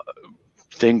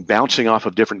thing, bouncing off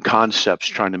of different concepts,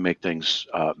 trying to make things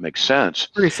make sense.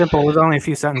 Pretty simple. It was only a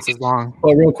few sentences long.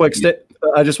 Well, real quick,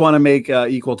 I just want to make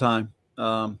equal time.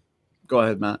 Go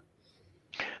ahead, Matt.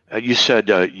 You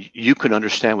said you can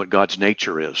understand what God's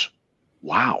nature is.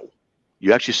 Wow.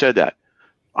 You actually said that.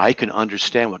 I can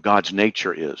understand what God's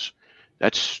nature is.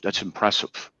 That's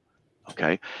impressive.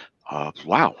 Okay.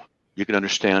 Wow. You can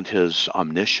understand his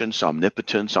omniscience,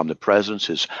 omnipotence, omnipresence,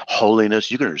 his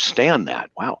holiness. You can understand that.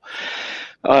 Wow.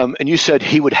 And you said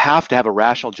he would have to have a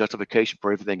rational justification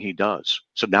for everything he does.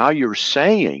 So now you're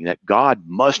saying that God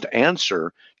must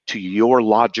answer to your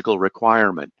logical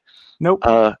requirement. Nope.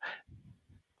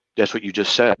 That's what you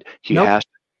just said. He nope. has to.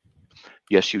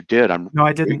 Yes, you did. No,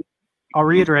 I didn't. I'll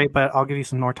reiterate, but I'll give you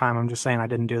some more time. I'm just saying I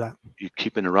didn't do that. You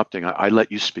keep interrupting. I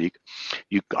let you speak.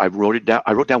 I wrote it down.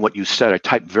 I wrote down what you said. I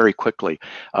typed very quickly.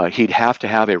 He'd have to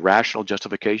have a rational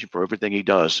justification for everything he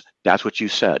does. That's what you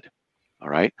said. All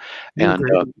right. And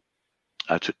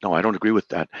no, I don't agree with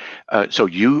that. So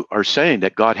you are saying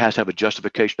that God has to have a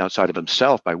justification outside of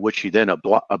himself by which he then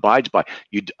abides by.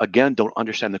 You, again, don't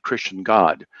understand the Christian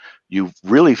God. You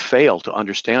really fail to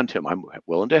understand him. I'm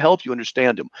willing to help you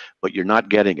understand him, but you're not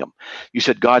getting him. You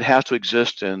said God has to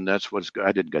exist, and that's what's,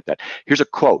 I didn't get that. Here's a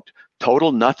quote.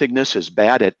 Total nothingness is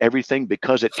bad at everything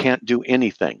because it can't do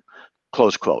anything.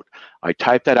 Close quote. I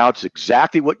typed that out. It's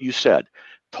exactly what you said.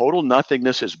 Total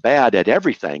nothingness is bad at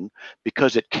everything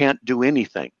because it can't do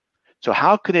anything. So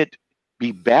how could it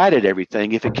be bad at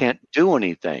everything if it can't do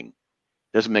anything?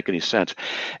 Doesn't make any sense.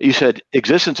 You said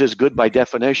existence is good by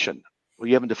definition. Well,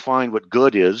 you haven't defined what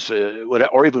good is,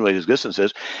 or even what existence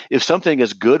is. If something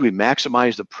is good, we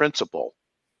maximize the principle.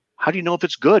 How do you know if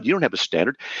it's good? You don't have a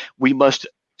standard. We must,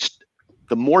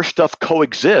 the more stuff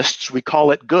coexists, we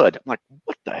call it good. I'm like,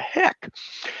 what the heck?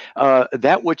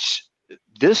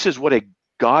 This is what a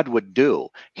God would do.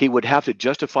 He would have to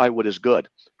justify what is good.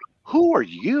 Who are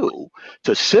you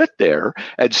to sit there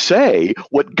and say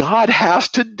what God has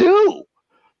to do?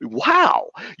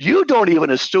 Wow. You don't even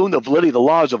assume the validity of the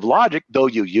laws of logic, though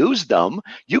you use them.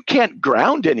 You can't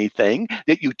ground anything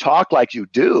that you talk like you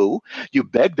do. You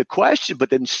beg the question, but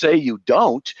then say you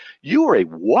don't. You are a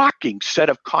walking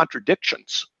set of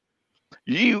contradictions.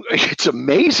 It's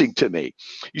amazing to me.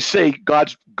 You say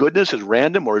God's goodness is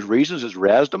random or his reasons is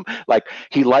random, like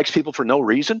he likes people for no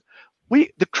reason.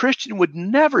 The Christian would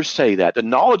never say that. The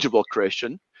knowledgeable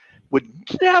Christian would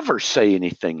never say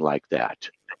anything like that.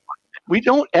 We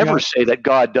don't ever say that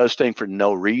God does things for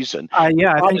no reason. I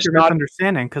think you're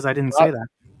misunderstanding because I didn't say that.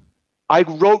 I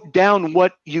wrote down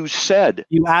what you said.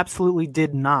 You absolutely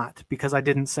did not, because I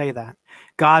didn't say that.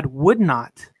 God would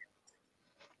not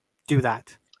do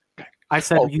that. I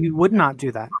said you would not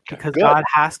do that because God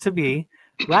has to be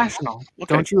rational.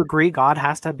 Okay. Don't you agree? God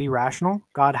has to be rational.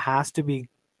 God has to be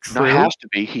true. Not has to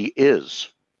be. He is.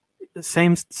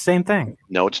 Same thing.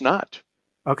 No, it's not.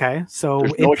 Okay, so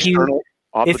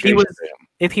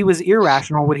if he was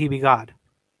irrational, would he be God?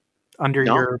 Under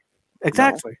your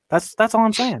exactly. No. That's all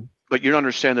I'm saying. But you don't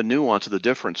understand the nuance of the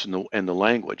difference in the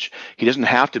language. He doesn't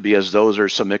have to be as though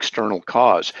there's some external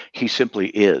cause. He simply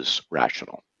is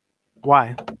rational.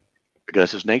 Why? Because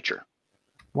that's his nature.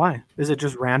 Why? Is it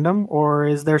just random, or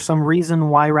is there some reason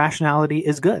why rationality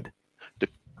is good?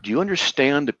 Do you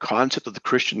understand the concept of the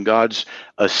Christian God's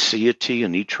aseity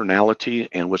and eternality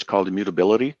and what's called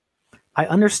immutability? I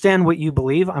understand what you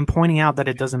believe. I'm pointing out that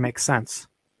it doesn't make sense.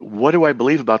 What do I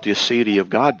believe about the aseity of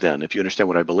God then, if you understand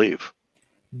what I believe?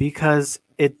 Because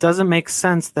it doesn't make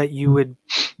sense that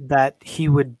he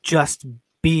would just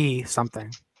be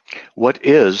something. What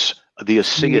is the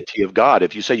aseity of God?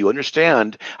 If you say you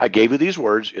understand, I gave you these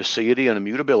words, aseity and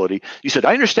immutability. You said,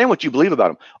 I understand what you believe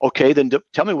about him. Okay, then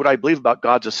tell me what I believe about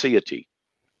God's aseity.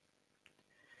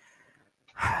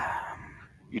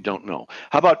 You don't know.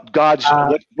 How about God's,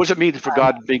 what does it mean for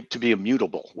God to be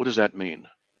immutable? What does that mean?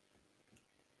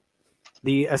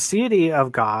 The aseity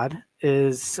of God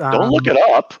is... don't look it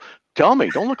up. Tell me,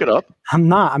 don't look it up. I'm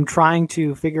not. I'm trying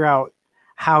to figure out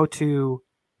how to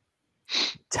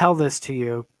tell this to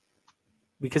you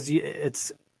because you're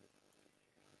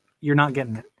not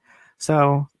getting it.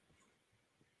 So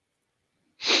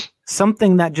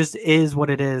something that just is what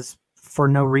it is for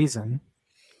no reason,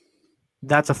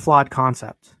 that's a flawed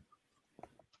concept.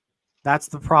 That's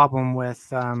the problem with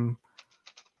the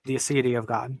aseity of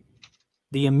God.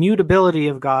 The immutability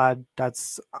of God,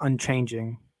 that's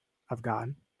unchanging of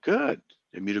God. Good.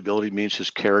 Immutability means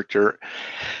his character,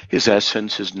 his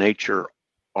essence, his nature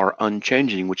are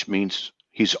unchanging, which means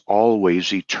he's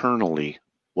always eternally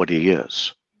what he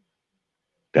is.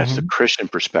 That's the Christian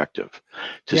perspective.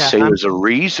 To say there's a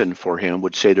reason for him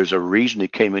would say there's a reason he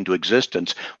came into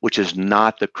existence, which is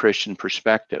not the Christian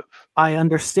perspective. I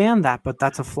understand that, but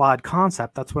that's a flawed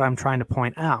concept. That's what I'm trying to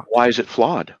point out. Why is it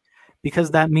flawed?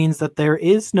 Because that means that there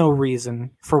is no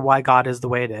reason for why God is the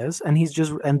way it is,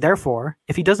 and therefore,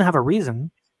 if he doesn't have a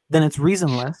reason, then it's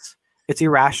reasonless, it's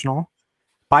irrational,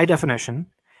 by definition,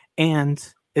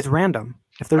 and it's random.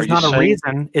 If there's not a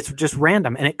reason, it's just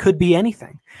random, and it could be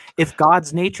anything. If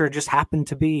God's nature just happened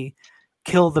to be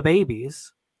kill the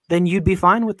babies, then you'd be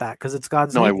fine with that because it's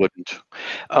God's nature. No, I wouldn't.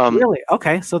 Really?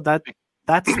 Okay, so that's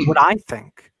what I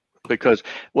think. Because,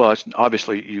 well, it's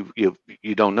obviously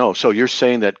you don't know. So you're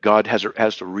saying that God has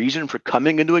a reason for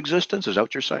coming into existence? Is that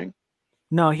what you're saying?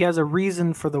 No, he has a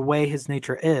reason for the way his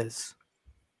nature is.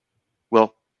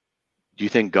 Well, do you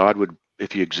think God would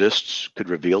if he exists, could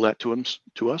reveal that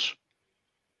to us?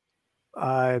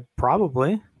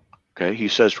 Probably. Okay, he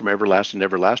says, from everlasting to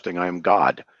everlasting, I am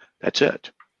God. That's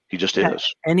it. He just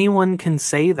is. Anyone can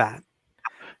say that.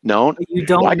 No, But you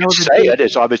don't I know can say it.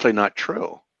 It's obviously not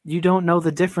true. You don't know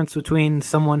the difference between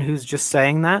someone who's just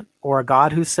saying that, or a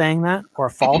God who's saying that, or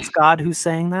a false God who's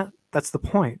saying that. That's the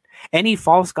point. Any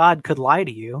false God could lie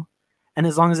to you, and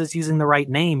as long as it's using the right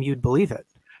name, you'd believe it.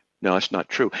 No, it's not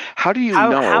true. How do you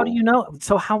know? How do you know?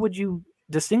 So how would you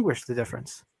distinguish the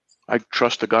difference? I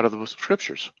trust the God of the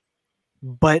Scriptures.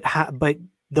 But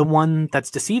the one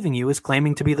that's deceiving you is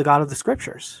claiming to be the God of the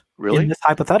Scriptures. Really? In this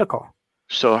hypothetical.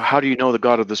 So how do you know the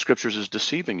God of the Scriptures is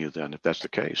deceiving you then, if that's the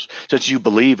case? Since you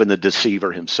believe in the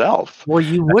deceiver himself. Well,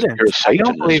 you wouldn't. You're a I don't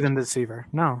Satanist. believe in the deceiver.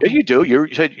 No. Yeah, you do. You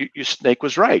said your snake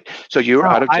was right. So you're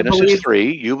out of Genesis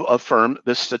 3. You affirm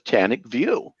the satanic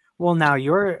view. Well, now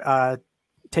you're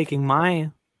taking my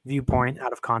viewpoint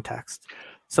out of context.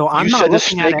 So I'm you not said the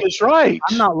looking at snake it. is right.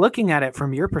 I'm not looking at it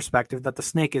from your perspective that the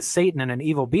snake is Satan and an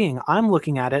evil being. I'm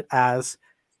looking at it as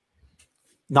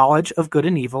knowledge of good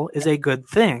and evil is a good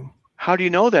thing. How do you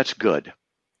know that's good?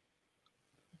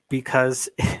 Because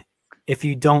if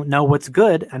you don't know what's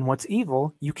good and what's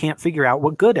evil, you can't figure out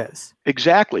what good is.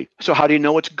 Exactly. So how do you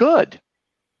know it's good?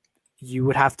 You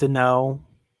would have to know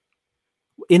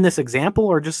in this example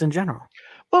or just in general.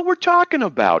 What we're talking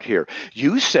about here.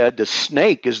 You said the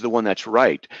snake is the one that's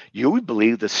right. You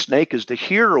believe the snake is the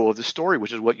hero of the story,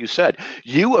 which is what you said.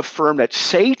 You affirm that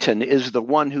Satan is the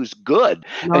one who's good.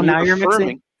 No, and now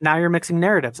you're mixing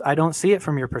narratives. I don't see it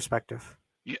from your perspective.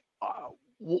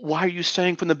 Why are you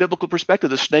saying from the biblical perspective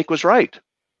the snake was right?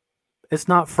 It's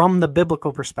not from the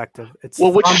biblical perspective. It's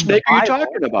which snake are you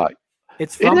talking about?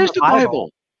 It is the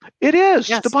Bible. It is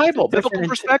yes, the Bible, biblical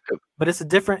perspective. But it's a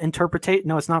different interpretation.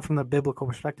 No, it's not from the biblical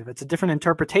perspective. It's a different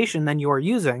interpretation than you're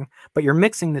using, but you're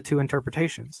mixing the two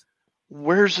interpretations.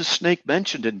 Where's the snake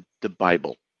mentioned in the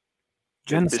Bible?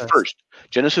 Genesis. First.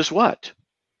 Genesis what?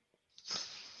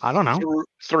 I don't know.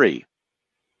 3.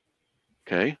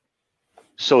 Okay.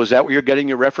 So is that where you're getting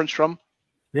your reference from?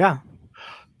 Yeah.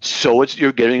 So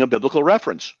you're getting a biblical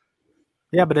reference.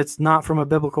 Yeah, but it's not from a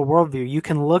biblical worldview. You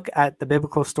can look at the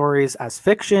biblical stories as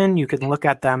fiction. You can look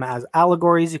at them as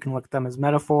allegories. You can look at them as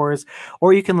metaphors,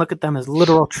 or you can look at them as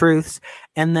literal truths.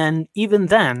 And then even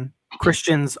then,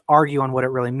 Christians argue on what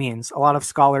it really means. A lot of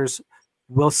scholars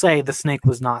will say the snake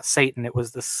was not Satan. It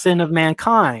was the sin of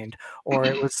mankind, or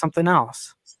it was something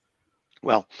else.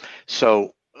 Well,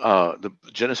 so the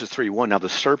Genesis 3:1. Now the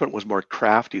serpent was more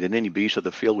crafty than any beast of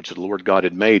the field which the Lord God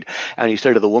had made. And he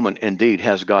said to the woman, indeed,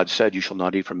 has God said, you shall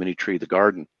not eat from any tree of the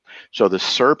garden. So the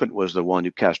serpent was the one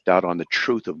who cast doubt on the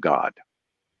truth of God.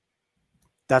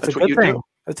 That's a good thing.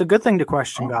 It's a good thing to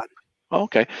question God.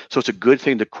 Okay. So it's a good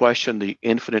thing to question the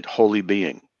infinite holy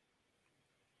being.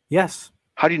 Yes.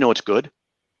 How do you know it's good?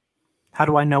 How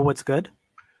do I know what's good?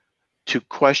 To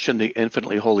question the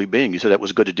infinitely holy being. You said that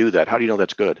was good to do that. How do you know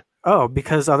that's good? Oh,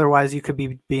 because otherwise you could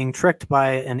be being tricked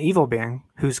by an evil being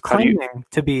who's claiming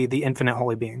to be the infinite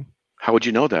holy being. How would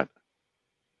you know that?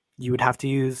 You would have to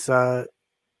use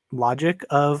logic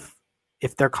of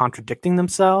if they're contradicting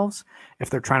themselves, if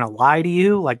they're trying to lie to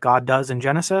you like God does in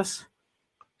Genesis.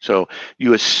 So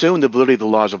you assume the validity of the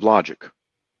laws of logic.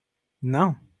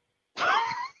 No.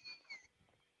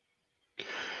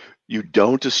 You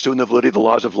don't assume the validity of the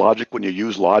laws of logic when you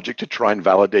use logic to try and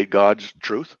validate God's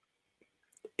truth?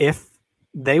 If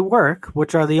they work,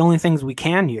 which are the only things we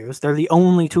can use, they're the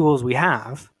only tools we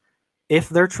have. If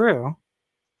they're true,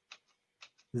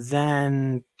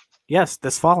 then yes,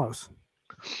 this follows.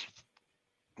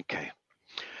 Okay.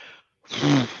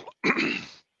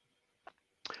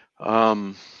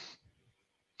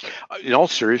 In all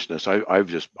seriousness, I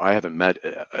haven't met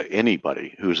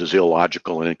anybody who's as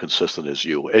illogical and inconsistent as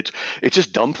you. It's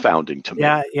just dumbfounding to me.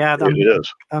 Yeah, it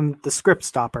is. I'm the script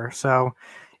stopper, so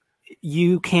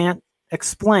you can't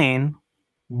explain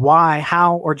why,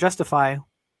 how, or justify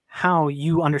how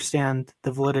you understand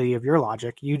the validity of your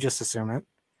logic. You just assume it.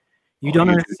 You don't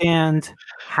understand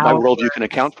how my worldview can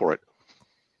account for it.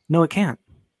 No, it can't.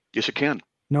 Yes, it can.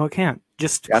 No, it can't.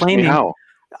 Just ask claiming me how.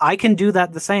 I can do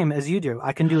that the same as you do.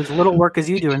 I can do as little work as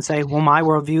you do and say, well, my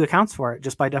worldview accounts for it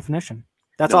just by definition.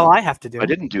 That's all I have to do. I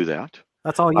didn't do that.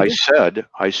 That's all you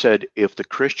I said, if the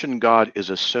Christian God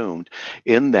is assumed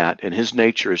in that, and his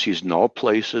nature is he's in all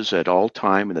places at all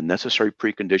time, and the necessary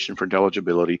precondition for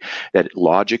intelligibility, that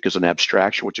logic is an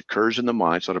abstraction which occurs in the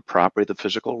mind, it's not a property of the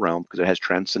physical realm because it has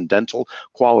transcendental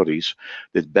qualities.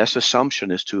 The best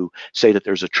assumption is to say that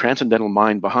there's a transcendental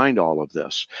mind behind all of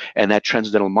this. And that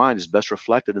transcendental mind is best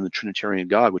reflected in the Trinitarian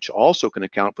God, which also can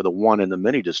account for the one and the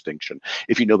many distinction.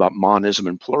 If you know about monism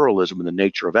and pluralism and the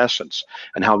nature of essence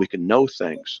and how we can know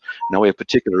things. Now we have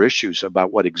particular issues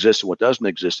about what exists and what doesn't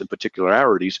exist, and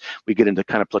particularities. We get into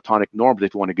kind of Platonic norms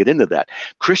if you want to get into that.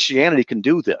 Christianity can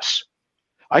do this.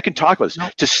 I can talk about this.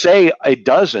 Nope. To say it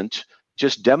doesn't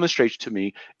just demonstrates to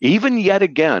me, even yet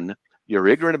again, you're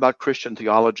ignorant about Christian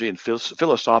theology and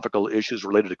philosophical issues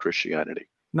related to Christianity.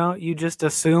 No, you just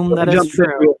assume that is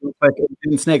true.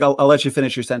 And Snake, I'll let you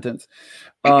finish your sentence.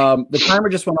 The timer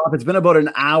just went off. It's been about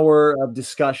an hour of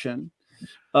discussion.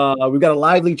 We've got a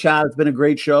lively chat. It's been a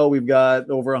great show. We've got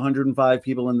over 105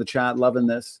 people in the chat loving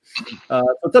this. So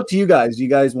it's up to you guys. Do you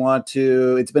guys want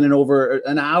to? It's been over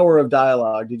an hour of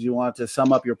dialogue. Did you want to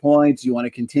sum up your points? Do you want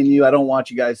to continue? I don't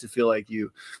want you guys to feel like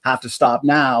you have to stop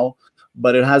now,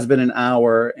 but it has been an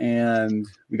hour, and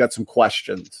we got some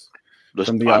questions.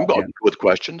 I'm going with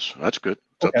questions. That's good.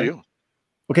 It's up to you.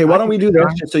 Okay, why don't we do this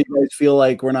just so you guys feel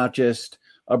like we're not just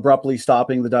abruptly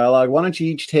stopping the dialogue? Why don't you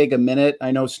each take a minute?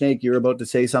 I know, Snake, you're about to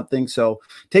say something, so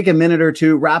take a minute or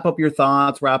two, wrap up your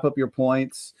thoughts, wrap up your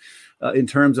points in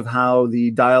terms of how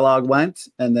the dialogue went,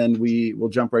 and then we will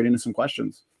jump right into some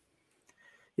questions.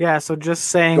 Yeah, so just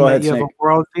saying that you have a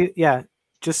worldview. Yeah,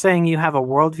 just saying you have a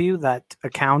worldview that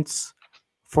accounts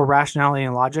for rationality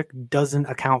and logic doesn't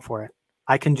account for it.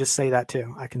 I can just say that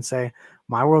too. I can say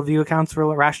my worldview accounts for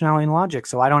rationality and logic,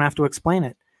 so I don't have to explain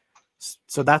it.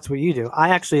 So that's what you do. I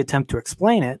actually attempt to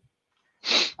explain it.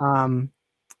 And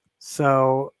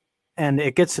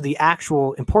it gets to the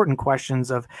actual important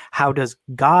questions of how does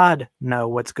God know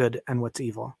what's good and what's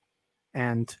evil?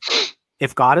 And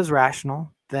if God is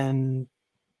rational, then,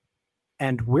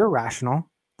 and we're rational,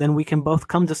 then we can both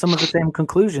come to some of the same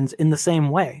conclusions in the same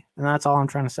way. And that's all I'm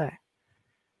trying to say.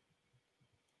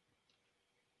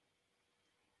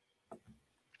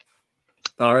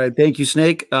 All right. Thank you,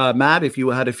 Snake. Matt, if you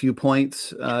had a few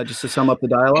points just to sum up the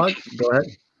dialogue, go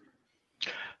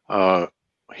ahead.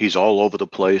 He's all over the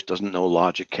place, doesn't know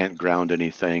logic, can't ground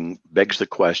anything, begs the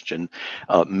question,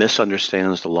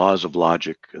 misunderstands the laws of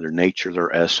logic, their nature,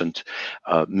 their essence,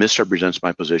 misrepresents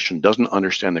my position, doesn't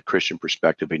understand the Christian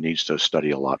perspective. He needs to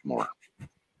study a lot more.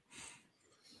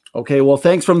 Okay, well,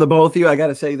 thanks from the both of you. I got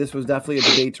to say, this was definitely a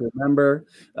debate to remember.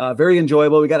 Very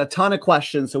enjoyable. We got a ton of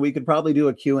questions, so we could probably do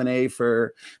a Q&A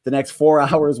for the next 4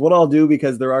 hours. What I'll do,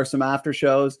 because there are some after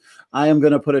shows, I am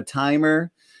going to put a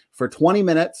timer for 20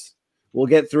 minutes. We'll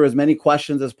get through as many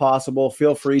questions as possible.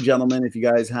 Feel free, gentlemen, if you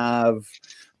guys have,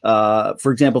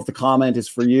 for example, if the comment is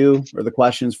for you or the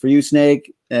question is for you,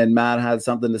 Snake, and Matt had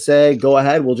something to say, go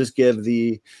ahead. We'll just give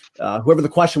the whoever the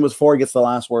question was for gets the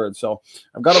last word. So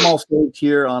I've got them all saved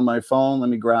here on my phone. Let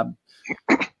me grab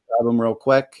them real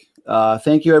quick.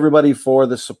 Thank you, everybody, for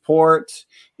the support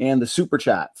and the super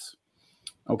chats.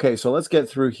 Okay, so let's get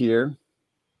through here.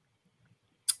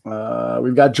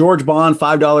 We've got George Bond,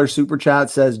 $5 super chat,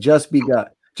 says just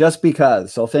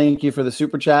because. So thank you for the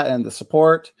super chat and the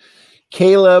support.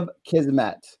 Caleb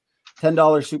Kismet,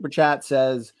 $10 super chat,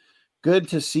 says good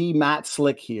to see Matt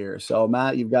Slick here. So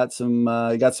Matt, you got some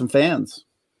fans.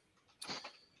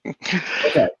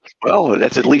 Okay. Well,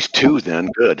 that's at least two then.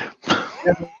 Good.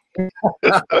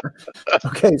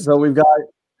 Okay, so we've got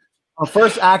our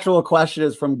first actual question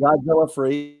is from Godzilla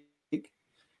Freak.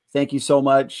 Thank you so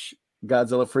much,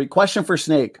 Godzilla Freak. Question for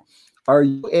Snake. Are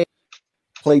you a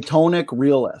Platonic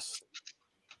realist?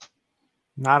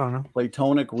 I don't know.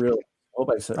 Platonic realist.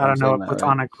 I don't know what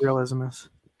Platonic realism is.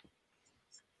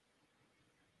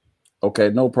 Okay,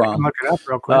 no problem. Look it up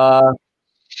real quick.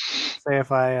 Say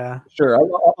if I sure.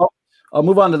 I'll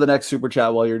move on to the next super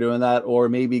chat while you're doing that, or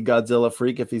maybe Godzilla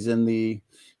Freak, if he's in the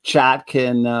chat,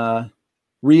 can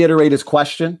reiterate his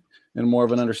question in more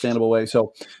of an understandable way.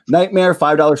 So Nightmare,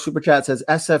 $5 super chat, says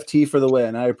SFT for the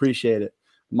win. I appreciate it.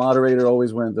 Moderator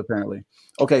always wins, apparently.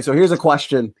 Okay, so here's a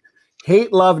question.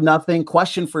 Hate, love, nothing.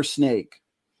 Question for Snake.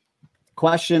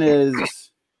 Question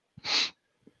is,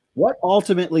 what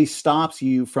ultimately stops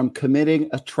you from committing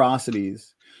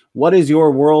atrocities? What is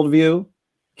your worldview?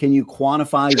 Can you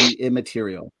quantify the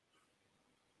immaterial?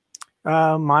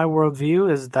 My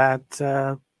worldview is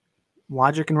that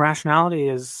logic and rationality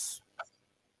is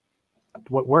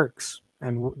what works.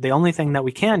 And the only thing that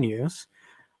we can use,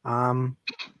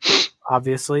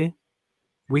 obviously,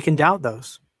 we can doubt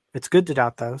those. It's good to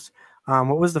doubt those.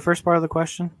 What was the first part of the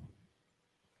question?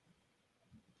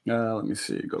 Let me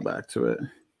see. Go back to it.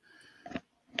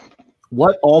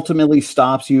 What ultimately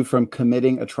stops you from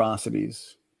committing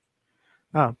atrocities?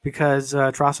 Oh, because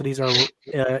atrocities are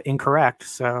incorrect.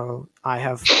 So I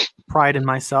have pride in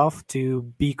myself to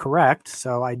be correct,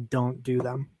 so I don't do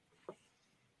them.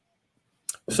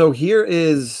 So here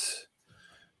is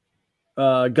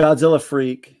Godzilla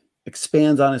Freak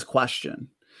expands on his question.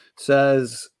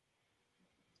 Says,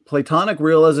 Platonic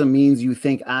realism means you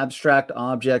think abstract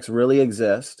objects really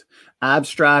exist.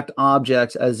 Abstract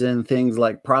objects as in things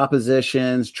like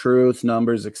propositions, truths,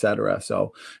 numbers, etc.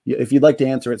 So if you'd like to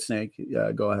answer it, Snake,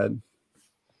 go ahead.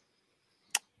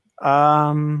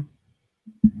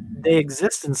 They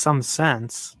exist in some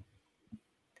sense.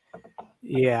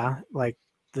 Yeah, like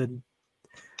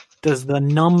does the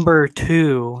number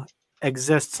 2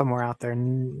 exist somewhere out there?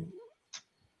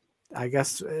 I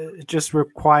guess it just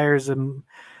requires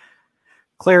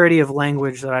clarity of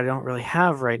language that I don't really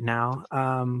have right now.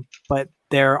 But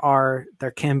there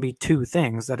can be 2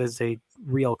 things. That is a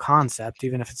real concept,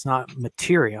 even if it's not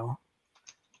material.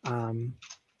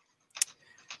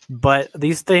 But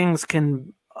these things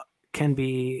can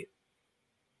be,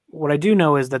 what I do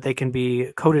know is that they can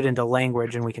be coded into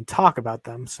language and we can talk about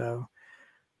them. So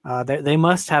they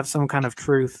must have some kind of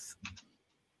truth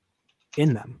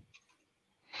in them.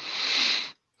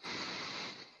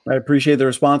 I appreciate the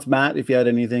response. Matt, if you had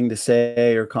anything to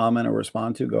say or comment or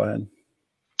respond to, go ahead.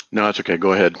 No, it's okay.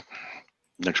 Go ahead.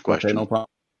 Next question. Okay, no problem.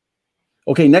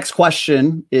 Okay, next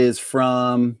question is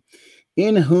from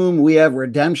In Whom We Have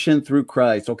Redemption Through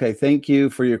Christ. Okay, thank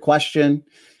you for your question.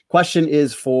 Question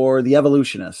is for the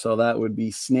evolutionist. So that would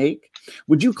be Snake.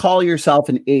 Would you call yourself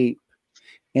an ape?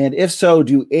 And if so,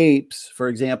 do apes, for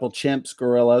example, chimps,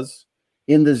 gorillas,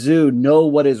 in the zoo know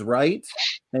what is right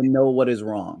and know what is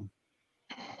wrong?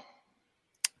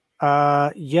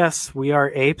 Yes, we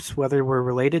are apes, whether we're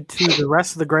related to the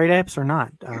rest of the great apes or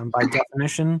not. By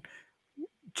definition,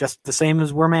 just the same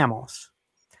as we're mammals.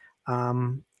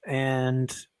 Do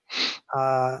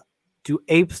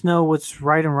apes know what's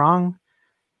right and wrong?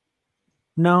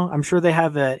 No, I'm sure they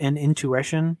have an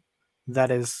intuition that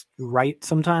is right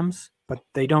sometimes, but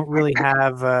they don't really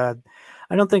have, I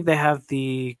don't think they have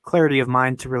the clarity of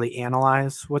mind to really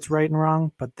analyze what's right and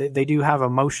wrong, but they do have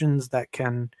emotions that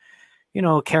can,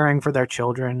 caring for their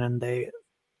children, and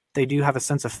they do have a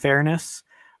sense of fairness,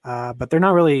 but they're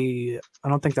not really, I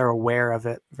don't think they're aware of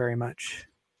it very much.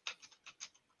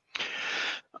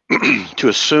 To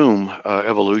assume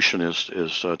evolution is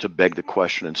to beg the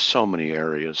question in so many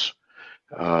areas.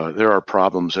 There are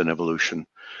problems in evolution.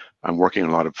 I'm working on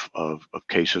a lot of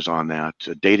cases on that.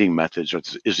 Dating methods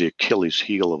is the Achilles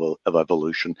heel of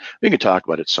evolution. We can talk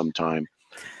about it sometime.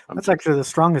 That's actually the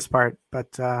strongest part,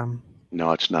 but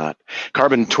no, it's not.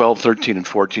 Carbon 12, 13, and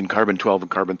 14. Carbon 12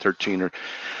 and carbon 13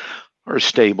 are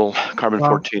stable. Carbon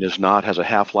 14 is not, has a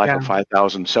half-life of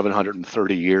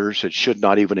 5,730 years. It should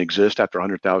not even exist after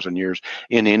 100,000 years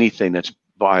in anything that's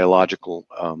biological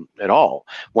at all.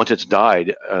 Once it's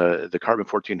died, the carbon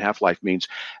 14 half-life means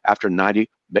after 90,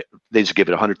 they just give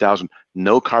it 100,000,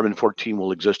 no carbon 14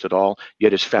 will exist at all,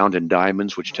 yet it's found in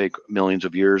diamonds, which take millions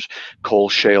of years, coal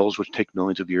shales, which take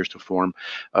millions of years to form.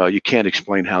 You can't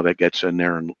explain how that gets in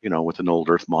there, and with an old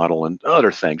Earth model and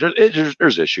other things.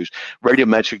 There's issues.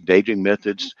 Radiometric dating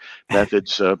methods,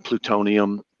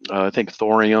 plutonium, I think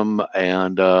thorium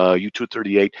and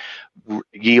U-238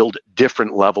 yield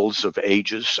different levels of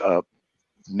ages,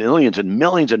 millions and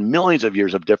millions and millions of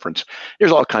years of difference.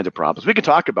 There's all kinds of problems. We can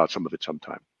talk about some of it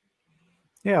sometime.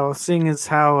 Yeah, well, seeing as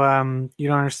how you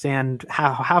don't understand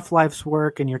how half-lives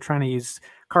work and you're trying to use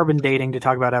carbon dating to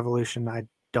talk about evolution, I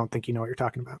don't think you know what you're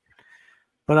talking about.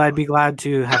 But I'd be glad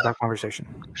to have that conversation.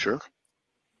 Sure.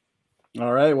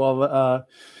 All right. Well,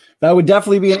 that would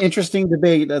definitely be an interesting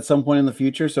debate at some point in the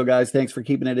future. So, guys, thanks for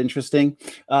keeping it interesting.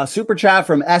 Super chat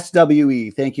from SWE.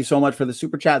 Thank you so much for the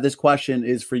super chat. This question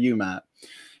is for you, Matt.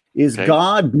 Is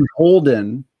God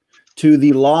beholden to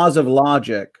the laws of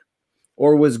logic,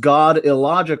 or was God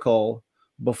illogical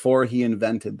before he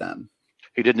invented them?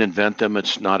 He didn't invent them.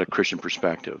 It's not a Christian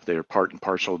perspective. They are part and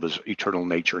parcel of his eternal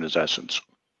nature and his essence.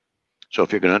 So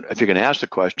if you're gonna ask the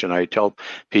question, I tell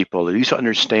people at least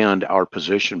understand our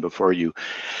position before you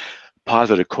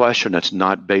posit a question that's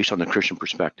not based on the Christian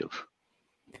perspective.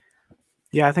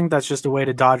 Yeah, I think that's just a way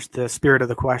to dodge the spirit of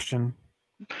the question.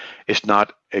 It's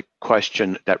not a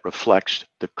question that reflects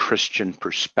the Christian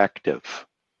perspective.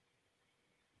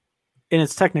 In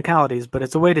its technicalities, but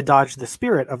it's a way to dodge the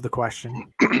spirit of the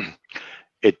question.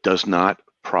 It does not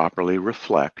properly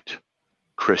reflect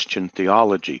Christian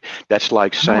theology. That's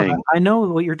like saying, I know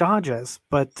what your dodge is,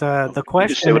 but the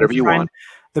question say whatever you want.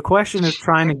 The question is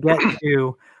trying to get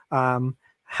to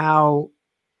how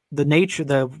the nature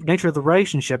of the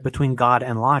relationship between God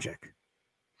and logic.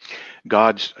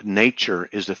 God's nature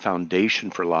is the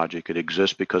foundation for logic. It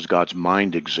exists because God's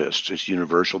mind exists. It's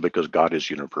universal because God is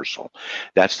universal.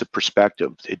 That's the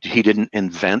perspective. He didn't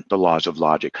invent the laws of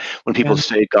logic. When people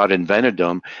say God invented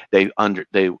them,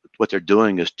 what they're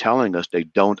doing is telling us they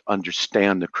don't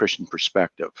understand the Christian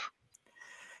perspective.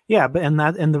 Yeah, but and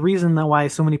the reason that why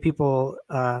so many people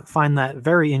find that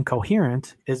very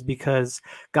incoherent is because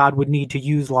God would need to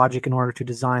use logic in order to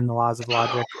design the laws of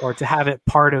logic, or to have it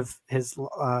part of his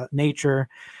nature.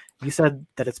 You said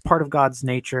that it's part of God's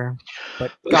nature,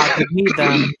 but God would need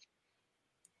them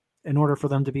in order for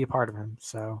them to be a part of him.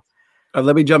 So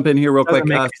let me jump in here real quick.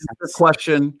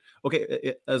 Question.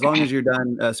 Okay, as long as you're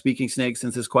done speaking, Snake,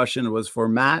 since this question was for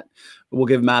Matt, we'll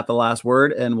give Matt the last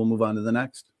word and we'll move on to the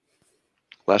next.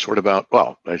 Last word about,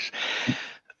 well,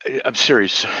 I'm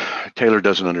serious. Taylor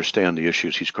doesn't understand the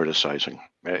issues he's criticizing.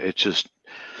 It's just,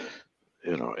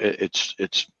 he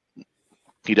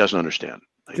doesn't understand.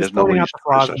 He doesn't know what he's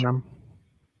criticizing.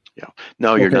 Yeah.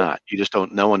 No, you're not. You just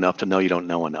don't know enough to know you don't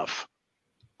know enough.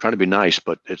 I'm trying to be nice,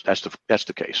 but that's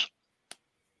the case.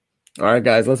 All right,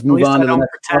 guys, let's move on to the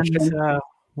next question.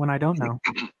 When I don't know.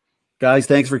 Guys,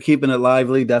 thanks for keeping it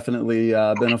lively. Definitely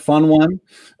been a fun one.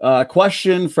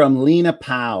 Question from Lena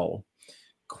Powell.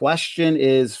 Question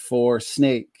is for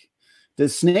Snake.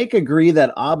 Does Snake agree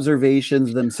that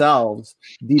observations themselves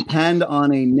depend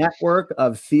on a network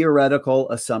of theoretical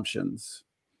assumptions?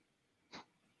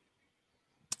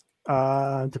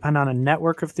 Depend on a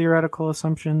network of theoretical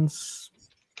assumptions?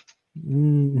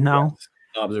 No. Yes.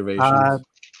 Observations.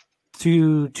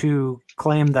 To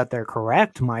claim that they're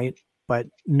correct might. But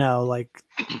no, like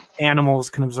animals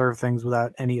can observe things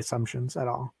without any assumptions at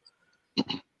all.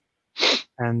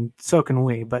 And so can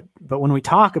we. But when we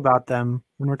talk about them,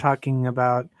 when we're talking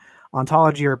about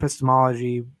ontology or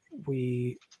epistemology,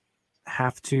 we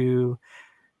have to,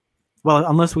 well,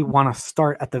 unless we want to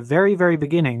start at the very, very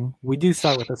beginning, we do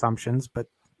start with assumptions, but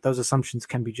those assumptions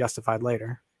can be justified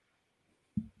later.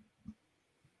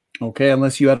 Okay,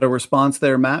 unless you had a response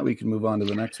there, Matt, we can move on to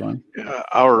the next one.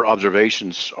 Our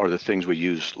observations are the things we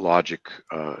use logic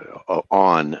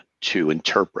on to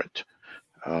interpret.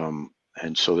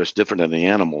 And so that's different than the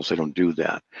animals. They don't do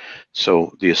that.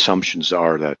 So the assumptions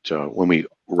are that when we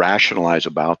rationalize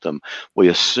about them, we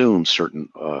assume certain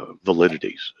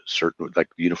validities, certain like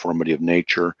uniformity of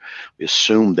nature. We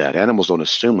assume that. Animals don't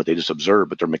assume it. They just observe,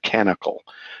 but they're mechanical.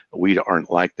 We aren't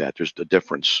like that. There's the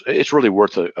difference. It's really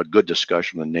worth a good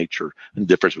discussion on nature and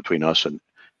difference between us and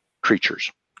creatures.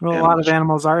 Well, animals. A lot of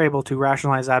animals are able to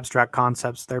rationalize abstract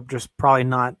concepts. They're just probably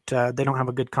not, they don't have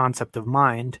a good concept of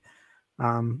mind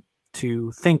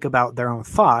to think about their own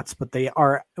thoughts, but they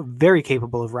are very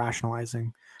capable of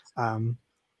rationalizing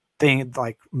things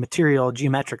like material,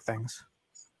 geometric things.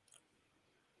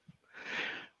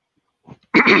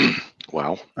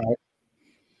 Wow.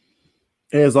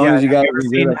 As long as you got.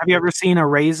 Have you ever seen a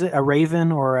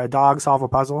raven or a dog solve a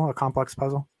puzzle, a complex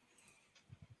puzzle?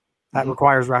 That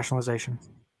requires rationalization.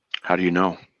 How do you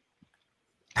know?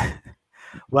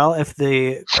 Well, if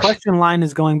the question line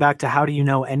is going back to how do you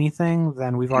know anything,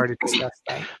 then we've already discussed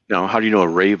that. Now, how do you know a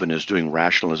raven is doing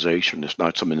rationalization? It's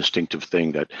not some instinctive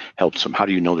thing that helps them. How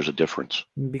do you know there's a difference?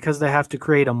 Because they have to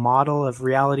create a model of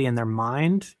reality in their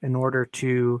mind in order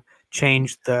to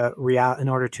change in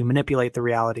order to manipulate the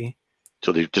reality.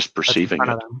 So they're just perceiving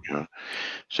it. Yeah.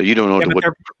 So you don't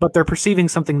know but they're perceiving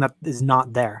something that is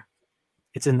not there.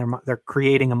 It's in they're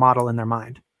creating a model in their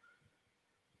mind.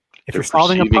 If you're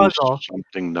solving a puzzle,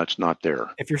 something that's not there.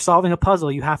 If you're solving a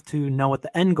puzzle, you have to know what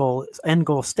the end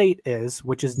goal state is,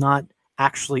 which is not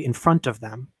actually in front of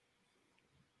them.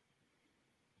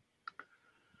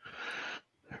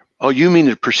 Oh, you mean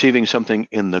they're perceiving something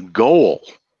in the goal?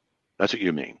 That's what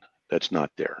you mean. That's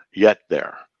not there yet.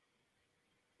 There.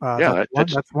 Yeah,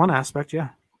 that's one aspect. Yeah.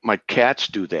 My cats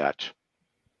do that.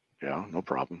 Yeah, no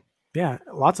problem. Yeah,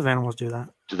 lots of animals do that.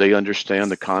 Do they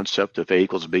understand the concept of A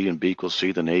equals B and B equals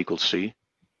C, then A equals C?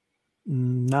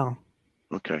 No.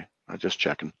 Okay, I'm just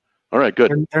checking. All right,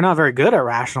 good. They're not very good at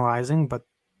rationalizing, but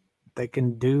they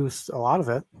can do a lot of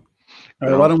it. All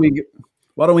right,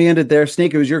 why don't we end it there?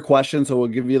 Snake, it was your question, so we'll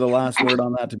give you the last word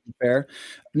on that to be fair.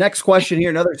 Next question here,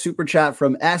 another super chat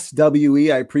from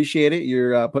SWE. I appreciate it.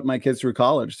 You're putting my kids through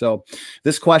college. So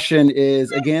this question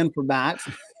is, again, for Matt.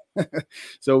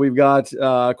 So we've got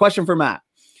a question for Matt.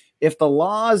 If the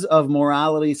laws of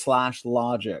morality /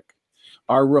 logic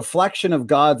are a reflection of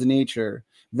God's nature,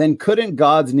 then couldn't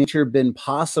God's nature been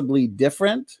possibly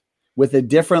different with a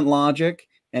different logic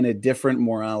and a different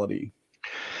morality?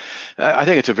 I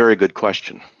think it's a very good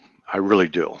question. I really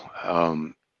do.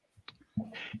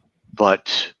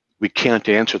 But we can't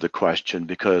answer the question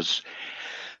because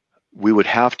we would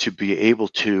have to be able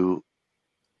to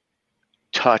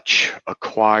touch,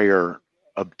 acquire,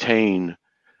 obtain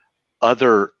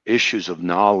other issues of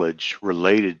knowledge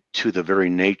related to the very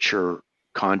nature,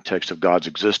 context of God's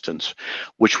existence,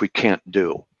 which we can't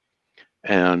do.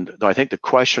 And I think the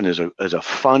question is a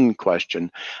fun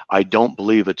question. I don't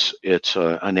believe it's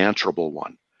an answerable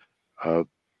one,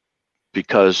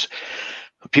 because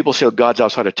people say, oh, God's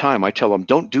outside of time. I tell them,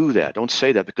 don't do that. Don't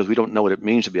say that, because we don't know what it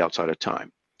means to be outside of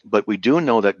time. But we do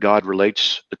know that God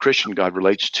relates, the Christian God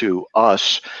relates to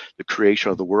us, the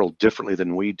creation of the world, differently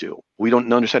than we do. We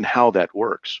don't understand how that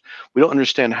works. We don't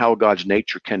understand how God's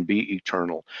nature can be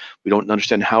eternal. We don't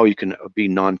understand how he can be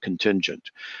non-contingent.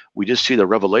 We just see the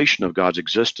revelation of God's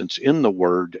existence in the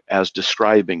Word as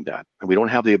describing that. And we don't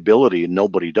have the ability, and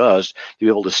nobody does, to be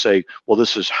able to say, well,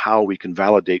 this is how we can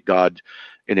validate God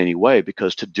in any way,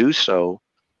 because to do so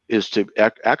is to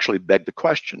actually beg the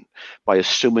question by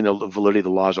assuming the validity of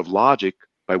the laws of logic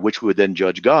by which we would then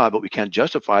judge God, but we can't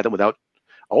justify them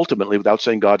ultimately without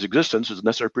saying God's existence is a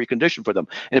necessary precondition for them.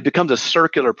 And it becomes a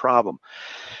circular problem.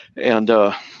 And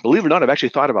believe it or not, I've actually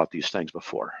thought about these things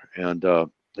before. And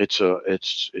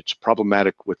it's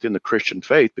problematic within the Christian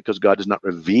faith because God does not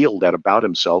reveal that about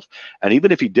himself. And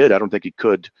even if he did, I don't think he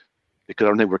could, because I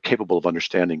don't think we're capable of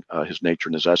understanding his nature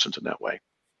and his essence in that way.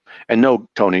 And no,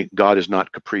 Tony, God is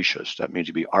not capricious. That means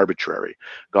he'd be arbitrary.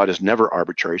 God is never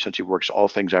arbitrary, since he works all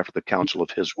things after the counsel of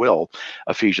his will,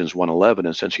 Ephesians 1:11,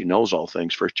 and since he knows all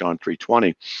things, 1 John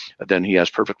 3:20, then he has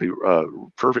perfect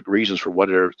reasons for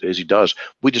whatever it is he does.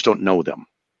 We just don't know them,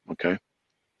 okay?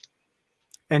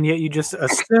 And yet you just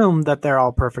assume that they're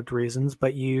all perfect reasons,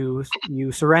 but you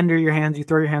surrender your hands, you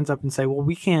throw your hands up and say, well,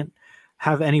 we can't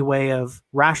have any way of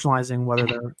rationalizing whether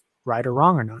they're right or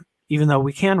wrong or not. Even though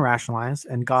we can rationalize,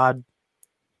 and God,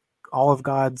 all of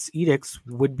God's edicts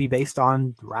would be based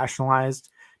on rationalized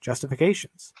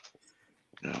justifications.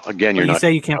 Again, you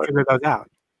say you can't figure those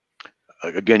out.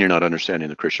 Again, you're not understanding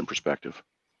the Christian perspective.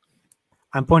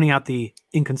 I'm pointing out the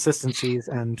inconsistencies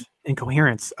and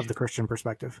incoherence of the Christian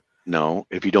perspective. No,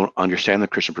 if you don't understand the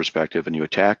Christian perspective and you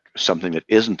attack something that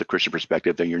isn't the Christian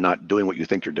perspective, then you're not doing what you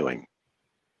think you're doing.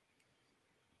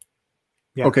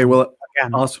 Yeah. Okay, well,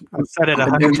 again, I've said it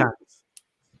 100 times.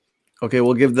 Okay,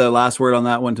 we'll give the last word on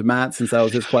that one to Matt, since that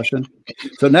was his question.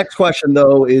 So next question,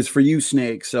 though, is for you,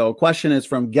 Snake. So question is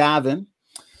from Gavin.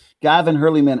 Gavin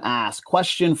Hurleyman asks,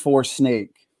 question for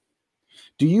Snake.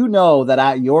 Do you know that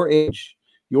at your age,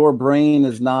 your brain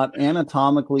is not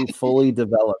anatomically fully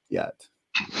developed yet?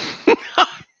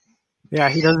 Yeah,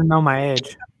 he doesn't know my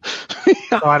age.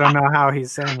 So I don't know how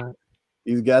he's saying that.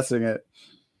 He's guessing it.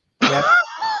 Yep.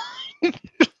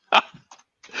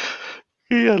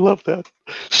 Yeah, I love that.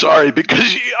 Sorry,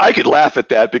 because I could laugh at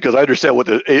that because I understand what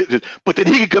but then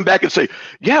he could come back and say,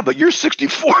 yeah, but you're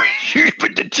 64. You've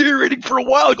been deteriorating for a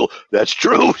while. I go, that's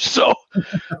true. So,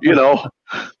 yeah,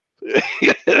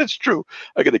 that's true.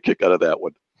 I get a kick out of that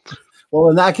one. Well,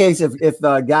 in that case, if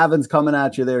Gavin's coming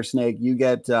at you there, Snake, you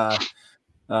get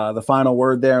the final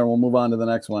word there, and we'll move on to the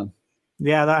next one.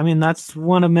 Yeah, that's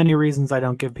one of many reasons I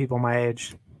don't give people my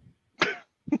age.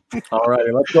 All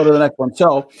right, let's go to the next one.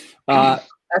 So,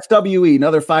 SWE,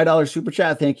 another $5 super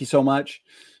chat. Thank you so much.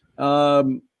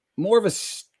 More of a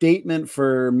statement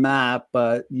for Matt,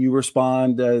 but you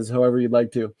respond as however you'd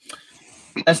like to.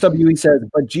 SWE says,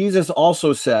 but Jesus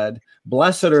also said,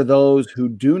 blessed are those who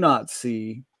do not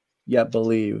see yet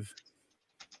believe.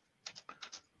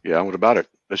 Yeah, what about it?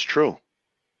 It's true.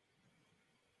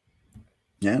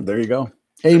 Yeah, there you go.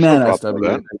 Amen,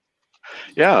 SWE.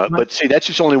 Yeah, but see, that's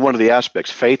just only one of the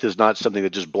aspects. Faith is not something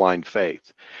that's just blind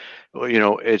faith. So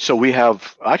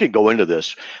I could go into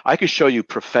this. I could show you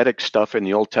prophetic stuff in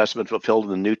the Old Testament fulfilled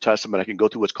in the New Testament. I can go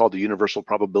through what's called the universal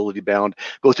probability bound,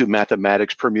 go through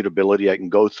mathematics, permutability. I can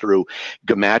go through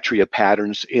gematria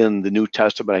patterns in the New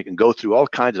Testament. I can go through all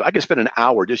kinds of, I can spend an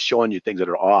hour just showing you things that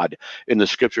are odd in the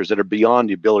scriptures that are beyond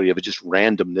the ability of just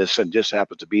randomness and just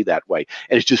happens to be that way.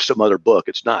 And it's just some other book.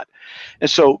 It's not. And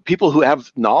so people who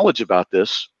have knowledge about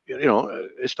this,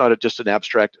 it's not just an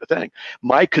abstract thing.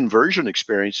 My conversion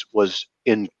experience was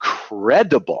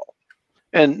incredible,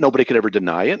 and nobody could ever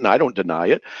deny it, and I don't deny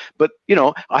it. But,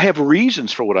 I have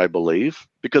reasons for what I believe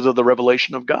because of the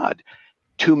revelation of God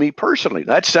to me personally.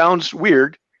 That sounds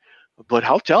weird, but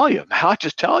I'll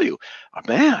just tell you,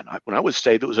 man, when I was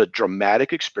saved, it was a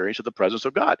dramatic experience of the presence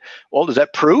of God. Well, is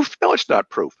that proof? No, it's not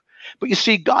proof. But you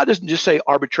see, God doesn't just say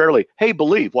arbitrarily, hey,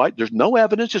 believe. Why? There's no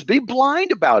evidence. Just be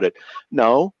blind about it.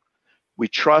 No. We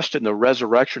trust in the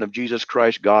resurrection of Jesus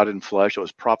Christ, God in flesh, that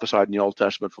was prophesied in the Old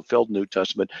Testament, fulfilled in the New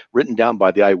Testament, written down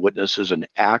by the eyewitnesses, and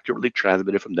accurately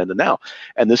transmitted from then to now.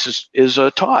 And this is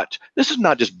taught. This is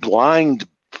not just blind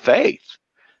faith.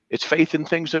 It's faith in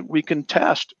things that we can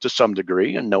test to some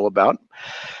degree and know about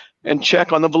and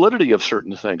check on the validity of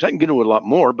certain things. I can get into a lot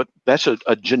more, but that's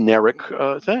a generic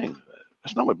thing.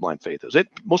 That's not what blind faith is.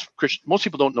 Most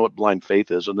people don't know what blind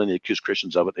faith is, and then they accuse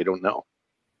Christians of it. They don't know.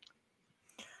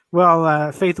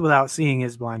 Well, faith without seeing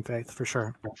is blind faith for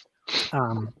sure.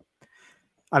 I'm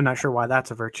not sure why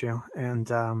that's a virtue.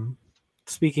 And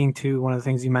speaking to one of the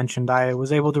things you mentioned, I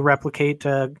was able to replicate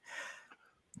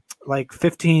like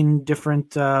 15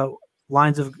 different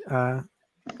lines of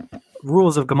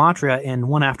rules of gematria in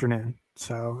one afternoon.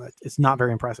 So it's not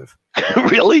very impressive.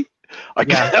 Really? I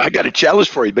got a challenge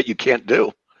for you, but you can't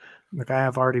do. Like, I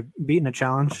have already beaten a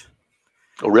challenge.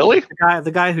 Oh, really?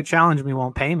 The guy who challenged me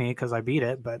won't pay me because I beat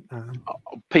it, but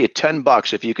I'll pay you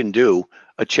 $10 if you can do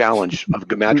a challenge of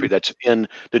gematria that's in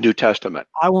the New Testament.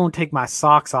 I won't take my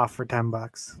socks off for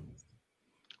 $10.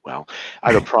 Well,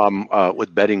 I have a problem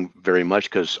with betting very much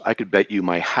because I could bet you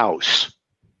my house.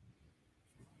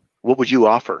 What would you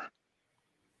offer?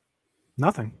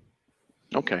 Nothing.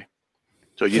 Okay.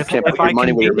 So you can't put your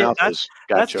money where your mouth is.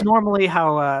 Gotcha. That's normally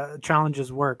how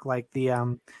challenges work. Like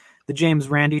the James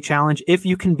Randi challenge. If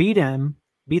you can beat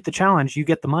the challenge, you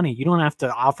get the money. You don't have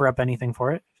to offer up anything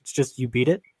for it. It's just you beat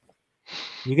it,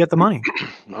 you get the money.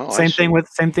 Oh, same thing with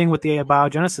the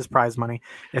abiogenesis prize money.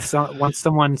 Once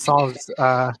someone solves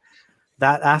that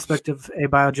aspect of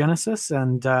abiogenesis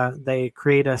and they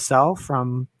create a cell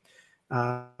from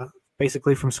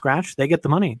basically from scratch, they get the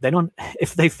money. They don't.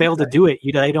 If they fail to do it,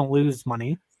 they don't lose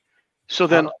money. So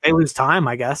then they lose time,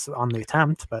 I guess, on the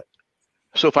attempt. But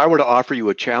so if I were to offer you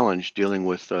a challenge dealing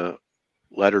with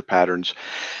letter patterns,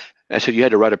 I said you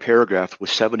had to write a paragraph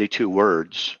with 72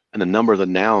 words, and the number of the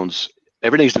nouns,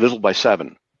 everything's divisible by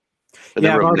 7.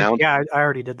 I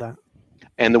already did that.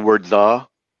 And the word the,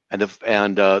 and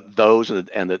those,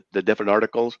 and the different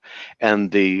articles,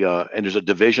 and there's a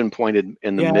division pointed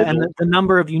in the middle. And the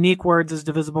number of unique words is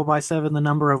divisible by 7. The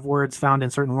number of words found in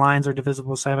certain lines are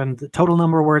divisible by 7. The total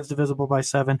number of words divisible by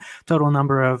 7. Total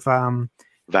number of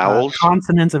vowels,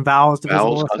 consonants, and vowels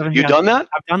divisible by 7. You've done that?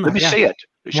 I've done that. Let me see it.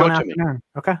 Show it to me.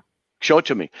 Okay. Show it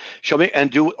to me. Show me, and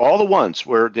do all the ones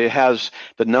where it has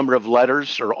the number of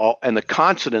letters and the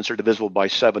consonants are divisible by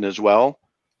 7 as well.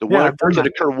 The words that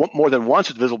occur more than once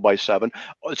is divisible by 7.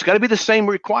 It's got to be the same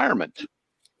requirement.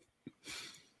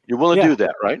 You're willing to do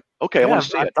that, right? Okay, I want to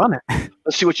see it. I've done it.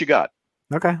 Let's see what you got.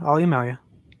 Okay, I'll email you.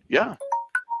 Yeah.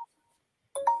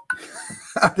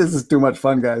 This is too much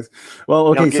fun, guys. Well,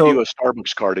 okay, I'll give you a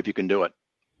Starbucks card if you can do it.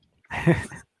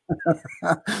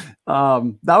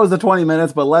 That was the 20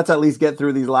 minutes, but let's at least get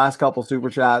through these last couple super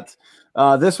chats.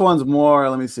 This one's more,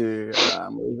 let me see.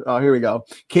 Here we go.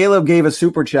 Caleb gave a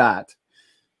super chat.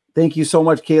 Thank you so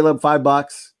much, Caleb.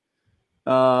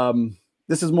 $5.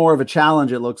 This is more of a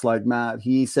challenge, it looks like, Matt.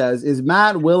 He says, is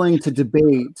Matt willing to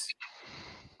debate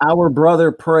our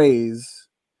brother Praise?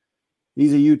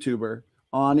 He's a YouTuber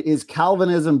on is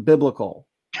Calvinism biblical?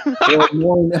 or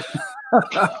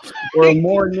a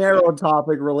more narrow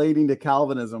topic relating to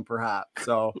Calvinism, perhaps.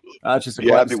 So that's just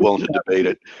I'd be willing to debate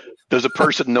it. Does a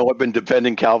person know I've been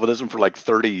defending Calvinism for like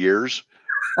 30 years?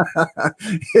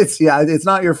 It's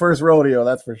not your first rodeo,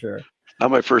 that's for sure.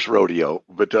 Not my first rodeo,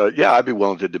 but I'd be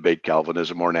willing to debate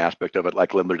Calvinism or an aspect of it,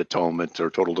 like limited atonement or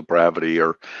total depravity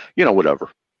or whatever.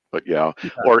 But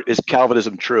or is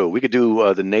Calvinism true? We could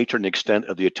do the nature and extent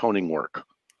of the atoning work.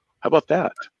 How about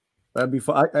that? That'd be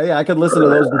fun. I could listen to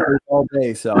those debates all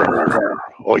day. So,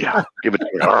 oh yeah, give it to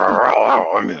me.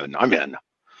 I'm in.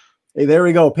 Hey, there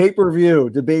we go.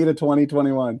 Pay-per-view debate of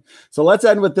 2021. So let's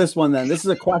end with this one then. This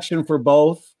is a question for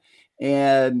both,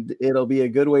 and it'll be a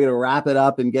good way to wrap it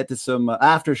up and get to some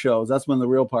after shows. That's when the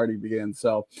real party begins.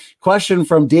 So, question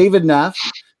from David Neff.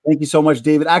 Thank you so much,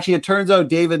 David. Actually, it turns out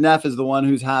David Neff is the one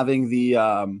who's having the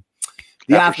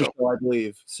after show, I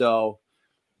believe. So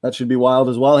that should be wild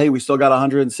as well. Hey, we still got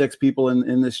 106 people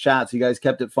in this chat, so you guys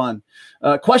kept it fun.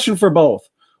 Question for both.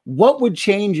 What would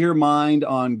change your mind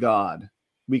on God?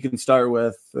 We can start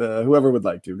with whoever would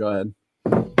like to. Go ahead.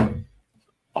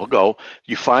 I'll go.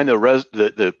 You find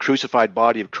the crucified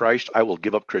body of Christ, I will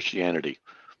give up Christianity.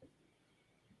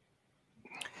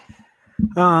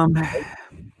 I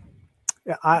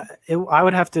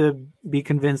would have to be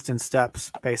convinced in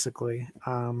steps, basically.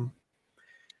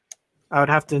 I would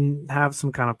have to have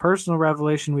some kind of personal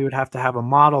revelation. We would have to have a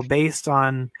model based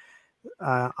on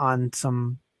a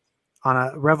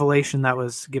revelation that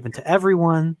was given to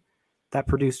everyone, that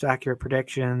produced accurate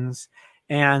predictions,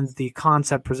 and the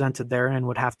concept presented therein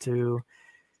would have to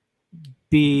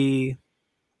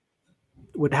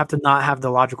not have the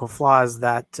logical flaws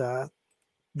that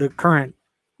the current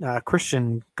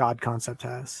Christian God concept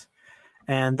has.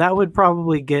 And that would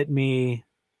probably get me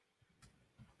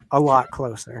a lot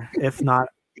closer, if not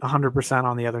 100%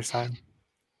 on the other side.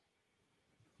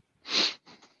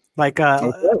 Like,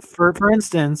 for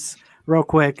instance, real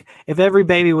quick, if every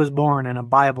baby was born and a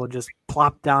Bible just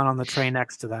plopped down on the tray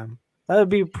next to them, that would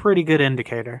be a pretty good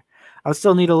indicator. I would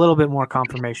still need a little bit more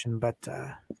confirmation, but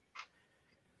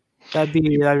that'd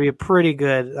be a pretty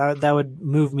good. That would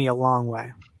move me a long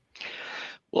way.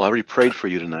 Well, I already prayed for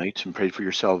you tonight and prayed for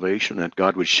your salvation, that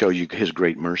God would show you His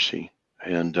great mercy,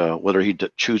 and whether He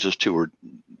chooses to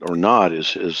or not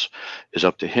is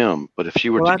up to Him. But if He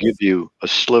were to give you a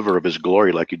sliver of His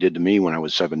glory, like He did to me when I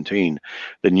was 17,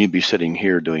 then you'd be sitting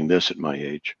here doing this at my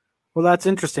age. Well, that's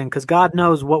interesting, because God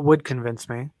knows what would convince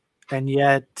me, and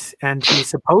He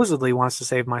supposedly wants to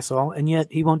save my soul, and yet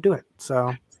He won't do it.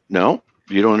 So no,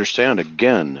 you don't understand.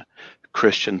 Again,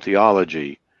 Christian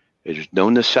theology. There's no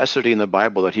necessity in the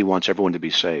Bible that He wants everyone to be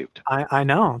saved. I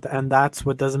know, and that's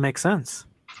what doesn't make sense.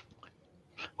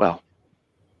 Well,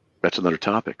 that's another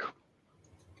topic.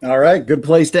 All right, good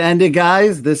place to end it,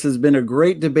 guys. This has been a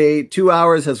great debate. 2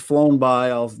 hours has flown by.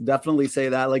 I'll definitely say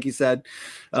that. Like you said,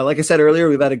 like I said earlier,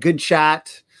 we've had a good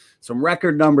chat. Some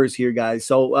record numbers here, guys.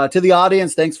 So to the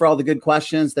audience, thanks for all the good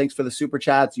questions. Thanks for the super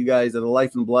chats. You guys are the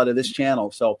life and blood of this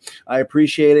channel. So I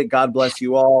appreciate it. God bless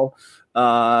you all.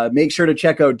 Make sure to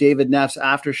check out David Neff's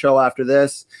after show after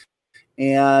this.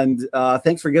 And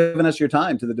thanks for giving us your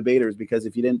time, to the debaters, because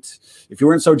if you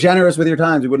weren't so generous with your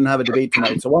times, we wouldn't have a debate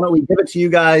tonight. So why don't we give it to you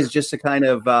guys just to kind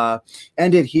of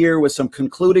end it here with some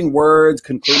concluding words,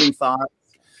 concluding thoughts.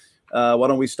 Why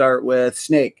don't we start with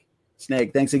Snake?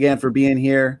 Snake, thanks again for being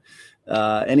here.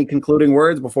 Any concluding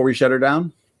words before we shut her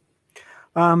down?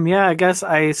 Yeah, I guess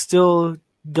I still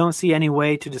don't see any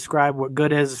way to describe what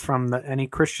good is from any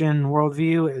Christian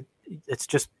worldview. It's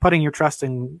just putting your trust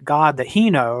in God that He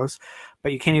knows,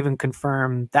 but you can't even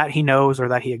confirm that He knows or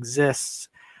that He exists.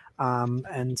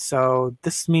 And so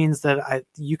this means that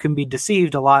you can be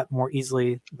deceived a lot more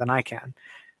easily than I can.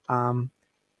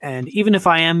 And even if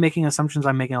I am making assumptions,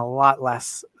 I'm making a lot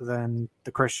less than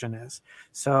the Christian is.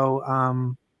 So,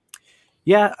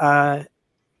 might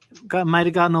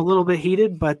have gotten a little bit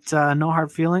heated, but no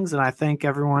hard feelings. And I thank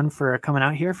everyone for coming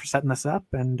out here, for setting this up.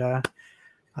 And I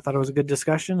thought it was a good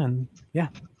discussion. And yeah.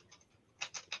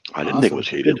 I didn't think it was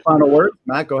heated. Good final word.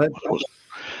 Matt, go ahead.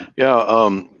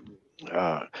 Yeah.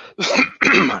 I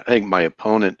think my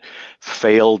opponent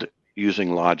failed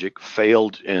using logic,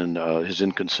 failed in his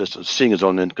inconsistency, seeing his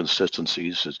own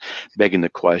inconsistencies, is begging the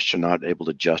question, not able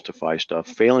to justify stuff,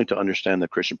 failing to understand the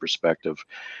Christian perspective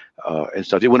and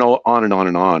stuff. It went on and on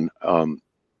and on.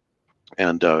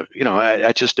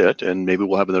 That's just it. And maybe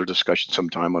we'll have another discussion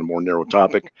sometime on a more narrow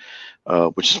topic,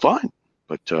 which is fine.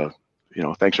 But,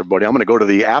 thanks, everybody. I'm going to go to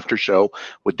the after show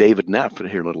with David Neff in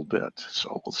here a little bit.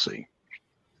 So we'll see.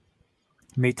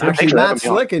 Me too. Actually, Matt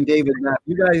Slick and David Neff,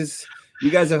 you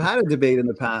guys have had a debate in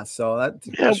the past, so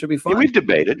that should be fun. Yeah, we've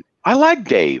debated. I like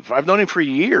Dave. I've known him for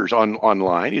years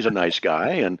online. He's a nice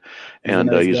guy, and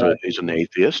he's an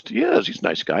atheist. Yes, he's a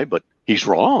nice guy, but he's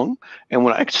wrong. And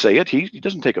when I say it, he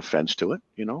doesn't take offense to it,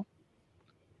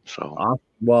 So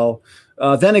well,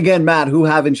 then again, Matt, who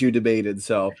haven't you debated?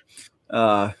 So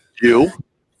you.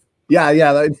 Yeah.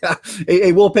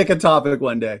 Hey, we'll pick a topic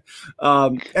one day.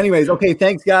 Anyways, okay,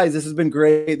 thanks, guys. This has been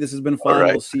great. This has been fun.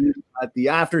 Right. We'll see you at the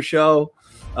after show.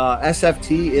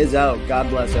 SFT is out. God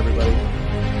bless everybody.